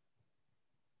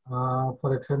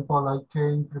 For example, I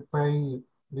can prepare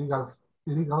legal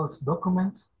legal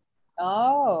documents.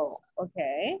 Oh,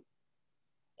 okay.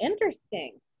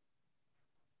 Interesting.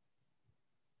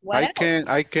 What I else? can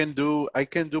I can do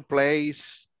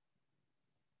plays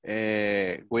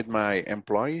with my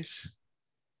employees.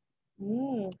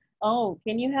 Oh,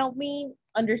 can you help me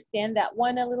understand that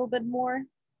one a little bit more?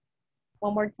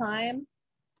 One more time.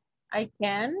 I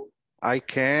can I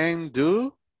can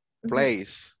do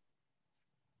plays.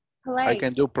 I play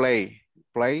can do plays.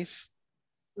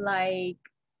 like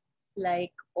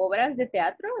obras de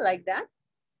teatro, like that.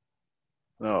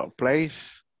 No,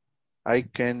 plays. I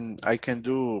can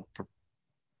do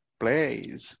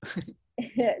plays.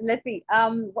 Let's see.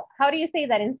 How do you say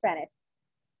that in Spanish?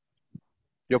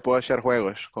 Yo puedo hacer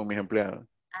juegos con mis empleados.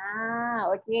 Ah,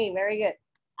 okay, very good.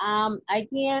 I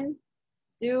can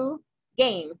do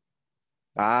game.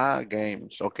 Ah,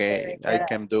 games. Okay, Very I good.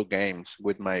 can do games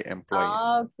with my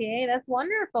employees. Okay, that's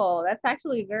wonderful. That's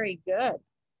actually very good.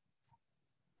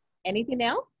 Anything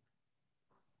else?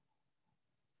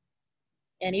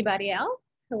 Anybody else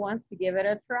who wants to give it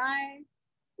a try?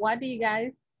 What do you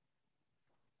guys,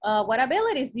 what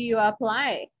abilities do you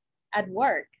apply at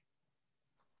work?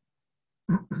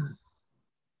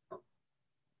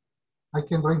 I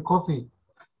can drink coffee.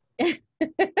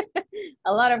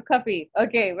 A lot of coffee.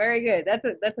 Okay, very good. That's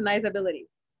a nice ability.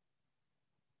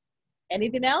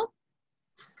 Anything else?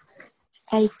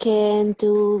 I can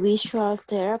do visual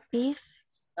therapies.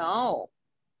 Oh,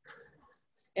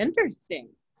 interesting.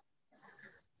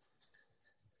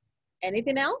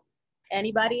 Anything else?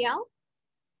 Anybody else?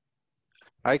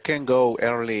 I can go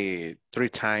early 3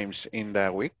 times in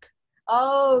the week.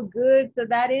 Oh, good. So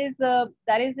that is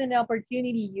an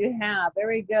opportunity you have.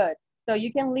 Very good. So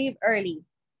you can leave early.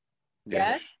 Yes.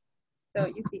 Yes? So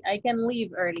you see, I can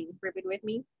leave early. Repeat with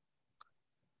me.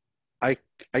 I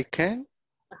I can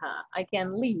I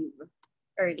can leave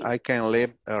early. I can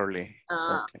leave early.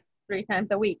 Uh, Okay. 3 times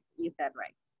a week, you said,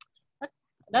 right?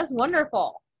 That's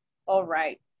wonderful. All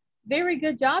right. Very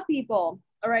good job, people.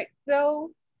 All right.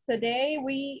 So today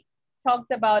we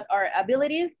talked about our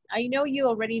abilities. I know you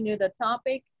already knew the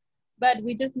topic, but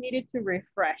we just needed to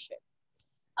refresh it.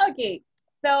 Okay.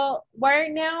 So we're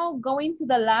now going to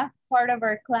the last part of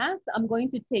our class. I'm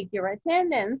going to take your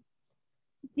attendance.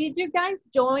 Did you guys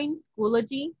join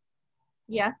Schoology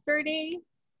yesterday?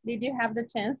 Did you have the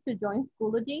chance to join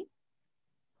Schoology?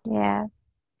 Yes.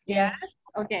 Yes.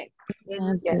 Okay.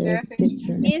 Yes,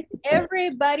 teacher. Is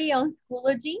everybody on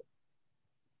Schoology?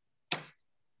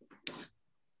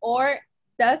 Or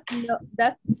does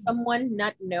someone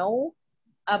not know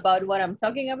about what I'm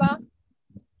talking about?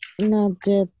 Not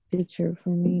yet, teacher, for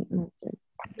me, not yet.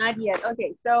 Not yet.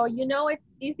 Okay, so you know it's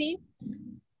easy.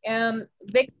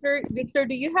 Victor,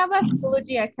 do you have a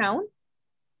Schoology account?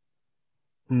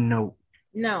 No.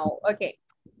 No. Okay.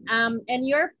 And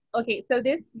you're okay. So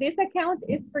this account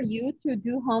is for you to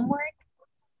do homework,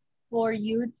 for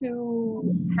you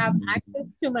to have access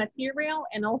to material,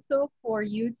 and also for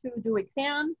you to do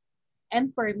exams,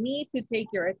 and for me to take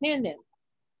your attendance.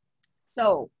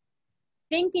 So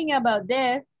thinking about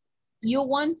this, you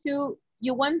want to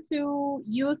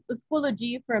use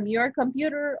Schoology from your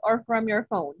computer or from your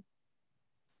phone?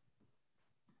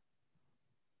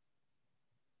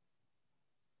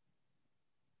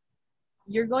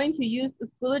 You're going to use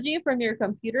Schoology from your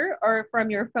computer or from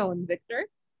your phone, Victor?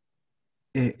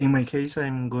 In my case,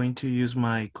 I'm going to use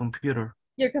my computer.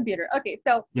 Your computer. Okay,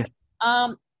 so Yeah.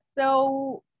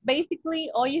 So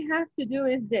basically all you have to do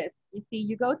is this. You see,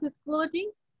 you go to Schoology.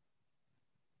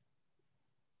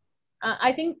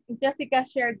 I think Jessica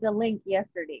shared the link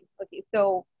yesterday. Okay,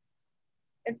 so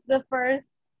it's the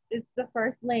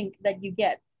first link that you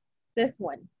get. This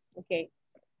one. Okay.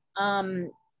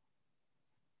 I'm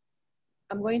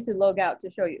going to log out to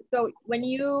show you. So when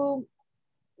you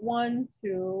want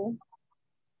to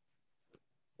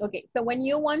Okay, so when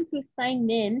you want to sign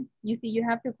in, you see you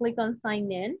have to click on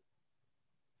sign in,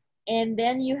 and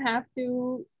then you have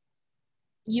to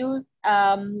use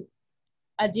a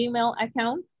Gmail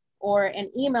account or an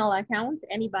email account,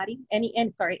 any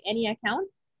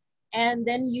account, and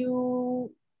then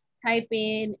you type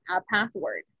in a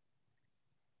password,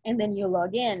 and then you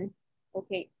log in.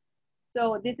 Okay,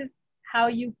 so this is how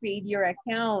you create your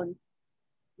account.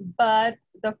 But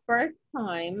the first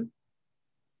time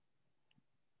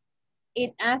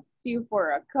it asks you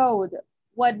for a code.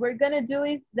 What we're gonna do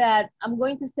is that I'm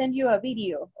going to send you a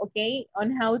video, okay,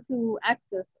 on how to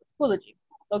access Schoology,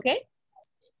 okay?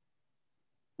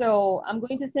 So I'm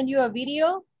going to send you a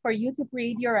video for you to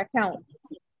create your account.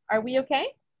 Are we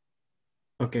okay?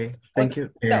 Okay, thank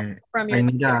you. So from I your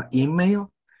need an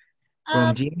email from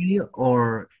um, Gmail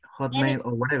or any Hotmail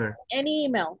or whatever. any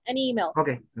email.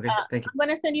 Okay, thank you. I'm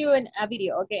gonna send you a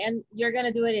video, okay, and you're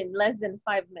gonna do it in less than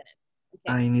 5 minutes.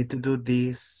 Okay. I need to do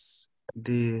this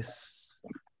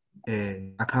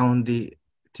account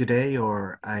today,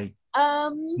 or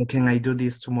can I do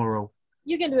this tomorrow?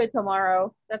 You can do it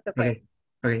tomorrow. That's okay.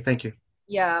 Okay, thank you.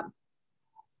 Yeah.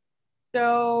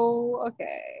 So,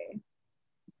 okay.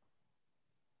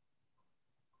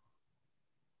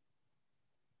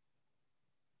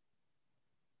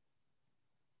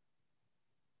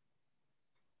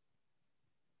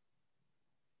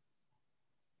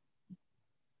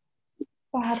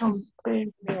 Give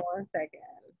me 1 second.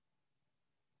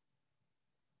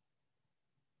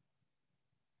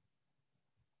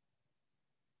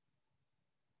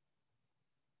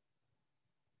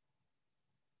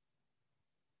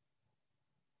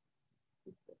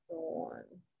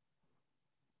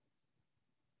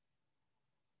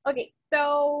 Okay,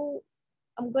 so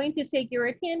I'm going to take your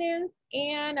attendance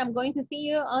and I'm going to see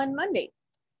you on Monday.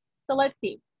 So let's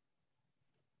see.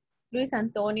 Luis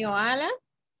Antonio Alas.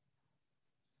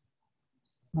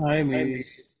 Hi,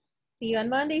 Miss. See you on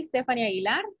Monday. Stephanie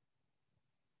Aguilar.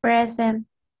 Present.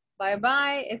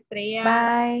 Bye-bye. Estrella.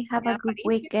 Bye. Have a good Aparicio.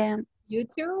 weekend. You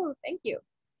too. Thank you.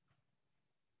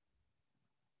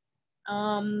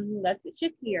 Let's see.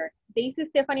 She's here. Daisy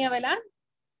Stephanie Avelar.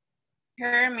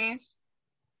 Here, Miss.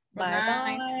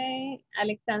 Bye-bye.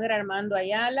 Alexander Armando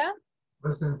Ayala.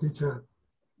 Present, teacher.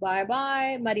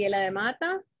 Bye-bye. Mariela de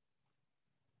Mata.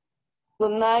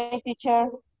 Good night,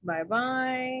 teacher.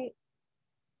 Bye-bye.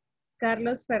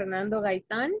 Carlos Fernando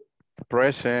Gaitán.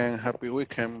 Present. Happy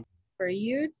weekend. For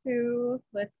you too.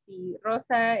 Let's see.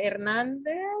 Rosa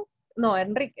Hernández. No,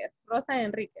 Enriquez. Rosa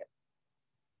Enriquez.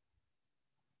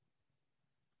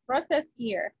 Rosa's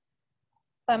here.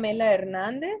 Pamela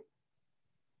Hernández.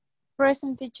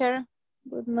 Present, teacher.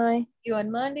 Good night. You on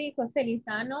Monday. José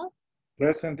Lizano.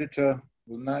 Present, teacher.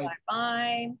 Good night.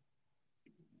 Bye-bye.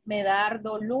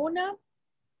 Medardo Luna.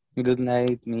 Good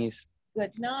night, Miss.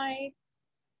 Good night.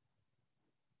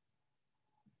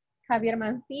 Javier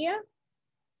Mancía.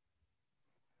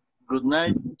 Good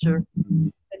night, teacher.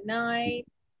 Good night.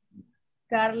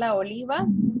 Carla Oliva.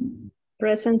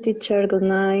 Present, teacher. Good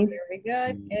night. Very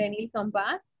good. Nilson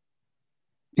Paz.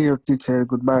 Here, teacher.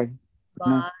 Goodbye. Good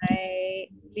night. Bye.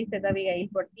 Lizeth Abigail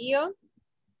Portillo.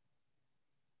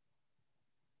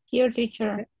 Here,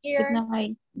 teacher. Here. Good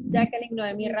night. Jacqueline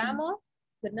Noemi Ramos.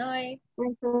 Good night.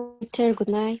 Teacher, good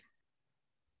night.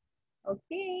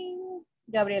 Okay.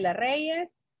 Gabriela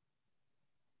Reyes.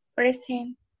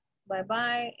 Present.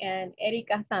 Bye-bye. And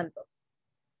Erika Santos.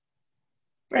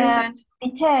 Present.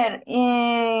 Teacher,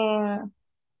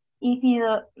 if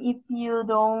you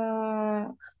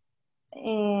don't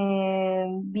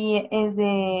be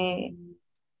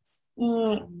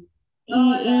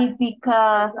it's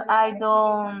because I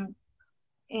don't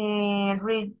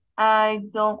read. I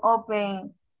don't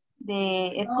open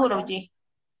the Schoology.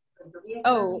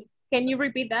 Oh, can you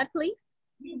repeat that, please?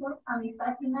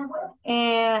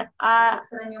 I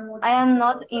am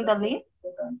not in the list.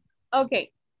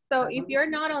 Okay, so if you're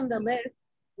not on the list,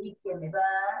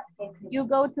 you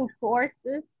go to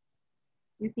courses,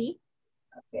 you see?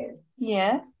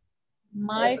 Yes.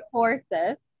 My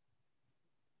courses.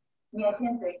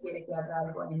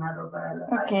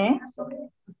 Okay. Okay,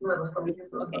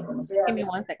 give me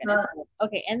 1 second.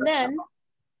 Okay, and then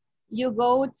you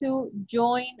go to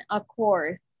join a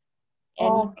course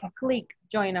and you click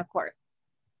join a course.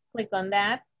 Click on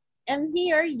that. And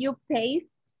here you paste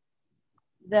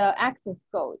the access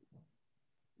code.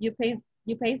 You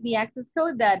paste the access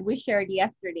code that we shared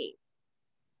yesterday.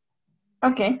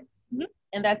 Okay.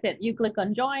 And that's it. You click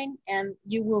on join and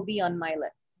you will be on my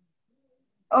list.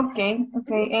 Okay,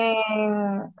 okay.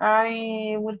 And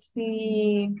I would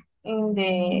see in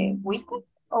the weekend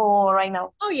or right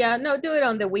now? Oh yeah, no, do it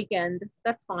on the weekend.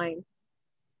 That's fine.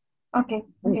 Okay.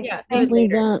 Okay. Yeah, do Thank it you.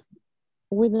 later.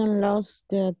 We don't lose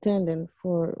the attendance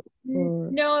for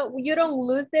No, you don't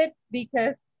lose it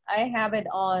because I have it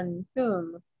on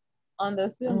Zoom, on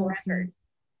the Zoom okay. record.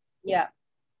 Yeah.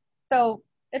 So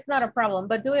it's not a problem,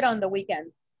 but do it on the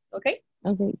weekend. Okay?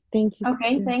 Okay, thank you.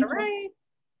 Okay, teacher. thank All you. right.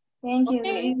 Thank you.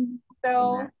 Okay.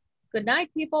 So good night,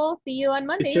 people. See you on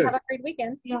Monday. Teacher. Have a great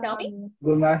weekend. Tell me.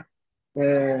 Good night.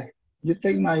 You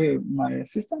take my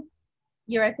assistant?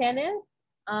 Your attendance?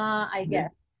 I Yeah.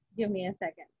 guess. Give me a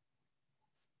second.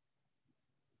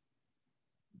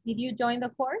 Did you join the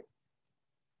course?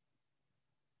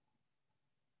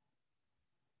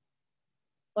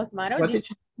 Osmaro? What,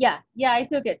 teacher? Yeah, I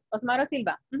took it. Osmaro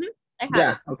Silva. I have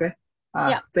Yeah, it. okay.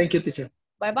 Yeah. Thank you, teacher.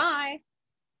 Bye-bye.